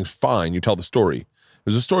think everything's fine. You tell the story.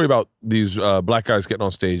 There's a story about these black guys getting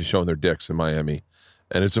on stage and showing their dicks in Miami,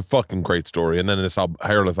 and it's a fucking great story. And then this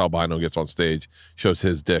hairless albino gets on stage, shows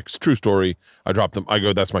his dicks. True story. I drop them. I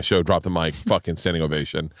go, that's my show. Drop the mic. Fucking standing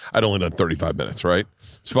ovation. I'd only done 35 minutes. Right?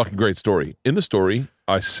 It's a fucking great story. In the story,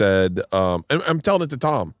 I said, and I'm telling it to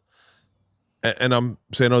Tom, and I'm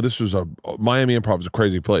saying, oh, this was Miami Improv is a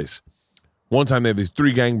crazy place. One time they have these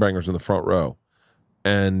 3 gangbangers in the front row,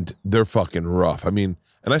 and they're fucking rough. I mean,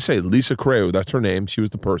 and I say Lisa Creo, that's her name. She was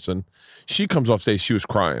the person. She comes off stage, she was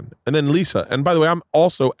crying. And then Lisa, and by the way, I'm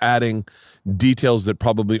also adding details that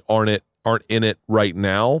probably aren't in it right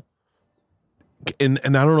now. And I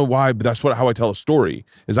don't know why, but that's how I tell a story,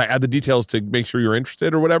 is I add the details to make sure you're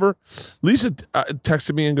interested or whatever. Lisa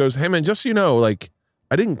texted me and goes, hey man, just so you know, like,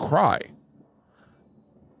 I didn't cry.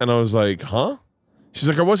 And I was like, huh? She's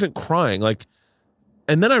like, I wasn't crying. Like,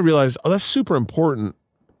 and then I realized, oh, that's super important.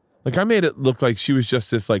 Like, I made it look like she was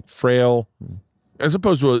just this like frail, as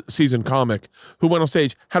opposed to a seasoned comic who went on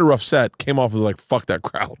stage, had a rough set, came off as like, fuck that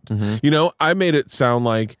crowd. You know, I made it sound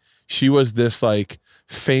like she was this like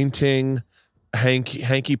fainting,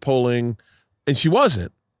 hanky pulling, and she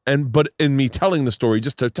wasn't. But in me telling the story,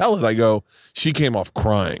 just to tell it, I go, she came off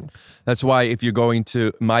crying. That's why if you're going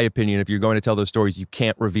to, my opinion, if you're going to tell those stories, you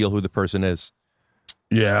can't reveal who the person is.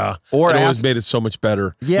 Yeah. Or it always made it so much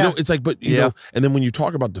better. Yeah. You know, it's like, but you know, and then when you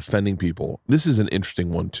talk about defending people, this is an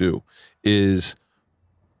interesting one too, is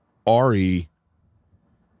Ari's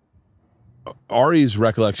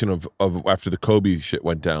recollection of after the Kobe shit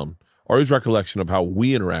went down, Ari's recollection of how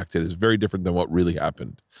we interacted is very different than what really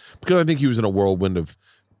happened. Because I think he was in a whirlwind of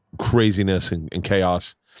craziness and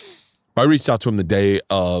chaos. I reached out to him the day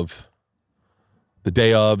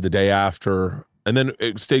after, and then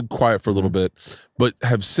it stayed quiet for a little bit, but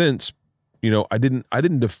have since, you know, I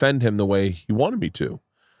didn't defend him the way he wanted me to.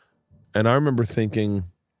 And I remember thinking,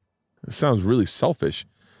 it sounds really selfish,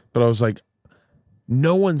 but I was like,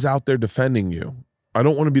 no one's out there defending you. I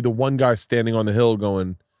don't want to be the one guy standing on the hill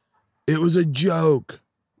going, it was a joke,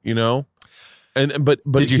 you know? But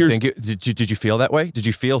did you think did you feel that way? Did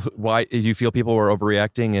you feel did you feel people were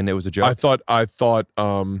overreacting and it was a joke? I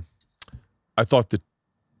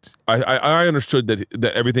understood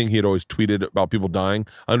that everything he had always tweeted about people dying,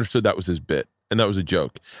 I understood that was his bit and that was a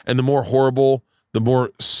joke. And the more horrible, the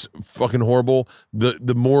more fucking horrible,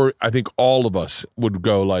 the more I think all of us would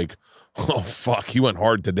go like, oh fuck, he went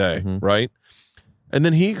hard today, right? And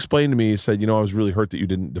then he explained to me, he said, you know, I was really hurt that you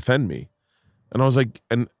didn't defend me. And I was like,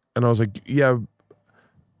 and I was like, yeah,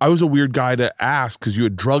 I was a weird guy to ask because you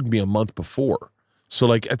had drugged me a month before. So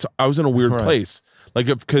like, I was in a weird place. Like,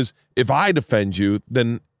 because if I defend you,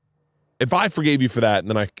 then if I forgave you for that, and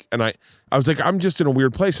then I was like, I'm just in a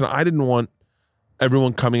weird place, and I didn't want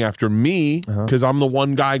everyone coming after me because I'm the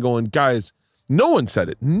one guy going, guys, no one said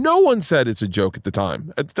it. No one said it's a joke at the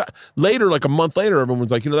time. Later, like a month later,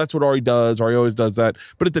 everyone's like, you know, that's what Ari does. Ari always does that.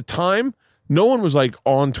 But at the time, no one was like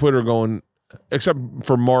on Twitter going, except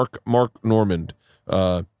for Mark Normand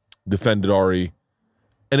defended Ari.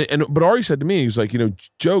 But Ari said to me, he's like,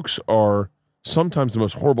 jokes are sometimes the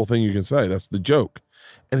most horrible thing you can say. That's the joke.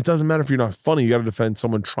 And it doesn't matter if you're not funny. You got to defend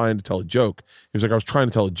someone trying to tell a joke. He was like, I was trying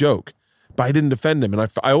to tell a joke, but I didn't defend him. And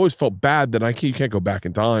I always felt bad that you can't go back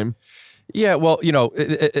in time. Yeah, well,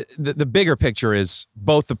 the bigger picture is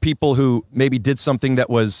both the people who maybe did something that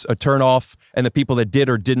was a turnoff and the people that did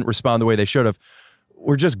or didn't respond the way they should have.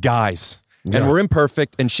 We're just guys. Yeah. And we're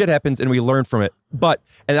imperfect and shit happens and we learn from it.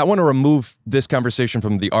 And I want to remove this conversation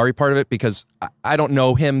from the Ari part of it because I don't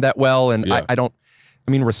know him that well. And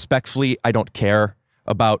respectfully, I don't care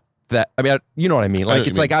about that. I mean, you know what I mean? Like,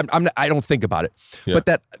 it's like, I don't think about it. Yeah. But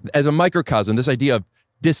that as a microcosm, this idea of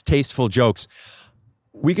distasteful jokes,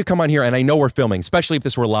 we could come on here and I know we're filming, especially if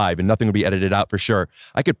this were live and nothing would be edited out for sure.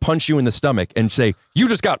 I could punch you in the stomach and say, you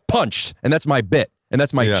just got punched. And that's my bit. And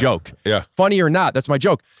that's my joke. Yeah. Funny or not, that's my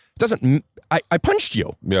joke. It doesn't, I punched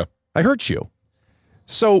you. Yeah. I hurt you.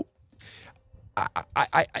 So,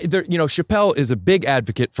 Chappelle is a big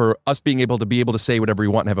advocate for us being able to say whatever we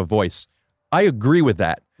want and have a voice. I agree with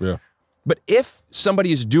that. Yeah. But if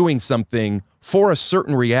somebody is doing something for a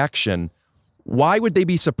certain reaction, why would they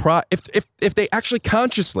be surprised if they actually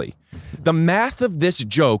consciously, the math of this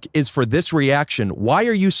joke is for this reaction? Why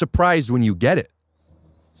are you surprised when you get it?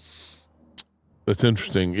 That's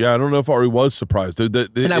interesting. Yeah, I don't know if Ari was surprised. And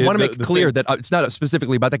I want to make it clear that it's not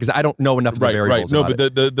specifically about that because I don't know enough of the variables. Right. No, but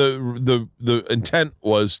the intent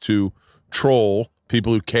was to troll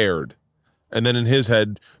people who cared, and then in his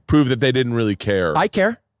head prove that they didn't really care. I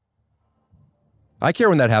care. I care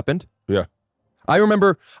when that happened. Yeah. I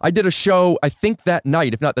remember I did a show, I think that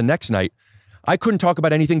night, if not the next night, I couldn't talk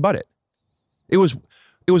about anything but it.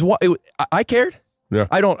 I cared. Yeah.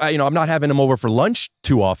 I'm not having him over for lunch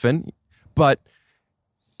too often, but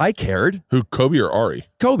I cared. Who, Kobe or Ari?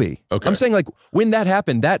 Kobe. Okay. I'm saying, like, when that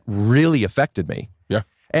happened, that really affected me. Yeah.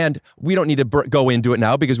 And we don't need to go into it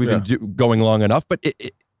now because we've been going long enough, but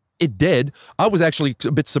it did. I was actually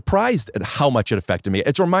a bit surprised at how much it affected me.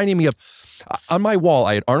 It's reminding me of, on my wall,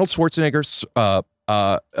 I had Arnold Schwarzenegger,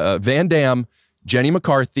 Van Damme, Jenny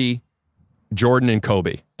McCarthy, Jordan, and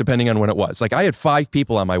Kobe, depending on when it was. Like, I had 5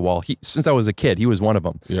 people on my wall. Since I was a kid, he was one of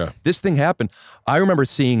them. Yeah. This thing happened. I remember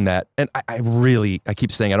seeing that, and I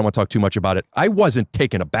keep saying, I don't want to talk too much about it. I wasn't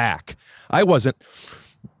taken aback. I wasn't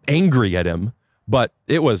angry at him, but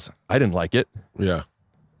I didn't like it. Yeah.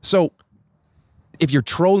 So, if you're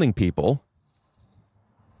trolling people,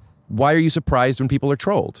 why are you surprised when people are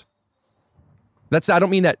trolled? I don't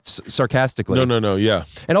mean that sarcastically. No, yeah.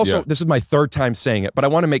 And also, This is my 3rd time saying it, but I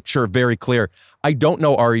want to make sure very clear. I don't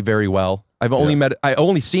know Ari very well. I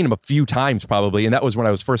only seen him a few times probably, and that was when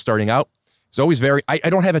I was first starting out. It's always I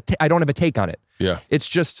don't have a take on it. Yeah. It's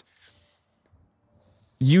just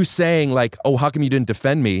you saying like, oh, how come you didn't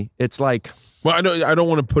defend me? It's like, well, I don't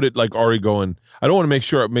want to put it like Ari going. I don't want to make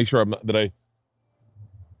sure that I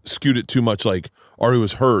skewed it too much. Like Ari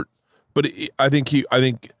was hurt, but I think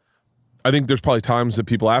there's probably times that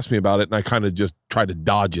people ask me about it and I kind of just try to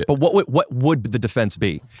dodge it. But what would the defense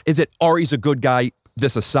be? Is it Ari's a good guy,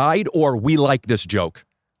 this aside, or we like this joke?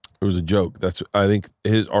 It was a joke. I think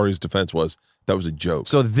Ari's defense was that was a joke.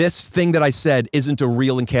 So this thing that I said isn't a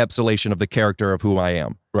real encapsulation of the character of who I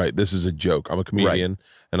am. Right. This is a joke. I'm a comedian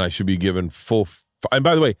and I should be given full. And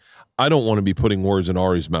by the way, I don't want to be putting words in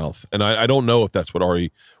Ari's mouth. And I don't know if that's what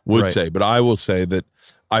Ari would say, but I will say that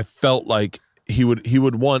I felt like he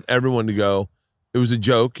would want everyone to go, it was a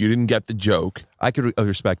joke. You didn't get the joke. I could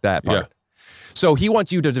respect that part. Yeah. So he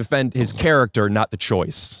wants you to defend his character, not the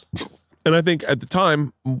choice. And I think at the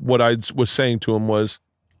time, what I was saying to him was,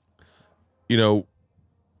 I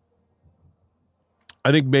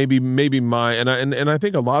think maybe my, and I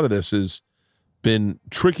think a lot of this has been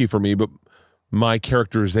tricky for me, but my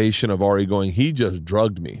characterization of Ari going, he just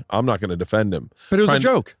drugged me. I'm not going to defend him. But it was a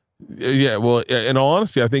joke. Yeah, well, in all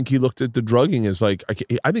honesty, I think he looked at the drugging as like,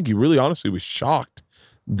 I think he really honestly was shocked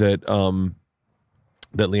that that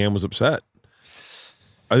Leanne was upset.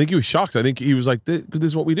 I think he was shocked. I think he was like, this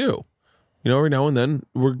is what we do. Every now and then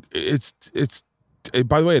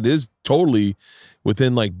by the way, it is totally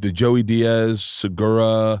within like the Joey Diaz,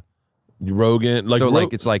 Segura, Rogan. Like, so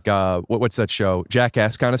it's like, what's that show?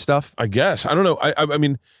 Jackass kind of stuff? I guess. I don't know. I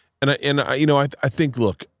mean, I think,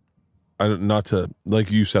 look, not to,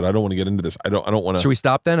 like you said, I don't want to get into this. I don't want to. Should we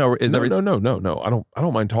stop then, or is no? I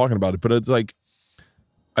don't mind talking about it, but it's like,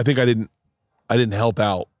 I think I didn't help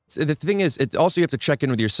out. So the thing is, it's also you have to check in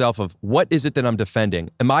with yourself of what is it that I'm defending?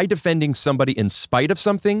 Am I defending somebody in spite of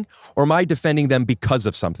something, or am I defending them because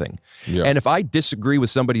of something? Yeah. And if I disagree with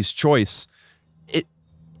somebody's choice,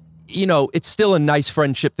 it's still a nice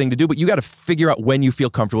friendship thing to do, but you got to figure out when you feel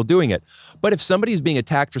comfortable doing it. But if somebody's being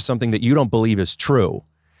attacked for something that you don't believe is true,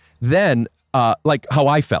 then like how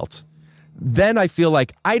I felt, then I feel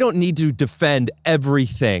like I don't need to defend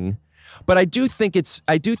everything. But I do think it's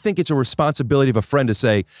a responsibility of a friend to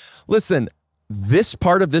say, listen, this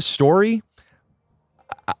part of this story,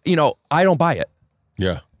 I don't buy it.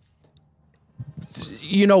 Yeah.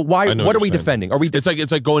 Why? What are we defending? Are we? It's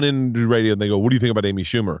like going into radio and they go, "What do you think about Amy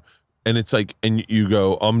Schumer?" And it's like, and you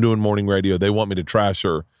go, "I'm doing morning radio. They want me to trash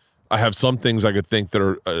her. I have some things I could think that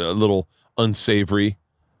are a little unsavory,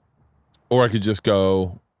 or I could just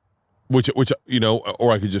go, or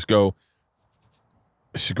I could just go,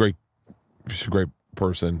 she's a great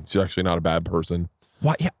person. She's actually not a bad person."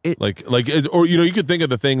 Why? Yeah, you could think of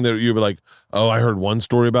the thing that you'd be like, oh, I heard one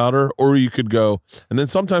story about her, or you could go, and then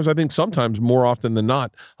sometimes more often than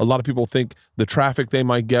not, a lot of people think the traffic they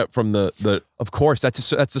might get from the. Of course, that's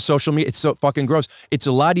the social media. It's so fucking gross. It's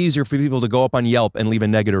a lot easier for people to go up on Yelp and leave a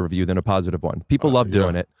negative review than a positive one. People love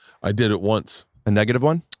doing it. I did it once. A negative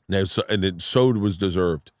one? No, so was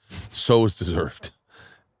deserved. So was deserved,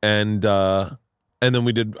 and then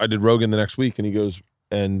I did Rogan the next week, and he goes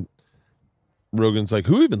and. Rogan's like,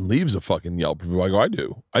 who even leaves a fucking Yelp review? I go, I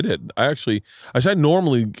do. I did. I actually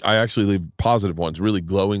leave positive ones, really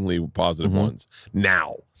glowingly positive ones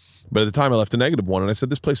now. But at the time I left a negative one and I said,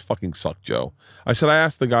 this place fucking sucked, Joe. I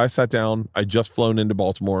asked the guy, I sat down, I just flown into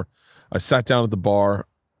Baltimore. I sat down at the bar.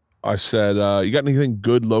 I said, you got anything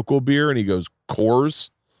good local beer? And he goes,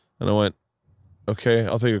 Coors. And I went, okay,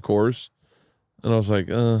 I'll take a Coors. And I was like,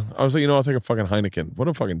 I'll take a fucking Heineken. What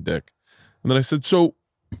a fucking dick. And then I said, so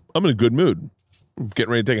I'm in a good mood. I'm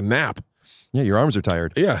getting ready to take a nap. Yeah, your arms are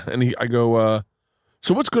tired. Yeah. And I go,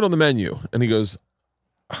 so what's good on the menu? And he goes,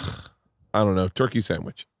 I don't know, turkey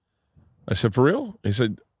sandwich. I said, for real? He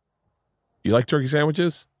said, you like turkey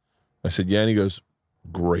sandwiches? I said, yeah. And he goes,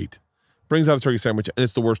 great. Brings out a turkey sandwich, and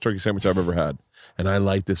it's the worst turkey sandwich I've ever had. And I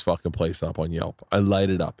light this fucking place up on Yelp. I light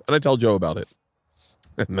it up. And I tell Joe about it.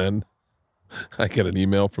 And then I get an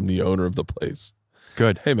email from the owner of the place.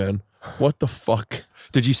 Good. Hey, man, what the fuck?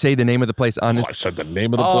 Did you say the name of the place on it? I said the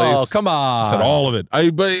name of the place. Oh, come on. I said all of it.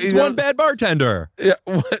 It's one bad bartender. Yeah,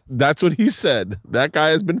 that's what he said. That guy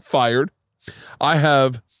has been fired. I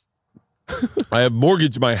have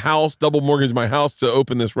mortgaged my house, double mortgaged my house to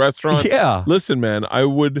open this restaurant. Yeah. Listen, man, I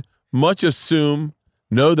would much assume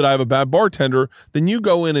know that I have a bad bartender than you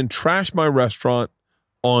go in and trash my restaurant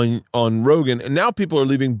on Rogan. And now people are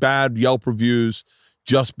leaving bad Yelp reviews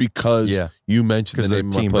just because you mentioned the name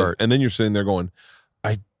of my place. Bert. And then you're sitting there going,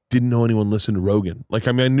 I didn't know anyone listened to Rogan. Like,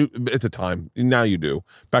 I mean, I knew at the time. Now you do.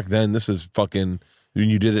 Back then, this is fucking, when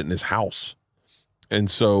you did it in his house. And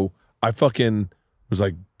so I fucking was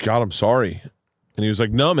like, God, I'm sorry. And he was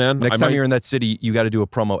like, no, man. Next time you're in that city, you got to do a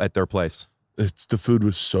promo at their place. The food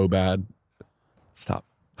was so bad. Stop.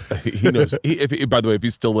 He knows. By the way, if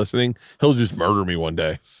he's still listening, he'll just murder me one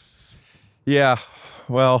day. Yeah.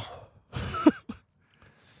 Well,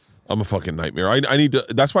 I'm a fucking nightmare. I need to.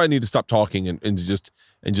 That's why I need to stop talking and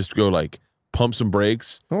just go like pump some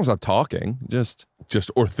brakes. I don't stop talking. Just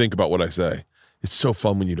or think about what I say. It's so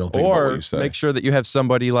fun when you don't think about what you say. Make sure that you have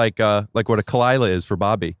somebody like what a Kalila is for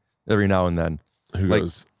Bobby every now and then. Who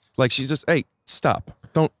goes like she's just, hey, stop.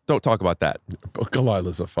 Don't talk about that. But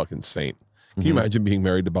Kalila's a fucking saint. Can you imagine being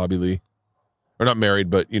married to Bobby Lee? Or not married,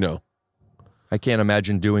 but I can't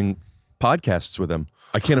imagine doing podcasts with him.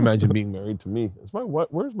 I can't imagine being married to me. Who's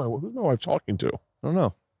my wife talking to? I don't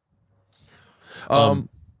know.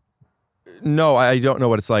 No, I don't know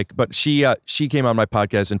what it's like, but she came on my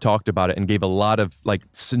podcast and talked about it and gave a lot of like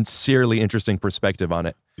sincerely interesting perspective on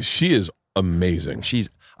it. She is amazing.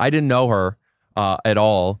 I didn't know her at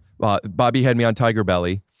all. Bobby had me on Tiger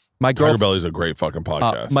Belly. Tiger Belly is a great fucking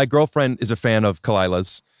podcast. My girlfriend is a fan of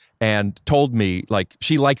Kalila's and told me like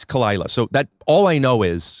she likes Kalila. So that all I know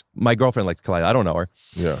is my girlfriend likes Kalila. I don't know her.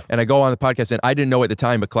 Yeah. And I go on the podcast and I didn't know at the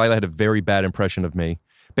time, but Kalila had a very bad impression of me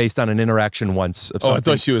based on an interaction once. I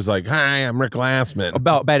thought she was like, "Hi, I'm Rick Glassman."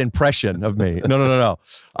 About bad impression of me. No.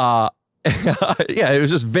 Yeah, it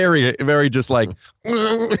was just very, very just like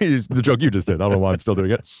the joke you just did. I don't know why I'm still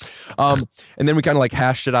doing it. And then we kind of like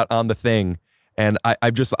hashed it out on the thing. And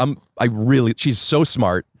she's so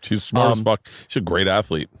smart. She's smart as fuck. She's a great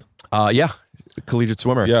athlete. Yeah. Collegiate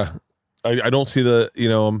swimmer. Yeah. I don't see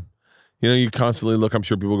you constantly look, I'm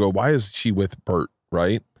sure people go, why is she with Bert?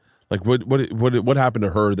 Right? Like what happened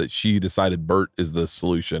to her that she decided Bert is the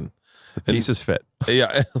solution? The pieces fit.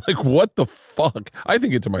 Yeah. Like what the fuck? I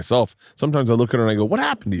think it to myself. Sometimes I look at her and I go, what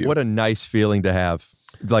happened to you? What a nice feeling to have.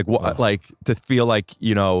 Like like to feel like,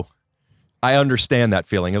 I understand that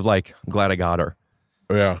feeling of like, I'm glad I got her.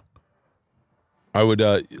 Yeah. I would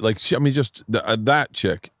that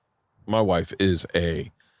chick, my wife is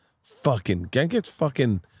a fucking gets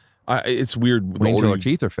fucking. It's weird. Wait until her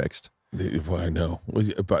teeth are fixed. Well, I know,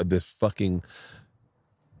 but this fucking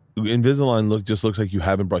Invisalign just looks like you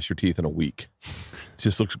haven't brushed your teeth in a week. It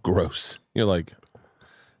just looks gross. You're like,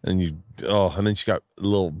 and then she got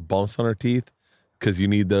little bumps on her teeth because you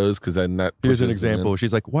need those. Because then that. Here's an example.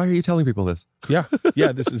 She's like, "Why are you telling people this?" Yeah,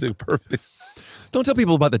 this is a perfect. Don't tell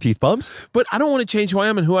people about the teeth bumps. But I don't want to change who I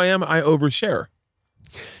am, and who I am, I overshare.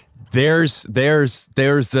 There's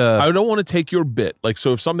I don't want to take your bit. Like,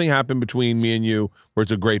 so if something happened between me and you where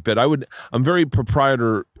it's a great bit, I'm very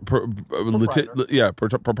proprietorship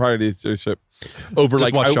over. Just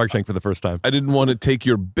like watch Shark Tank for the first time. I didn't want to take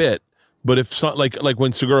your bit, but if like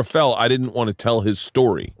when Segura fell, I didn't want to tell his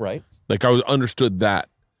story. Right. Like I understood that.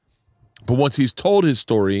 But once he's told his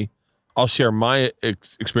story, I'll share my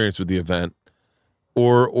experience with the event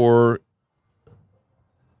or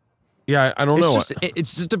yeah, I don't know.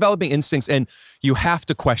 It's just developing instincts, and you have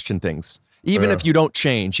to question things. Even if you don't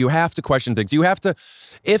change, you have to question things. You have to,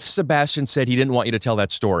 if Sebastian said he didn't want you to tell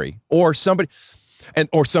that story, or somebody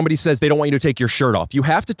says they don't want you to take your shirt off, you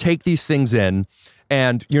have to take these things in,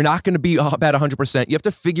 and you're not going to be about 100%. You have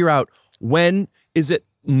to figure out when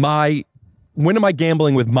am I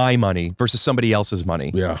gambling with my money versus somebody else's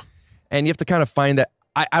money? Yeah. And you have to kind of find that.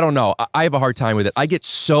 I don't know. I have a hard time with it. I get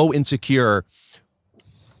so insecure.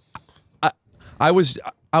 I was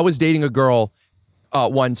dating a girl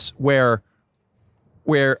once where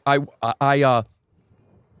there's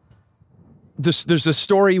a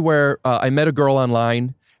story where I met a girl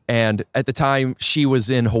online, and at the time she was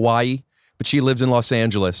in Hawaii, but she lives in Los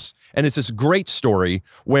Angeles. And it's this great story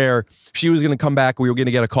where she was going to come back. We were going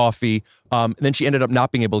to get a coffee. And then she ended up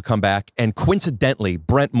not being able to come back. And coincidentally,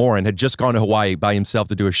 Brent Morin had just gone to Hawaii by himself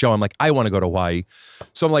to do a show. I'm like, I want to go to Hawaii.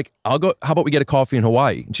 So I'm like, I'll go. How about we get a coffee in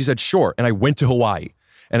Hawaii? And she said, sure. And I went to Hawaii.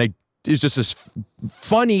 And it was just this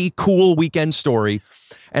funny, cool weekend story.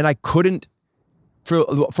 And I couldn't,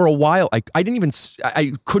 for a while, I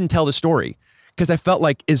couldn't tell the story because I felt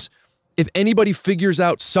like if anybody figures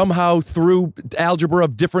out somehow through algebra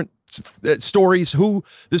of different stories who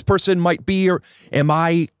this person might be, or am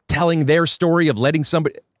I telling their story of letting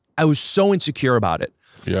somebody, I was so insecure about it.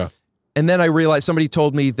 Yeah. And then I realized somebody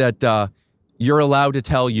told me that you're allowed to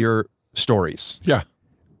tell your stories. Yeah.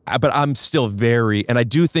 But I'm still and I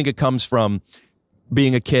do think it comes from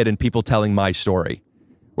being a kid and people telling my story.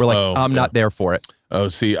 We're like, I'm not there for it. Oh,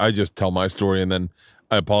 see, I just tell my story and then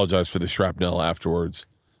I apologize for the shrapnel afterwards.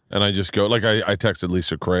 And I just go, like I texted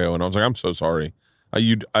Lisa Correo and I was like, I'm so sorry.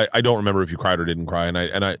 I don't remember if you cried or didn't cry.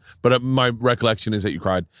 But my recollection is that you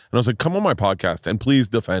cried. And I was like, come on my podcast and please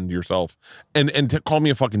defend yourself and call me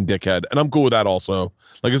a fucking dickhead. And I'm cool with that also.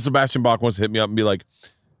 Like if Sebastian Bach wants to hit me up and be like,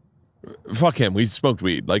 fuck him, we smoked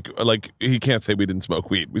weed. Like he can't say we didn't smoke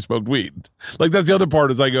weed. We smoked weed. Like that's the other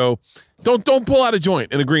part is I go, don't pull out a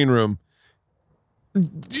joint in a green room.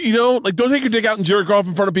 You know, like don't take your dick out and jerk off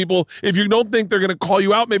in front of people if you don't think they're gonna call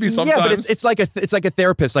you out. Maybe sometimes. Yeah, but it's like a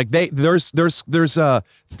therapist. Like there's a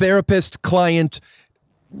therapist client.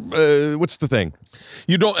 What's the thing?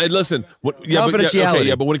 You don't listen.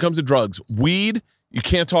 Confidentiality. But when it comes to drugs, weed, you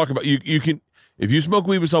can't talk about. You can if you smoke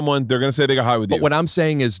weed with someone, they're gonna say they got high with you. But what I'm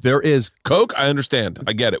saying is there is coke. I understand.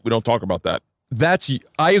 I get it. We don't talk about that.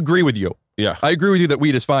 I agree with you. Yeah, I agree with you that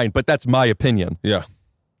weed is fine, but that's my opinion. Yeah.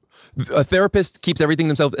 A therapist keeps everything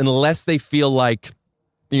themselves unless they feel like,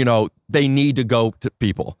 they need to go to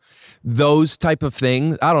people. Those type of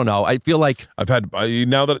things, I don't know. I feel like I've had,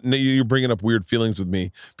 now that you're bringing up weird feelings with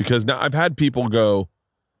me, because now I've had people go,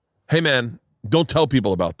 hey man, don't tell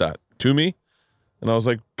people about that to me. And I was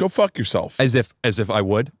like, go fuck yourself. As if I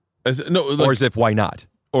would? Or as if why not?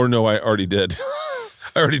 Or no, I already did.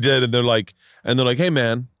 I already did. And they're like, hey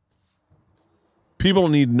man, people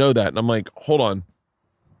need to know that. And I'm like, hold on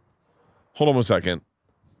 1 second.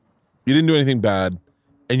 You didn't do anything bad,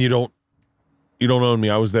 and you don't own me.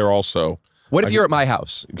 I was there also. What if you're at my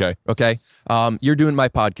house? Okay. You're doing my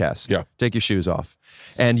podcast. Yeah. Take your shoes off.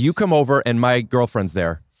 And you come over and my girlfriend's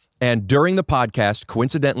there. And during the podcast,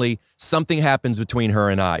 coincidentally, something happens between her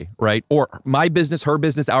and I, right? Or my business, her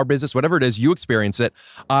business, our business, whatever it is, you experience it.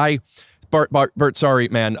 Bert, sorry,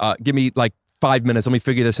 man, give me like 5 minutes. Let me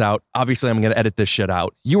figure this out. Obviously, I'm going to edit this shit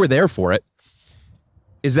out. You were there for it.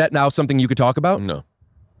 Is that now something you could talk about? No.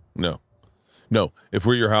 If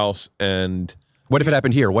we're at your house and... What if it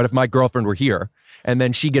happened here? What if my girlfriend were here and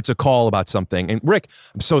then she gets a call about something? And Rick,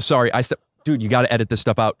 I'm so sorry. Dude, you got to edit this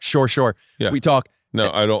stuff out. Sure. Yeah. We talk.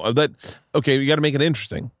 No, I don't. Okay, you got to make it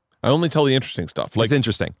interesting. I only tell the interesting stuff. Like it's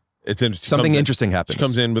interesting. It's interesting. Something interesting happens. She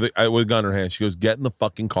comes in with a gun in her hand. She goes, get in the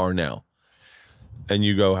fucking car now. and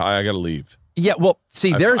you go, I got to leave. Yeah, well,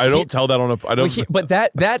 see, I don't tell that on a. I don't. But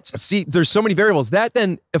that's see, there's so many variables that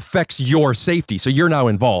then affects your safety. So you're now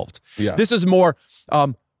involved. Yeah. This is more.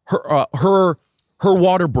 Her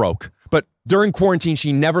water broke, but during quarantine,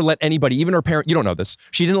 she never let anybody, even her parent. You don't know this.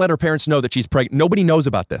 She didn't let her parents know that she's pregnant. Nobody knows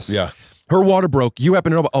about this. Yeah. Her water broke. You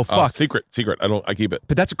happen to know about. Oh fuck. Secret. I keep it.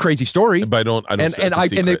 But that's a crazy story. But I don't.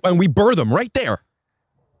 And we birth them right there.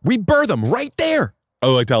 We birth them right there.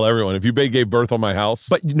 Oh, I tell everyone if you gave birth on my house,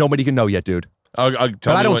 but nobody can know yet, dude. But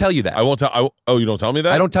I don't tell you that. I won't tell. Oh, you don't tell me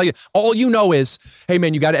that? I don't tell you. All you know is, hey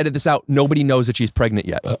man, you got to edit this out. Nobody knows that she's pregnant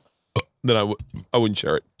yet. Then I wouldn't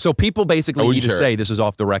share it. So people basically need to say this is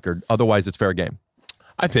off the record. Otherwise, it's fair game.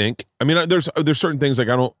 I think. I mean, there's certain things like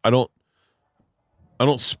I don't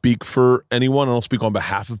speak for anyone. I don't speak on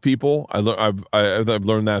behalf of people. I've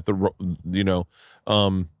learned that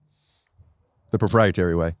the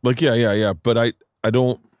proprietary way. Like yeah. But I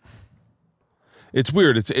don't. It's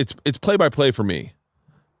weird. It's play by play for me.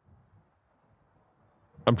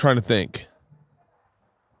 I'm trying to think.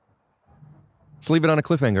 Let's leave it on a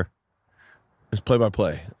cliffhanger. It's play by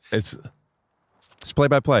play. It's play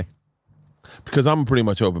by play. Because I'm pretty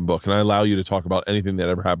much open book, and I allow you to talk about anything that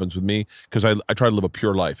ever happens with me. Because I try to live a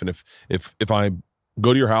pure life, and if I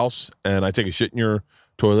go to your house and I take a shit in your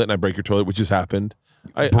toilet and I break your toilet, which has happened.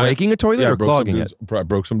 Breaking a toilet or clogging it? I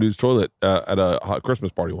broke some dude's toilet at a hot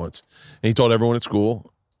Christmas party once, and he told everyone at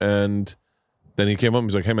school. And then he came up and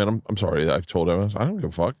he's like, "Hey man, I'm sorry. I've told everyone. I don't give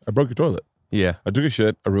a fuck. I broke your toilet. Yeah, I took a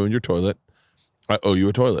shit. I ruined your toilet. I owe you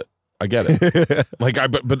a toilet. I get it.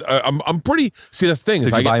 I'm pretty. See, that's the thing.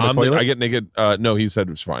 Did you buy him a toilet? I get naked. No, he said it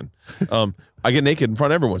was fine. I get naked in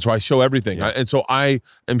front of everyone, so I show everything. Yeah. And so I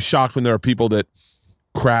am shocked when there are people that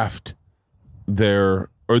craft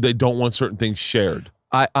or they don't want certain things shared.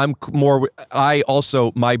 I'm more. I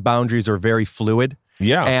also, my boundaries are very fluid.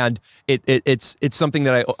 Yeah, and it's something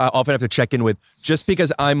that I often have to check in with. Just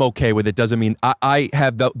because I'm okay with it doesn't mean I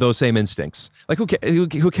have those same instincts. Like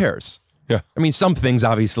who cares? Yeah, I mean, some things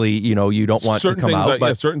obviously, you don't want certain to come out,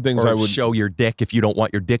 but certain things I would show your dick if you don't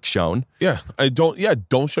want your dick shown. Yeah, don't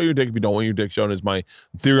show your dick if you don't want your dick shown is my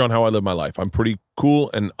theory on how I live my life. I'm pretty cool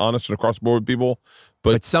and honest and across the board with people,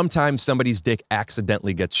 but sometimes somebody's dick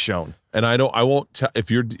accidentally gets shown, and I won't if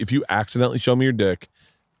you accidentally show me your dick,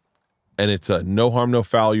 and it's a no harm no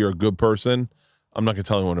foul, you're a good person, I'm not gonna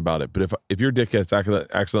tell anyone about it. But if your dick gets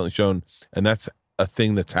accidentally shown, and that's a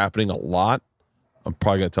thing that's happening a lot, I'm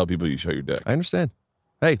probably going to tell people you show your dick. I understand.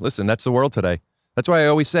 Hey, listen, that's the world today. That's why I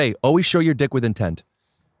always say, always show your dick with intent.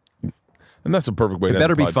 And that's a perfect way to end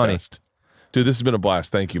better the be funny. Dude, this has been a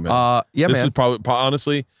blast. Thank you, man. Yeah, this man. is probably,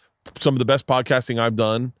 honestly, some of the best podcasting I've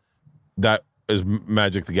done. That is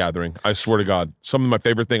Magic the Gathering. I swear to God. Some of my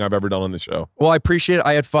favorite thing I've ever done on the show. Well, I appreciate it.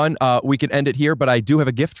 I had fun. We can end it here, but I do have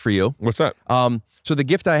a gift for you. What's that? So the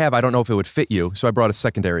gift I have, I don't know if it would fit you, so I brought a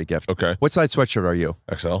secondary gift. Okay. What size sweatshirt are you?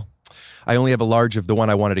 XL. I only have a large of the one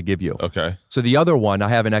I wanted to give you. Okay. So the other one I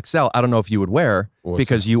have an XL. I don't know if you would wear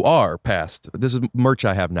because you are past. This is merch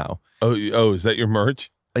I have now. Oh, is that your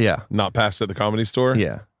merch? Yeah. Not past at the Comedy Store?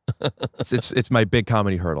 Yeah. it's my big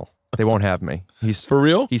comedy hurdle. They won't have me. He's for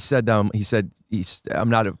real. He said I'm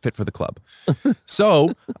not fit for the club.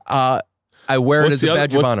 So I wear it as a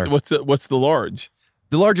badge of honor. What's the large?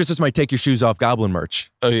 The largest is my take your shoes off goblin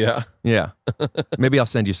merch. Oh yeah. Yeah. Maybe I'll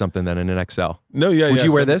send you something then in an XL. No, yeah. Would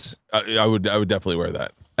you wear this? I would definitely wear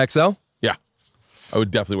that. XL? Yeah. I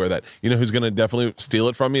would definitely wear that. You know who's gonna definitely steal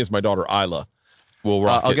it from me is my daughter Isla. We'll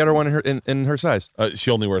rock I'll get her one in her size.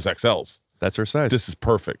 She only wears XLs. That's her size. This is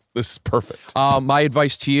perfect. My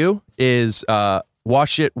advice to you is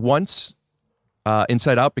wash it once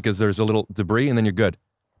inside out because there's a little debris and then you're good.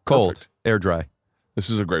 Cold, perfect. Air dry. This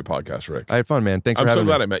is a great podcast, Rick. I had fun, man. Thanks for having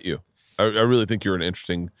me. I'm so glad I met you. I really think you're an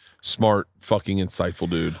interesting, smart, fucking insightful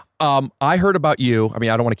dude. I heard about you. I mean,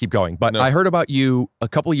 I don't want to keep going, but I heard about you a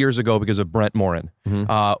couple of years ago because of Brent Morin.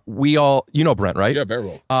 Mm-hmm. You know Brent, right? Yeah, very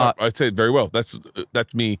well. I'd say very well. That's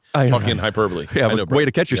me talking hyperbole. Yeah, I know way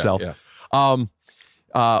to catch yourself.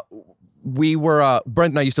 Yeah. We were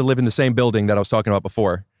Brent and I used to live in the same building that I was talking about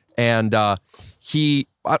before, and I'm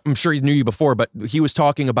sure he knew you before, but he was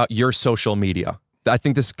talking about your social media. I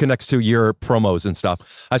think this connects to your promos and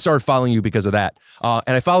stuff. I started following you because of that. And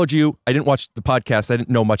I followed you. I didn't watch the podcast. I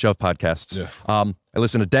didn't know much of podcasts. Yeah. I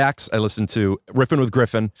listened to Dax. I listened to Riffin' with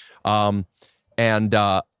Griffin. And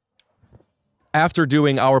after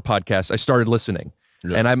doing our podcast, I started listening.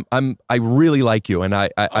 Yeah. And I really like you. And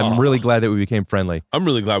I'm really glad that we became friendly. I'm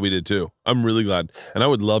really glad we did too. I'm really glad. And I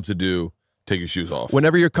would love to do Take Your Shoes Off.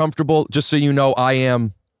 Whenever you're comfortable, just so you know, I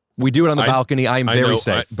am We do it on the balcony. I am very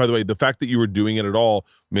safe. By the way, the fact that you were doing it at all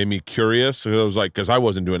made me curious. So I was like, because I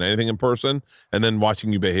wasn't doing anything in person, and then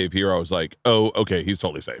watching you behave here, I was like, oh, okay, he's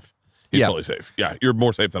totally safe. He's totally safe. Yeah, you're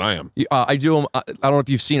more safe than I am. I do them. I don't know if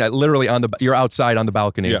you've seen it. Literally you're outside on the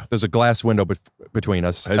balcony. Yeah. There's a glass window between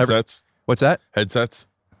us. Headsets. What's that? Headsets.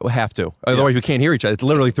 We'll have to. Otherwise, we can't hear each other. It's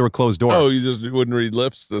literally through a closed door. Oh, you just wouldn't read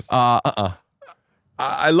lips?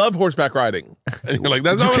 I love horseback riding. And you're like,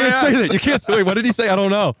 that's not what I can't say that. You can't say. Wait, what did he say? I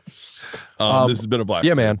don't know. This has been a blast.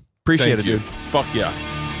 Yeah, man. Appreciate Thank it, you. dude. Fuck yeah.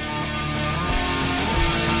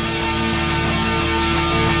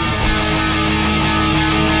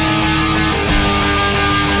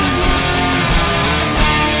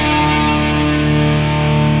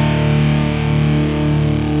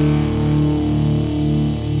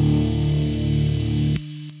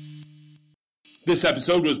 This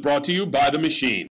episode was brought to you by The Machine.